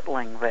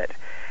startling that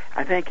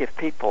I think if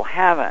people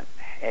haven't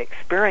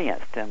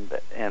experienced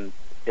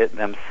it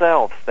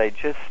themselves,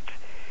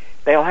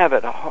 they'll have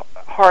a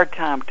hard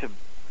time to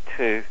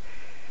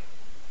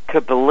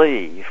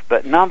believe.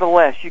 But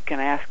nonetheless, you can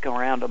ask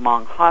around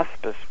among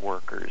hospice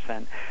workers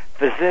and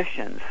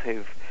physicians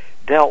who've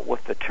dealt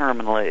with the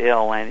terminally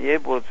ill, and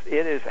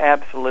it is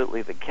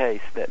absolutely the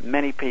case that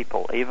many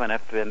people, even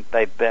if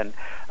they've been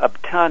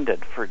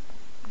obtunded for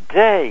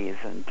days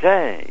and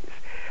days,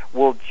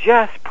 will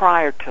just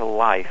prior to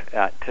life,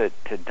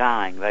 to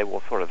dying, they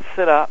will sort of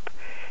sit up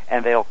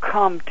and they'll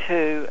come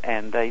to,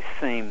 and they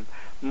seem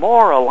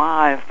more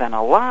alive than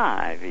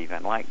alive,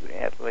 even like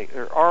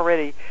they're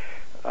already.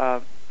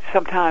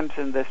 Sometimes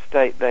in this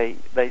state,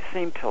 they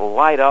seem to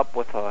light up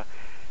with a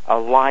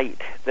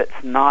light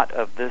that's not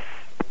of this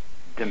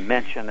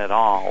dimension at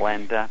all.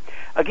 And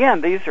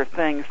again, these are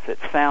things that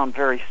sound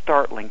very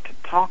startling to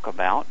talk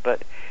about,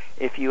 but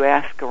if you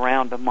ask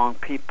around among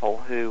people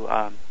who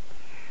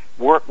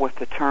work with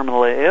the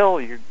terminally ill,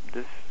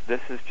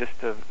 this is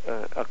just a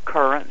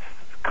occurrence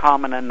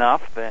common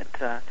enough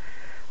that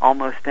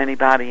almost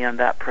anybody in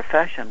that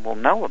profession will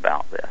know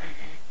about this.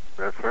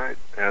 That's right.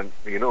 And,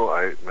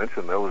 I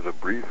mentioned that was a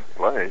brief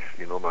flash.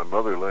 My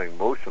mother laying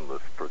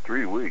motionless for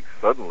 3 weeks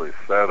suddenly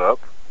sat up,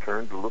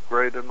 turned to look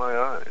right in my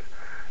eyes.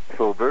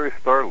 So very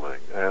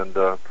startling. And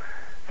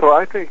so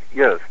I think,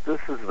 yes,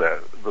 this is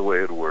the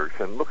way it works.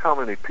 And look how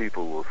many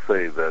people will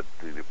say that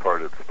the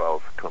departed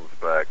spouse comes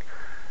back,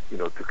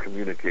 to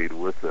communicate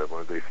with them,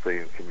 or they stay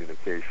in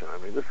communication. I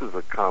mean, this is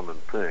a common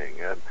thing.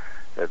 And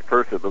at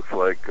first it looks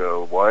like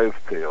wives'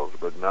 tales,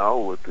 but now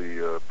with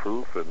the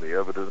proof and the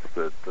evidence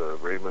that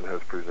Raymond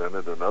has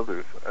presented and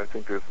others, I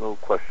think there's no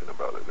question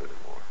about it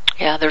anymore.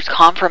 Yeah, there's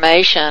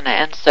confirmation,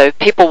 and so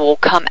people will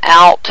come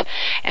out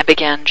and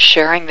begin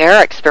sharing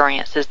their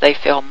experiences. They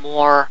feel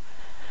more,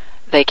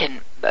 they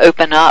can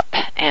open up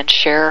and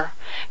share.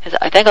 Because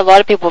I think a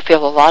lot of people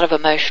feel a lot of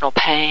emotional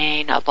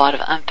pain, a lot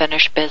of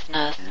unfinished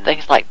business,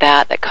 things like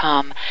that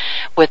come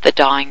with the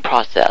dying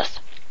process.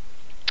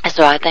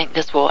 So I think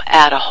this will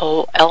add a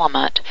whole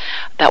element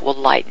that will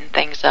lighten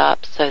things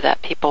up so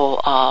that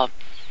people,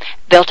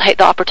 they'll take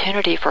the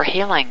opportunity for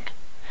healing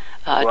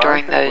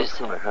during those. What's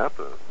going to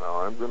happen,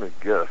 now I'm going to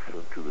guess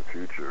into the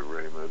future,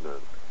 Raymond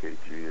and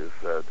KG, is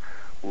that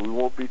we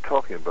won't be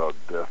talking about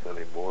death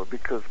anymore,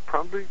 because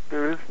probably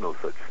there is no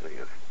such thing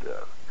as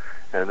death.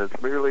 And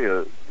it's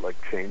merely like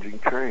changing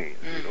trains.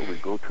 We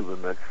go to the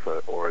next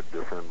or a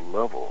different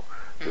level,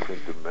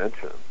 different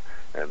dimension.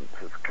 And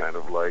it's kind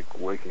of like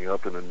waking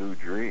up in a new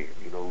dream,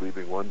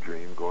 leaving one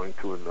dream, going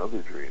to another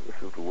dream.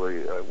 This is the way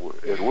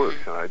it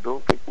works. And I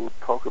don't think we'll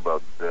talk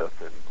about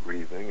death and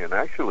grieving. And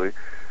actually,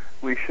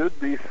 we should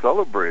be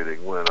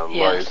celebrating when a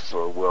life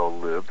well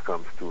lived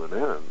comes to an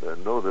end,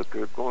 and know that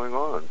they're going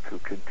on to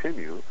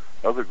continue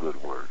other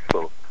good work.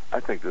 So I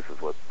think this is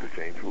what the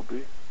change will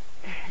be.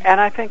 And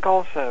I think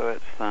also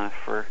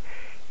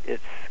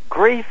it's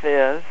grief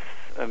is,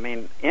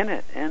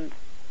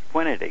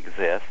 when it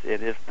exists,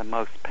 it is the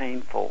most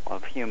painful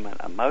of human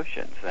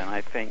emotions. And I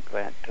think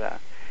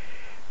that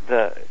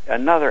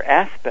another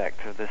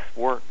aspect of this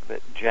work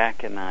that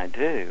Jack and I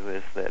do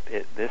is that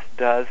this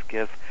does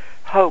give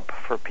hope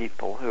for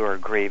people who are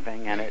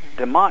grieving, and it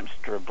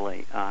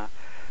demonstrably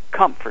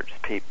comforts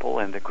people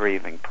in the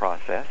grieving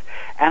process.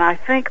 And I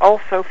think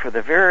also for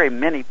the very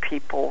many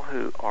people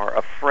who are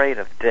afraid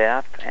of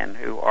death and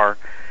who are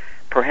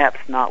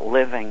perhaps not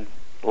living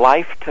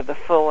life to the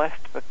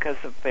fullest because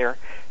of their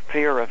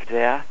fear of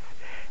death,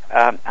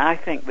 I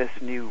think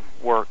this new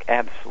work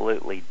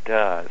absolutely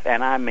does.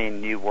 And I mean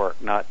new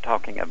work, not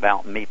talking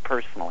about me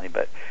personally,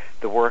 but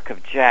the work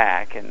of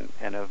Jack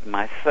and of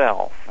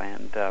myself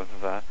and of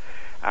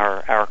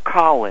our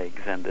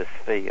colleagues in this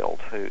field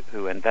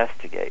who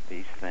investigate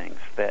these things,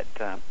 that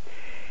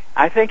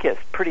I think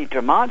it's pretty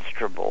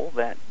demonstrable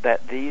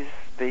that these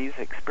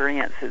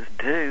experiences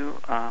do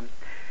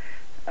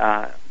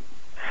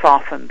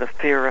soften the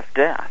fear of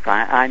death.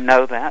 I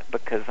know that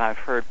because I've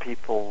heard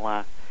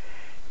people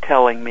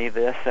telling me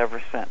this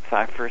ever since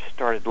I first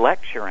started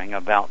lecturing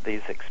about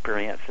these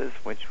experiences,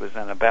 which was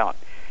in about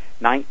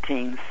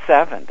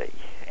 1970.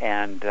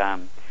 And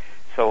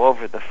so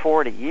over the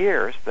 40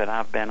 years that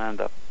I've been in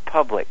the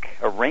public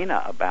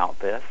arena about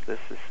this is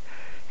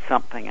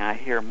something I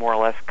hear more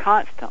or less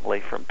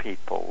constantly from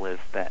people, is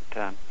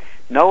that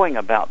knowing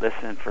about this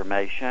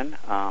information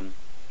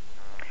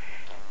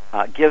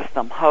gives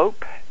them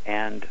hope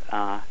and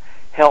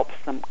helps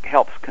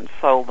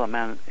console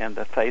them in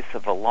the face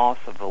of a loss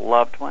of a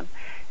loved one,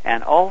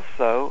 and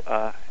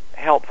also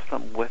helps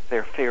them with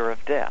their fear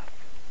of death.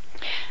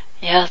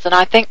 Yes, and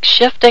I think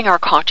shifting our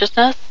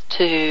consciousness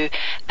to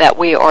that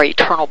we are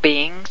eternal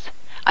beings,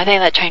 I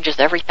think that changes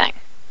everything.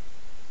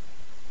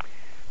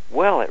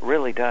 Well, it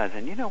really does.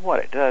 And you know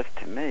what it does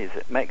to me is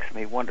it makes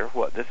me wonder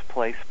what this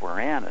place we're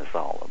in is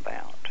all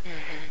about.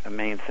 I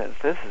mean, since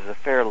this is a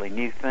fairly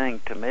new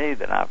thing to me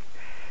that I've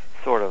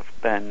sort of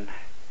been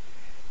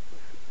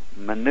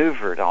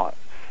maneuvered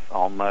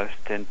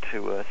almost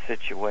into a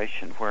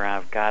situation where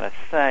I've got to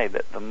say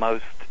that the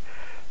most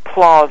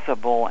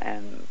plausible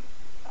and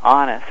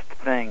honest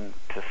thing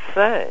to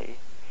say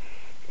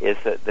is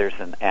that there's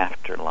an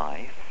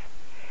afterlife,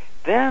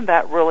 then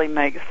that really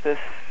makes this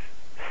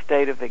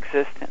state of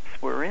existence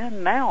we're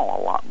in now a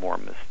lot more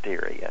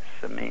mysterious.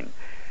 I mean,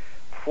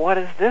 what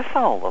is this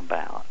all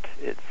about?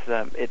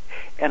 it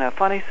in a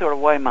funny sort of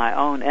way my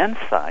own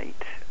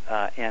insight,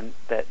 and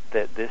that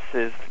this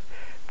is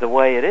the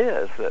way it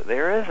is, that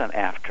there is an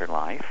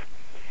afterlife,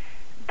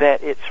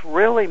 that it's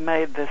really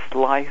made this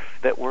life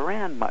that we're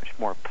in much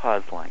more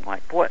puzzling.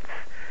 Like, what's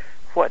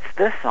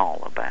this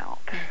all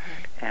about?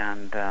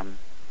 Mm-hmm.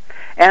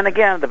 And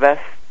again, the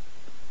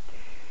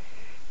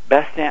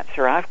best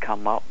answer I've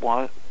come up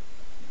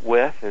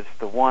with is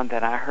the one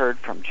that I heard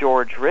from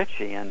George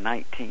Ritchie in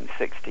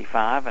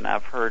 1965, and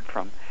I've heard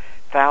from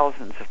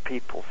thousands of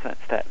people since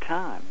that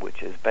time,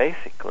 which is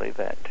basically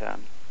that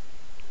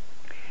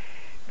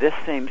this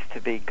seems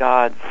to be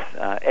God's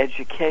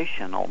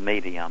educational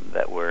medium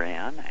that we're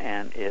in,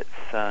 and it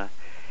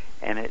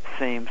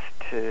seems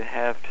to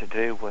have to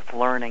do with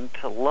learning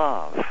to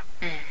love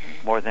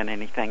mm-hmm. more than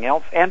anything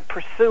else, and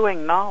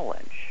pursuing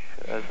knowledge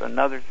is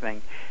another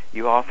thing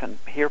you often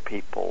hear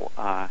people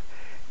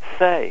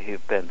say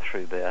who've been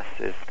through this,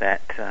 is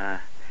that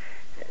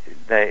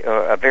they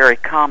a very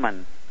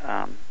common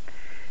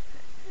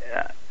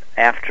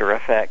after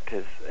effect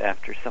is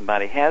after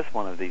somebody has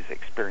one of these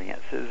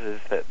experiences is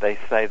that they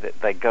say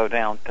that they go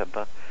down to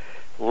the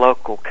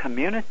local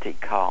community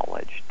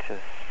college to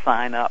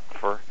sign up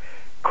for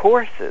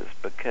courses,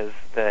 because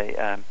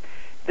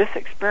this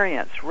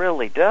experience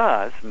really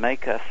does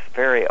make us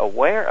very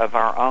aware of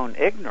our own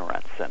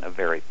ignorance in a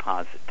very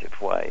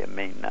positive way. I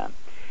mean,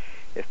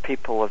 if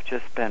people have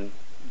just been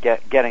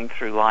getting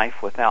through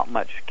life without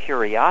much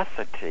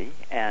curiosity,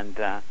 and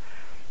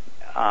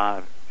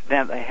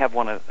then they have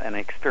an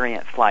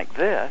experience like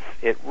this,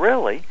 it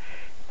really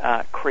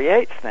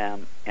creates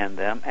in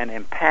them an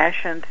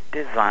impassioned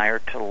desire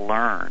to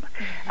learn.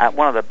 Mm-hmm.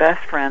 One of the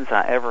best friends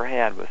I ever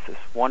had was this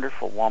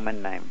wonderful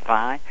woman named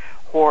Vi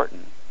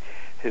Horton,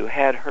 who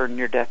had her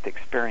near-death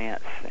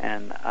experience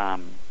in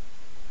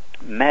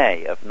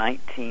May of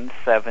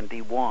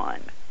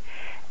 1971.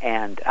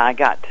 And I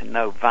got to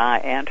know Vi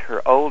and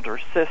her older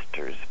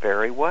sisters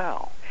very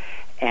well.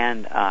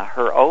 And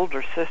her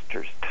older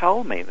sisters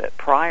told me that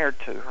prior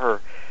to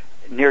her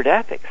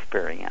near-death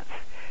experience,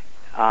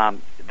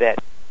 that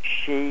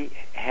she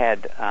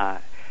had,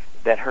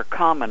 that her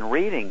common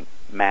reading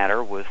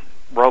matter was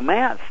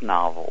romance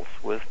novels,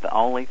 was the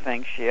only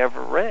thing she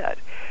ever read.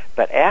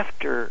 But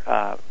after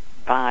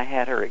Vi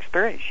had her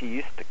experience, she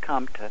used to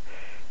come to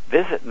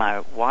visit my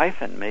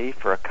wife and me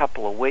for a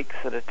couple of weeks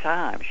at a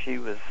time.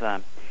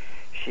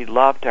 She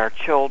loved our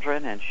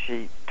children, and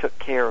she took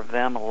care of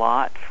them a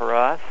lot for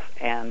us.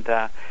 And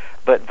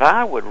but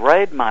Vi would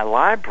raid my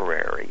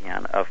library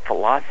of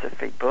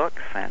philosophy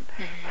books and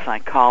mm-hmm.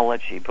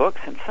 psychology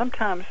books, and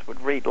sometimes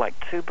would read like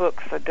 2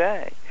 books a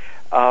day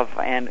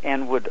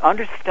and would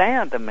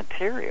understand the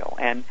material.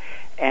 And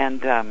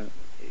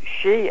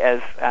she,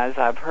 as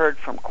I've heard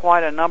from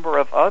quite a number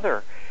of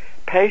other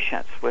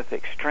patients with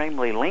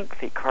extremely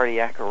lengthy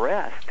cardiac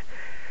arrest,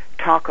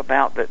 talk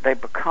about that they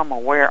become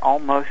aware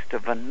almost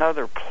of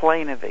another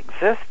plane of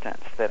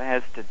existence that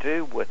has to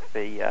do with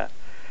the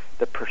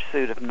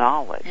pursuit of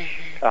knowledge.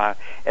 Mm-hmm.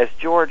 As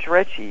George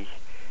Ritchie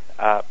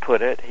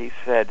put it, he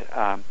said,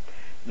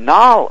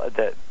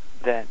 that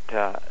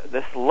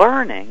this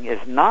learning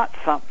is not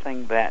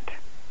something that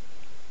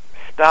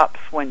stops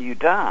when you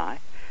die,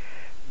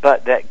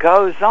 but that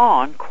goes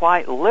on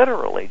quite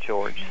literally,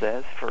 George mm-hmm.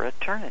 says, for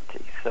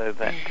eternity. So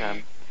that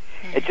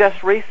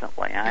just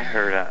recently I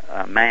heard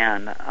a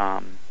man,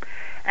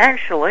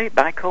 actually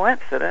by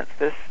coincidence,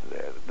 this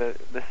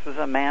was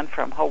a man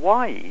from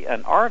Hawaii,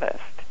 an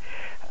artist,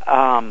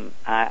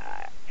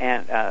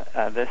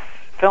 this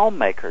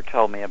filmmaker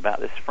told me about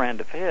this friend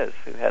of his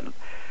who had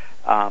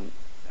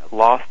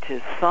lost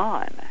his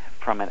son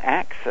from an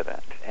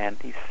accident, and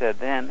he said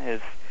then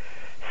his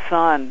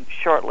son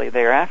shortly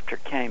thereafter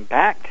came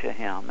back to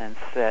him and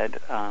said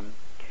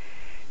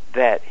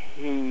that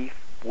he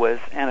was,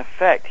 in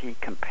effect, he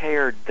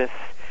compared this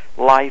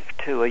life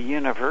to a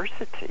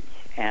university,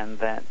 and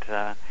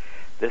that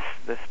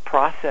this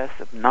process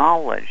of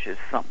knowledge is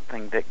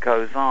something that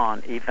goes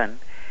on even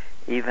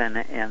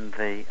in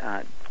the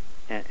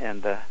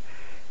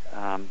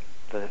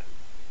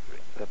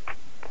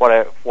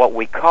what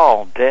we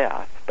call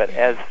death. But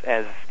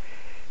as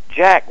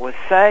Jack was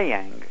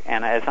saying,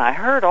 and as I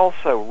heard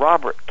also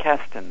Robert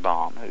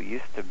Kestenbaum, who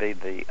used to be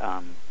the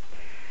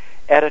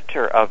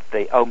editor of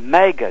the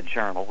Omega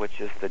Journal, which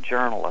is the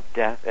Journal of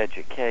Death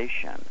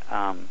Education,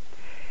 and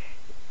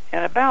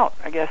about,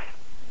 I guess,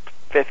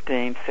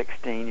 15,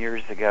 16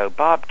 years ago,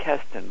 Bob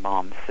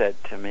Kestenbaum said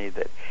to me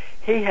that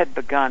he had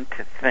begun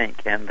to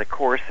think in the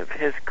course of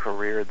his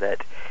career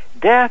that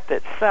death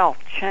itself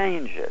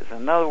changes.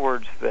 In other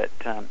words, that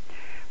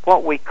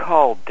what we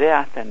call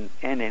death in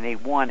any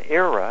one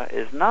era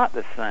is not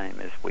the same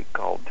as we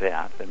call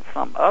death in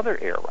some other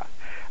era.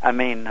 I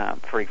mean,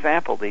 for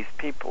example, these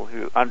people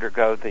who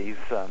undergo these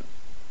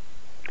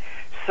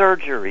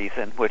surgeries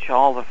in which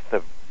all of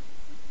the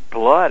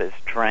blood is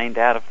drained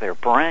out of their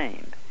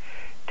brain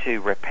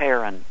to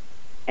repair an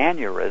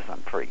aneurysm,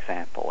 for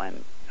example,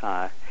 and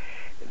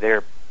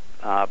they're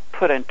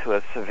put into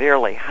a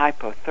severely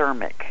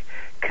hypothermic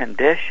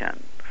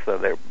condition so so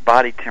their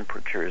body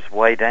temperature is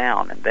way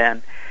down, and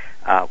then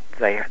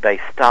they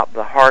stop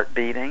the heart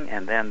beating,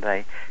 and then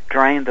they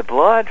drain the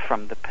blood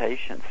from the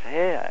patient's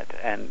head.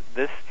 And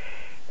this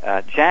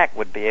Jack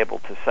would be able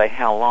to say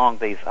how long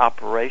these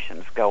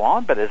operations go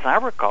on, but as I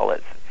recall,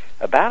 it's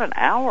about an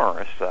hour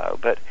or so.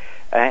 But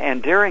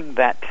and during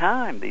that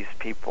time, these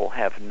people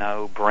have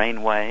no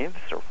brain waves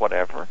or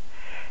whatever.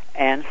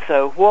 And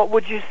so, what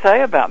would you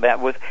say about that?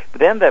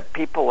 Then the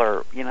people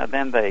are,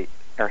 then they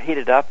are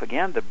heated up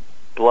again. The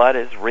blood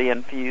is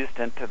reinfused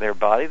into their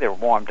body. They're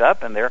warmed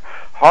up, and their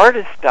heart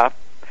is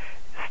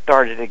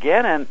started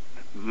again. And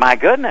my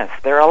goodness,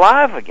 they're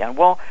alive again.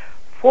 Well,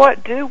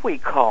 what do we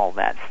call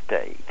that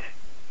state?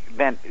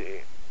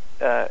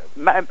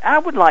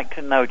 I would like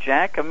to know,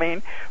 Jack. I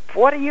mean,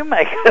 what do you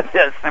make of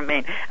this? I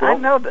mean, I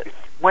know that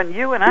when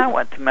you and I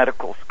went to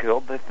medical school,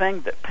 the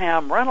thing that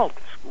Pam Reynolds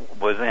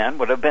was in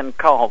would have been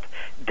called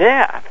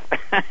death.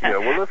 Yeah,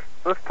 well,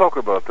 let's talk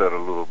about that a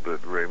little bit,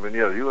 Raymond.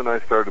 Yeah, you and I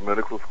started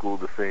medical school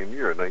the same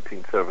year, in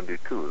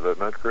 1972. Is that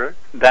not correct?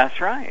 That's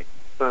right.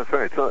 That's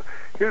right. So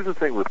here's the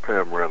thing with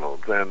Pam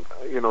Reynolds, and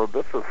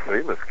that's a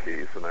famous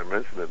case, and I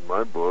mentioned it in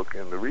my book.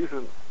 And the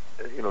reason,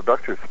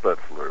 Dr.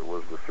 Spetzler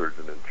was the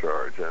surgeon in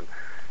charge, and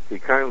he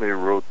kindly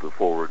wrote the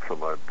foreword for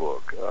my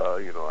book.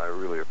 I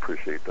really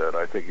appreciate that.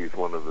 I think he's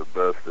one of the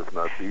best, if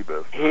not the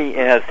best. He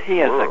is. He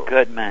is a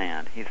good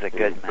man. He's a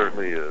good man. He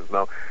certainly is.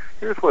 Now,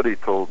 here's what he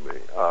told me.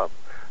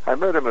 I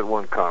met him at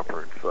one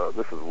conference.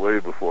 This is way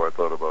before I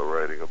thought about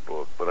writing a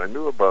book, but I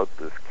knew about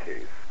this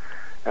case.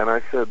 And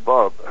I said,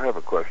 Bob, I have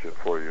a question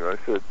for you. I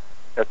said,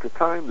 at the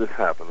time this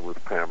happened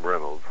with Pam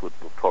Reynolds, which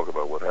we'll talk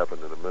about what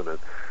happened in a minute,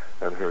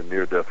 and her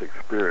near-death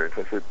experience,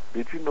 I said,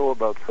 did you know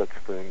about such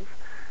things?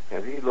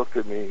 And he looked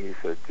at me, he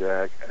said,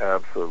 Jack,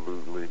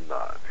 absolutely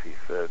not. He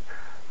said,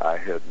 I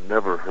had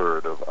never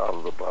heard of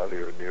out-of-the-body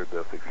or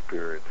near-death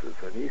experiences.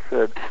 And he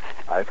said,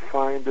 I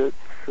find it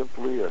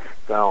simply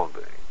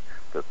astounding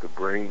that the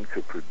brain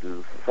could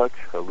produce such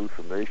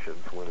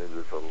hallucinations when it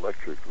is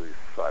electrically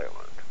silent.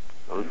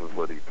 Now, this is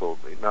what he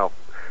told me. Now,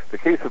 the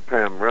case of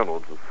Pam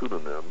Reynolds, a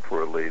pseudonym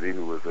for a lady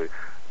who was a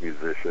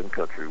musician,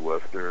 country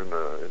western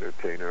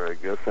entertainer, I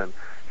guess, and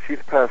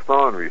she's passed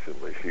on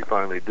recently. She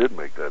finally did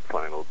make that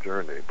final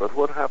journey. But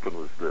what happened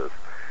was this.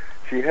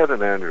 She had an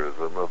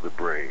aneurysm of the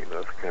brain.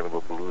 That's kind of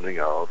a ballooning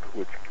out,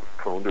 which was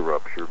prone to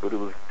rupture, but it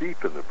was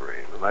deep in the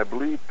brain. And I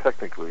believe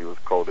technically it was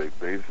called a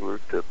basilar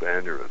tip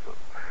aneurysm.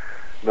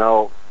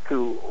 Now,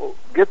 to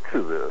get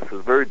to this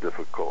is very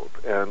difficult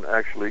and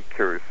actually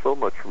carries so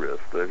much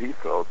risk that he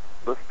felt,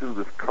 let's do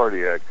this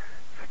cardiac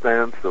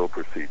standstill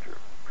procedure.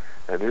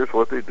 And here's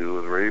what they do,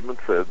 as Raymond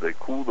said, they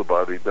cool the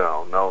body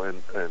down. Now,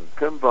 in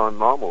Pim von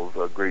Nommel's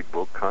great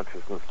book,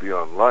 Consciousness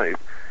Beyond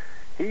Life,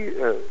 he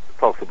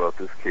talks about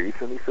this case,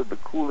 and he said the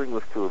cooling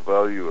was to a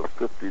value of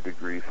 50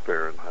 degrees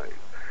Fahrenheit.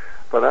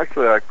 But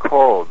actually, I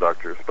called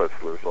Dr.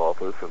 Spetzler's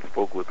office and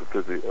spoke with the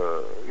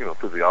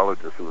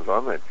physiologist who was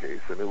on that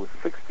case, and it was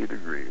 60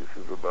 degrees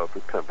is about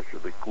the temperature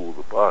they cool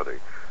the body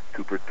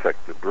to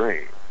protect the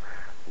brain.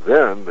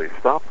 Then they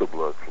stop the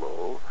blood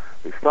flow.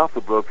 They stop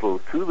the blood flow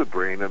to the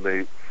brain, and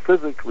they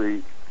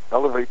physically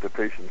elevate the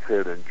patient's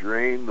head and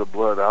drain the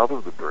blood out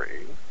of the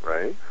brain,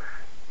 right?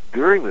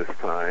 During this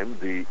time,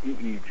 the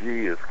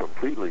EEG is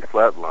completely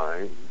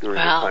flatlined during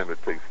the time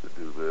it takes to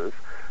do this.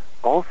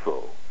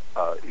 Also,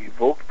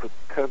 evoked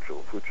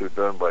potentials, which are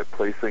done by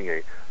placing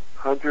a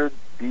 100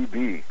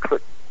 dB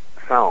click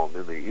sound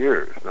in the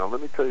ears. Now,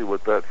 let me tell you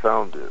what that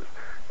sound is.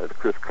 As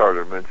Chris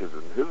Carter mentions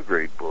in his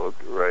great book,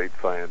 Right,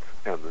 Science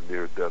and the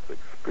Near-Death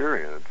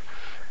Experience,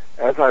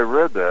 as I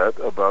read that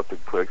about the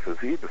clicks as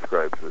he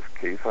describes this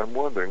case, I'm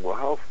wondering,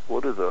 well,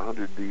 what is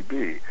 100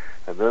 dB?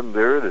 And then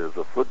there it is,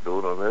 a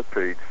footnote on that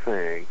page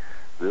saying,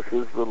 this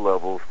is the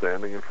level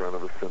standing in front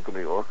of a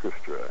symphony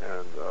orchestra.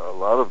 And a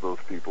lot of those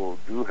people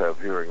do have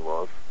hearing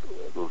loss,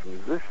 those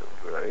musicians,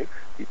 right?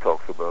 He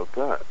talks about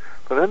that.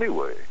 But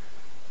anyway,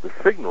 the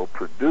signal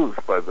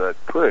produced by that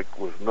click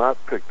was not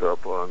picked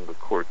up on the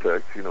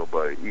cortex,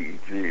 by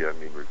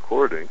EEG,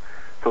 recording.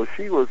 So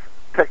she was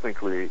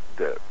technically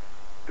dead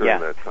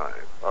during that time.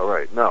 All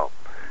right. Now,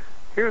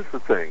 here's the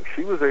thing.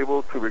 She was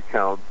able to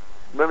recount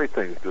many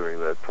things during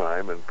that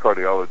time, and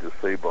cardiologist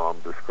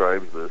Sabom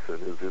describes this in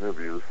his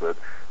interviews, that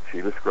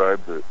she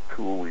described the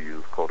tool we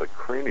use called a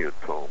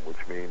craniotome,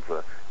 which means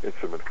an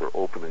instrument for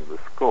opening the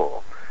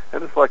skull.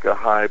 And it's like a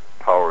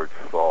high-powered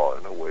saw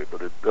in a way,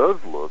 but it does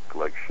look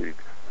like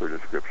her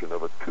description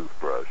of a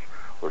toothbrush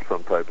or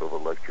some type of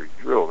electric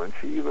drill. And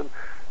she even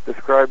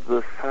described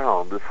the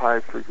sound, this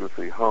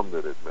high-frequency hum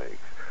that it makes,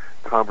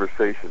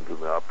 conversations in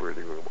the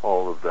operating room,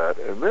 all of that.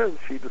 And then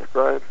she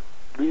describes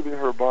leaving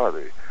her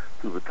body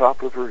through the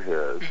top of her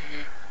head,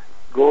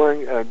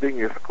 going and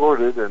being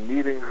escorted and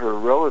meeting her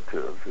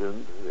relatives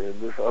in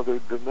this other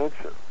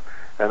dimension.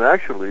 And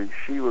actually,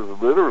 she was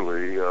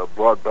literally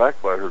brought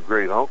back by her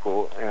great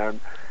uncle, and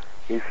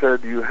he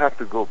said, you have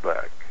to go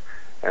back.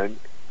 And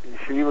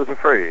she was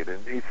afraid,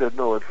 and he said,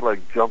 no, it's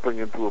like jumping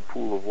into a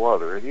pool of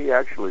water. And he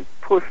actually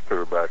pushed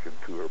her back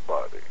into her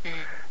body.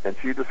 And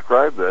she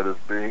described that as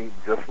being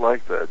just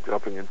like that,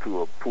 jumping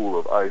into a pool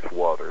of ice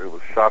water. It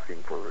was shocking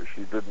for her.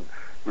 She didn't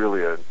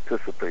really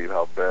anticipate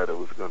how bad it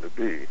was going to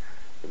be,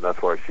 and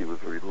that's why she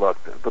was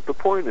reluctant. But the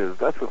point is,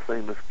 that's a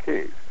famous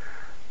case.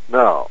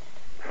 Now,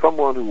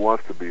 someone who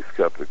wants to be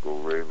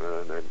skeptical,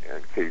 Raymond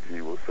and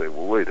KG, will say,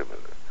 well, wait a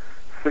minute.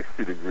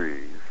 60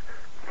 degrees,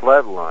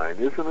 flat line,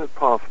 isn't it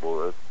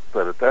possible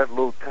that at that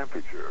low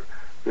temperature,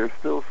 there's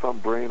still some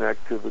brain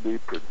activity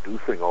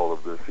producing all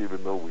of this,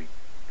 even though we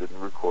didn't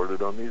record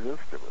it on these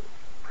instruments?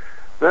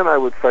 Then I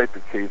would cite the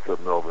case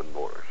of Melvin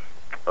Morris,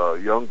 a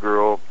young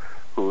girl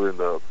who in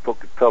the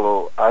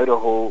Pocatello,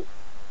 Idaho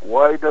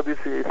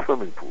YWCA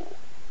swimming pool,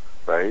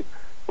 right,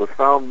 was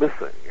found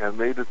missing. And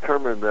they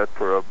determined that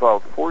for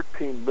about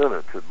 14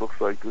 minutes, it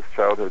looks like this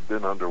child had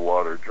been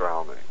underwater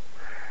drowning.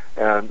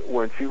 And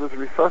when she was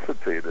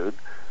resuscitated,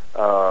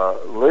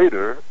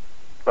 later,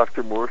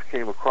 Dr. Morris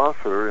came across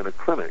her in a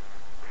clinic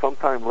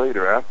sometime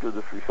later after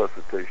this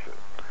resuscitation.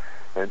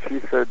 And she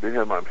said to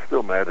him, I'm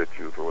still mad at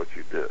you for what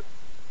you did.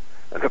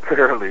 And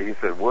apparently he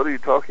said, what are you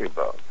talking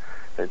about?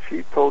 And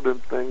she told him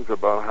things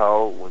about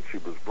how when she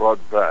was brought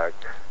back,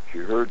 she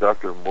heard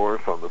Dr.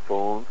 Morris on the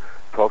phone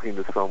talking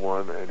to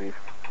someone, and he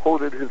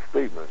quoted his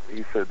statement.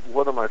 He said,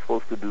 what am I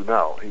supposed to do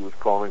now? He was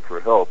calling for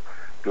help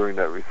during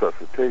that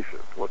resuscitation,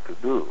 what to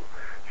do.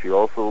 She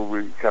also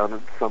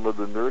recounted some of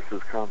the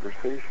nurses'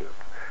 conversations.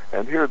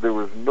 And here there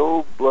was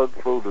no blood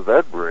flow to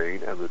that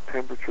brain, and the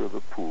temperature of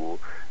the pool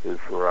is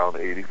around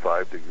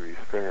 85 degrees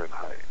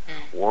Fahrenheit,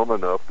 warm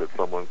enough that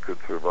someone could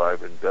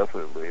survive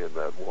indefinitely in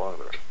that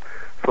water.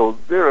 So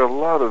there are a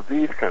lot of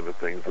these kind of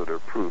things that are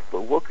proof,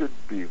 but what could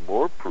be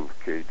more proof,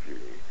 KG,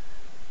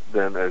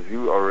 than, as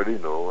you already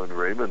know, and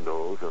Raymond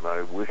knows, and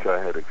I wish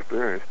I had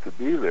experienced, to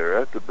be there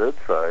at the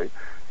bedside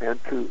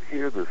and to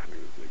hear this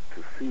music,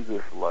 to see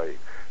this light,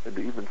 and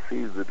to even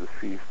see the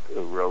deceased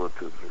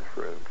relatives or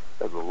friends,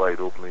 and the light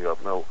opening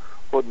up. Now,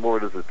 what more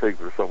does it take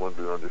for someone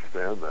to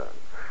understand that?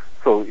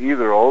 So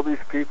either all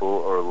these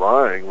people are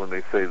lying when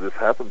they say this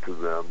happened to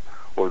them,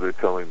 or they're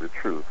telling the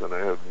truth. And I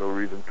have no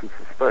reason to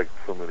suspect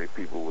so many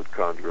people would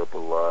conjure up a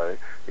lie,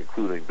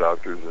 including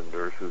doctors and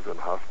nurses and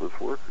hospice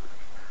workers.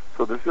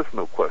 So there's just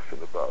no question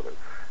about it.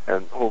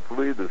 And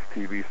hopefully this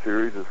TV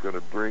series is going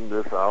to bring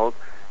this out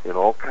in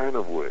all kind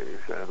of ways.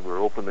 And we're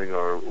opening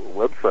our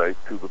website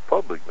to the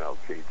public now,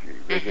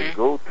 KG. They can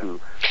go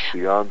to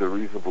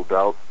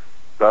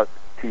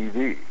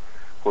beyondthereasonabledoubt.tv,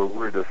 where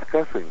we're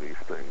discussing these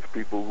things,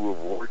 people who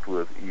have worked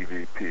with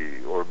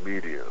EVP or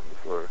mediums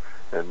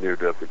and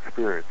near-death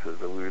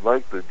experiences. And we'd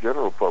like the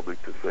general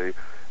public to say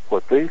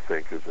what they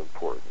think is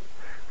important.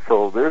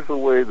 So there's a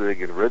way they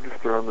can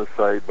register on the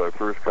site by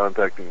first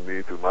contacting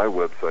me through my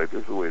website.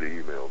 There's a way to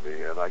email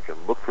me, and I can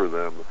look for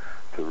them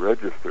to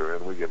register,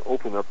 and we can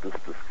open up this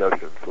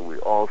discussion so we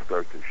all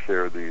start to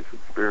share these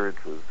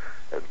experiences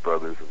as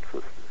brothers and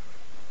sisters.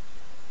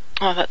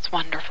 Oh, that's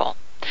wonderful.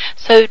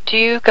 So do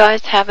you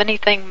guys have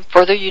anything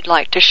further you'd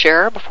like to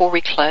share before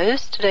we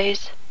close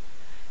today's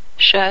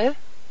show?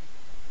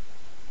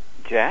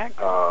 Jack?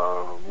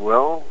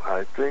 Well,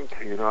 I think,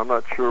 I'm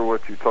not sure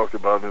what you talked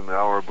about in the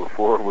hour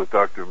before with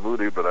Dr.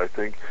 Moody, but I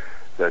think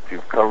that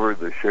you've covered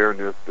the shared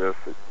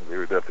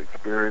near-death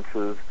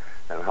experiences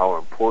and how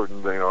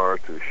important they are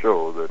to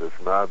show that it's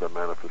not a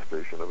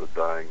manifestation of a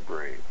dying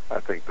brain.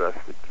 I think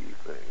that's the key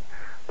thing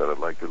that I'd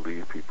like to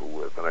leave people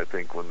with. And I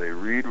think when they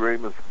read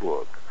Raymond's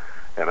book,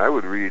 and I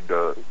would read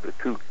there's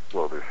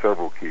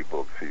several key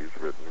books he's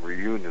written.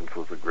 Reunions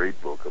was a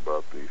great book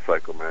about the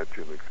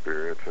psychomantium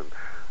experience, and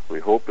we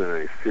hope in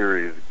a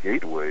series,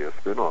 Gateway, a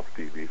spin-off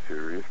TV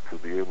series, to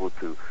be able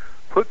to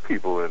put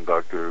people in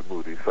Dr.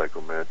 Moody's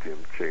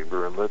psychomantium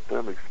chamber and let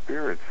them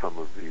experience some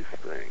of these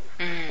things,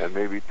 and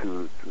maybe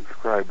to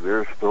describe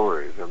their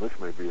stories. And this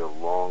may be a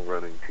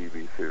long-running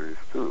TV series,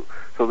 too.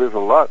 So there's a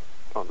lot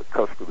on the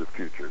cusp of the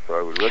future, so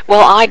I would recommend.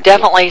 Well, I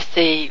definitely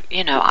see,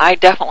 I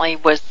definitely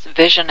was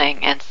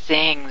visioning and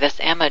seeing this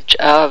image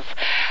of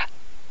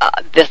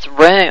this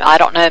room. I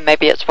don't know,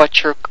 maybe it's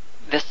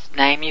this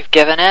name you've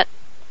given it.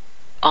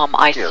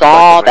 I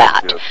saw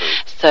that.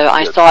 So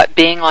I saw it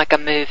being like a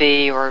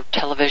movie or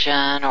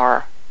television,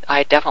 or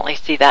I definitely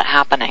see that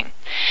happening.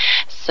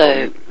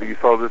 So you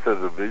saw this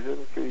as a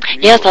vision, KG?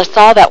 Yes, I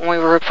saw that when we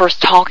were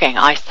first talking.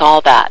 I saw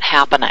that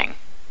happening.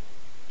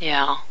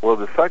 Yeah. Well,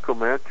 the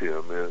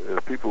psychomantium,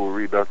 if people will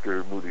read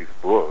Dr. Moody's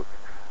book,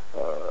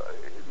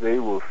 they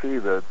will see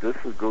that this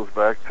goes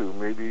back to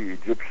maybe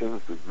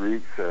Egyptians, the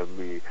Greeks, and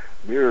the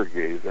mirror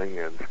gazing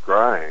and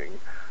scrying,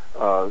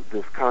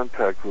 this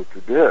contact with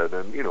the dead.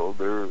 And,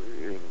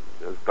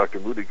 as Dr.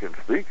 Moody can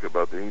speak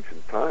about the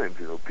ancient times,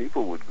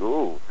 people would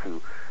go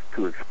to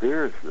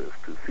experience this,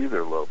 to see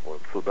their loved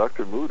ones. So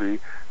Dr. Moody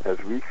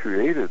has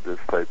recreated this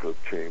type of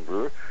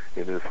chamber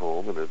in his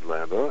home in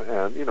Atlanta,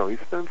 and, he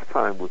spends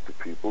time with the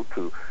people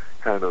to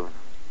kind of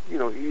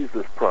ease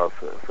this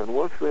process. And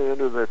once they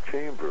enter that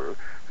chamber,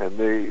 and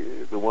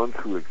the ones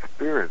who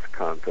experience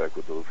contact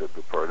with those that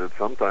departed,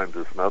 sometimes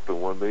it's not the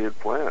one they had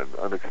planned,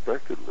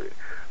 unexpectedly.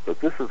 But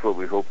this is what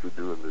we hope to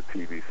do in the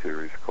TV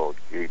series called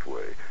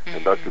Gateway. Mm-hmm.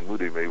 And Dr.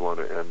 Moody may want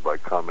to end by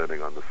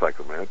commenting on the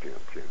Psychomanteum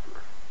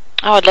chamber.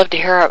 Oh, I'd love to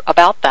hear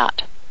about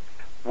that.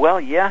 Well,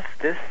 yes,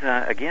 this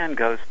again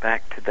goes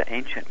back to the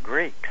ancient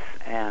Greeks,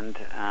 and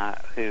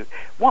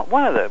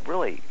one of the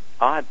really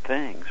odd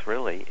things,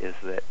 really, is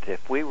that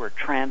if we were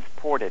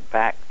transported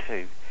back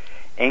to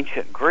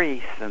ancient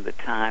Greece in the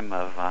time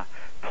of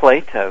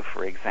Plato,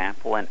 for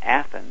example, in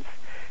Athens,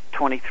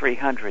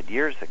 2,300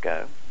 years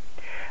ago,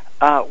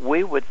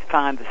 we would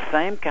find the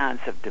same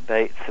kinds of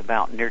debates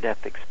about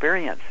near-death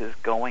experiences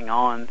going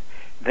on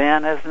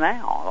then as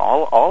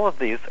now. All of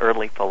these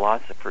early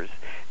philosophers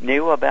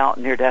knew about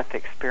near-death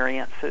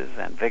experiences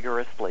and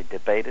vigorously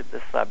debated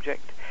the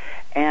subject.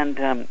 And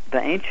the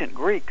ancient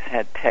Greeks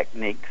had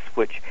techniques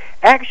which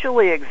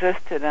actually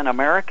existed in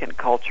American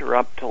culture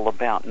up till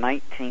about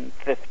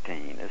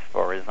 1915, as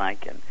far as I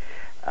can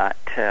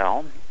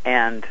tell.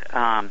 And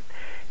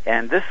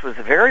this was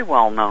a very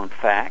well-known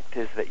fact,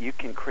 is that you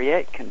can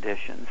create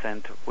conditions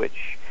into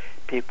which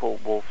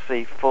people will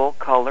see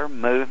full-color,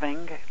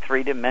 moving,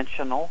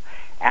 three-dimensional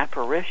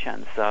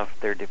apparitions of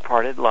their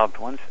departed loved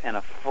ones in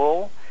a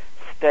full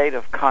state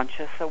of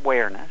conscious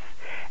awareness.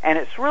 And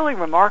it's really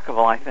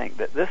remarkable, I think,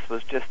 that this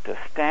was just a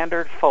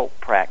standard folk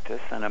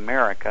practice in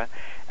America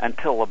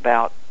until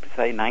about,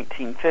 say,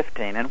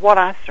 1915. And what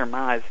I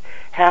surmise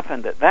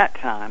happened at that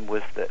time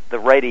was that the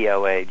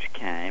radio age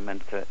came,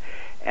 and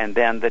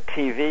then the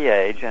TV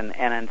age, and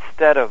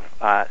instead of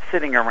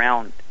sitting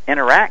around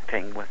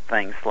interacting with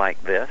things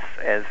like this,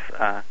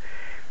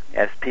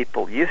 as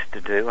people used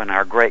to do in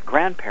our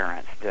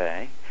great-grandparents'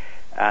 day,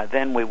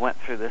 then we went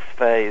through this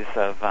phase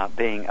of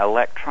being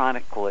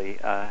electronically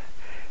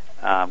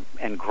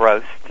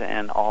engrossed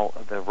in all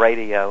the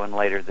radio and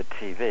later the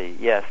TV.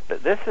 Yes,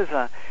 but this is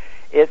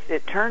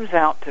it turns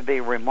out to be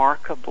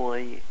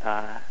remarkably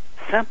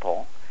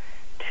simple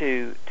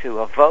to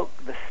evoke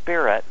the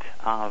spirit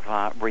of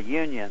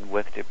reunion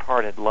with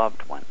departed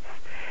loved ones.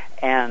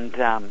 And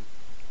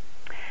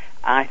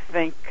I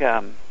think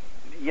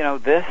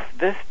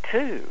this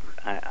too,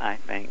 I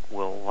think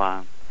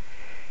will.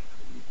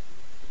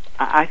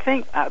 I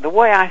think the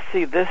way I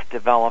see this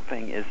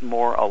developing is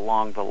more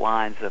along the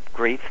lines of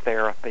grief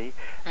therapy.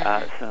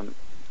 Some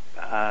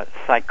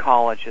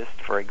psychologists,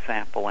 for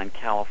example, in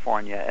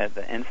California at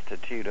the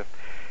Institute of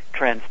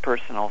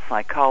Transpersonal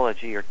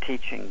Psychology are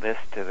teaching this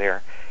to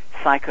their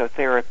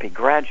psychotherapy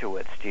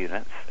graduate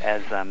students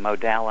as a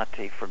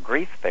modality for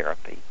grief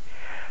therapy.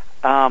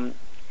 And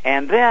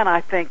then I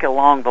think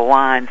along the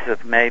lines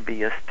of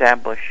maybe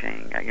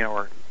establishing,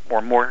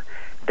 or more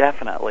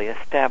definitely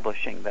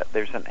establishing that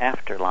there's an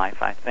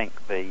afterlife. I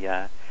think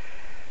the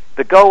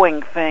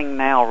going thing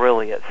now,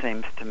 really, it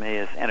seems to me,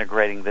 is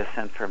integrating this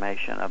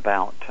information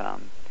about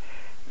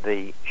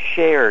the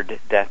shared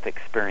death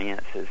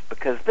experiences,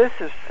 because this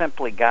has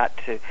simply got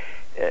to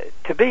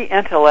be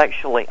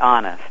intellectually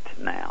honest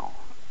now.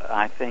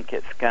 I think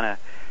it's going to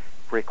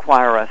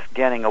require us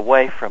getting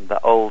away from the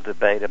old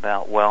debate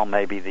about, well,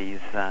 maybe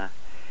these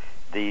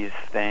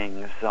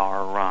things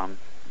are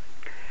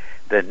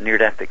the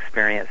near-death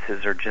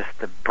experiences are just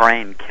the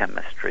brain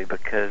chemistry,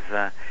 because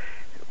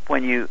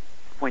when you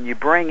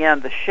bring in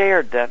the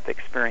shared death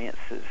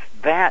experiences,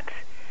 that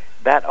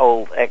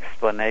old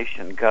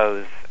explanation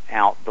goes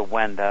out the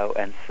window,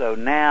 and so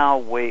now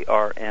we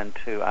are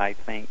into, I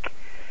think,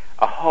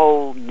 a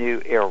whole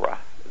new era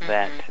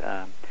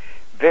that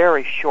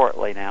very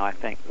shortly now I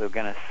think we're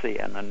going to see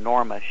an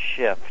enormous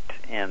shift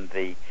in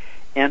the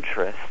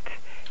interest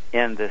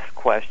in this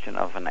question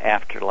of an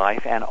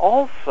afterlife, and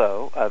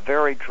also a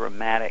very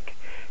dramatic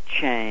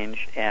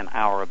change in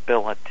our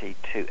ability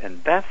to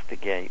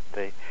investigate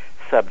the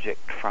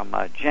subject from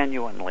a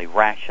genuinely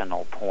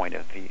rational point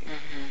of view.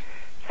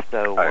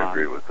 So I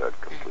agree with that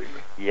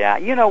completely. Yeah,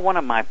 one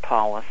of my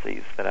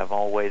policies that I've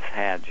always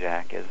had,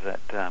 Jack, is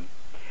that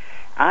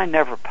I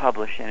never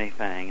publish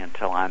anything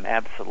until I'm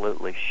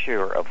absolutely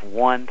sure of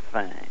one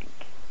thing,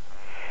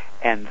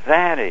 and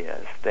that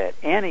is that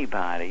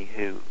anybody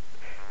who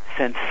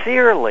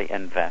sincerely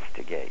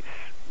investigates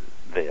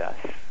this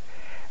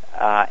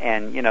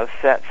and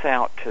sets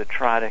out to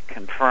try to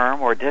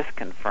confirm or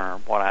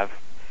disconfirm what I'm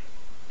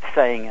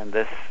saying in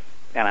this,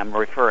 and I'm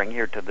referring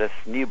here to this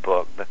new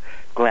book, The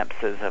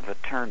Glimpses of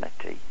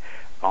Eternity,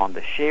 on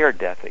the shared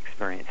death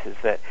experiences,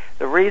 that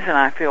the reason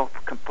I feel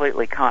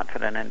completely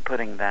confident in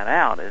putting that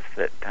out is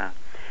that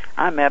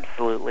I'm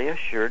absolutely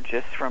assured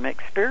just from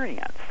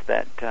experience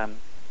that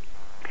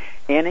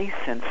any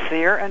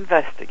sincere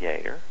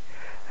investigator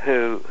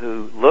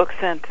who looks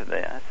into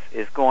this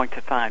is going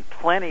to find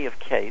plenty of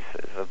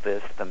cases of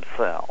this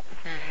themselves.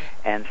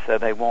 And so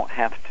they won't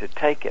have to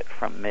take it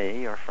from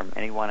me or from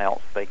anyone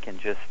else. They can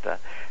just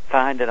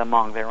find it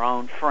among their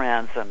own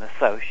friends and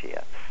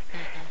associates.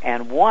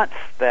 And once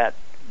that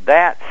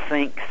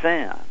sinks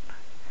in,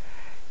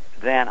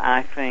 then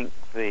I think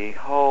the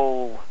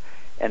whole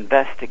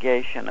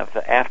investigation of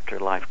the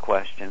afterlife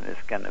question is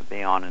going to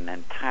be on an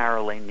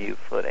entirely new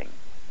footing.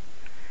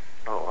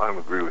 Oh, I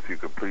agree with you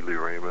completely,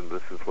 Raymond.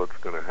 This is what's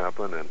going to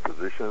happen, and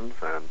physicians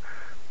and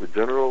the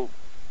general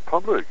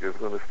public is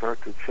going to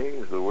start to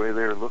change the way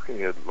they're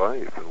looking at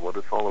life and what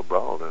it's all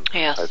about. And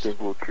yes. I think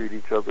we'll treat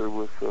each other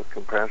with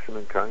compassion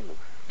and kindness.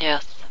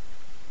 Yes.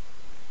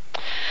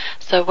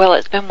 So, well,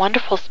 it's been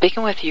wonderful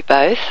speaking with you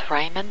both,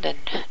 Raymond and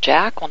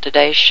Jack, on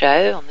today's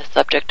show on the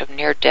subject of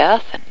near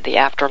death and the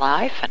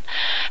afterlife. And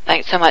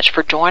thanks so much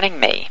for joining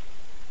me.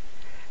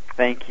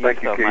 Thank you so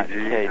KG, much,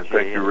 KG. And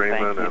thank you,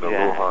 Raymond, and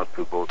aloha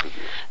to both of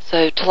you.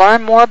 So to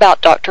learn more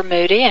about Dr.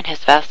 Moody and his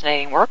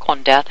fascinating work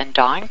on death and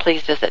dying,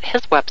 please visit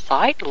his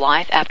website,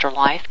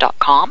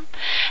 lifeafterlife.com.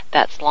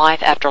 That's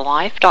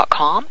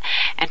lifeafterlife.com.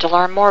 And to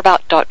learn more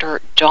about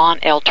Dr. John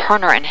L.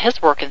 Turner and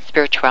his work in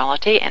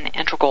spirituality and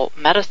integral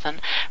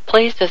medicine,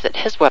 please visit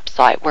his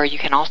website, where you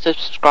can also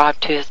subscribe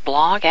to his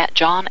blog at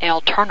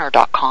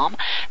johnlturner.com.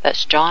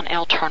 That's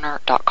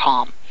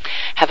johnlturner.com.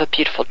 Have a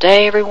beautiful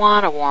day,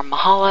 everyone. A warm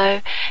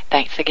mahalo.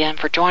 Thanks again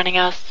for joining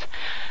us.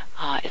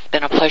 It's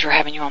been a pleasure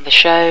having you on the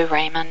show,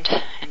 Raymond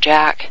and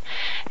Jack.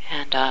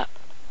 And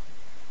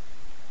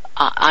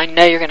I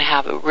know you're going to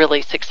have a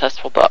really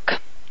successful book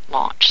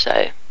launch.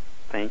 So,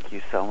 thank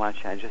you so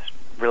much. I just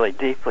really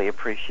deeply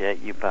appreciate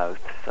you both.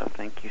 So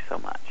thank you so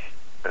much.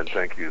 And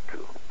thank you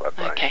too.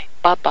 Bye-bye. Okay.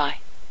 Bye-bye.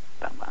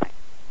 Bye-bye.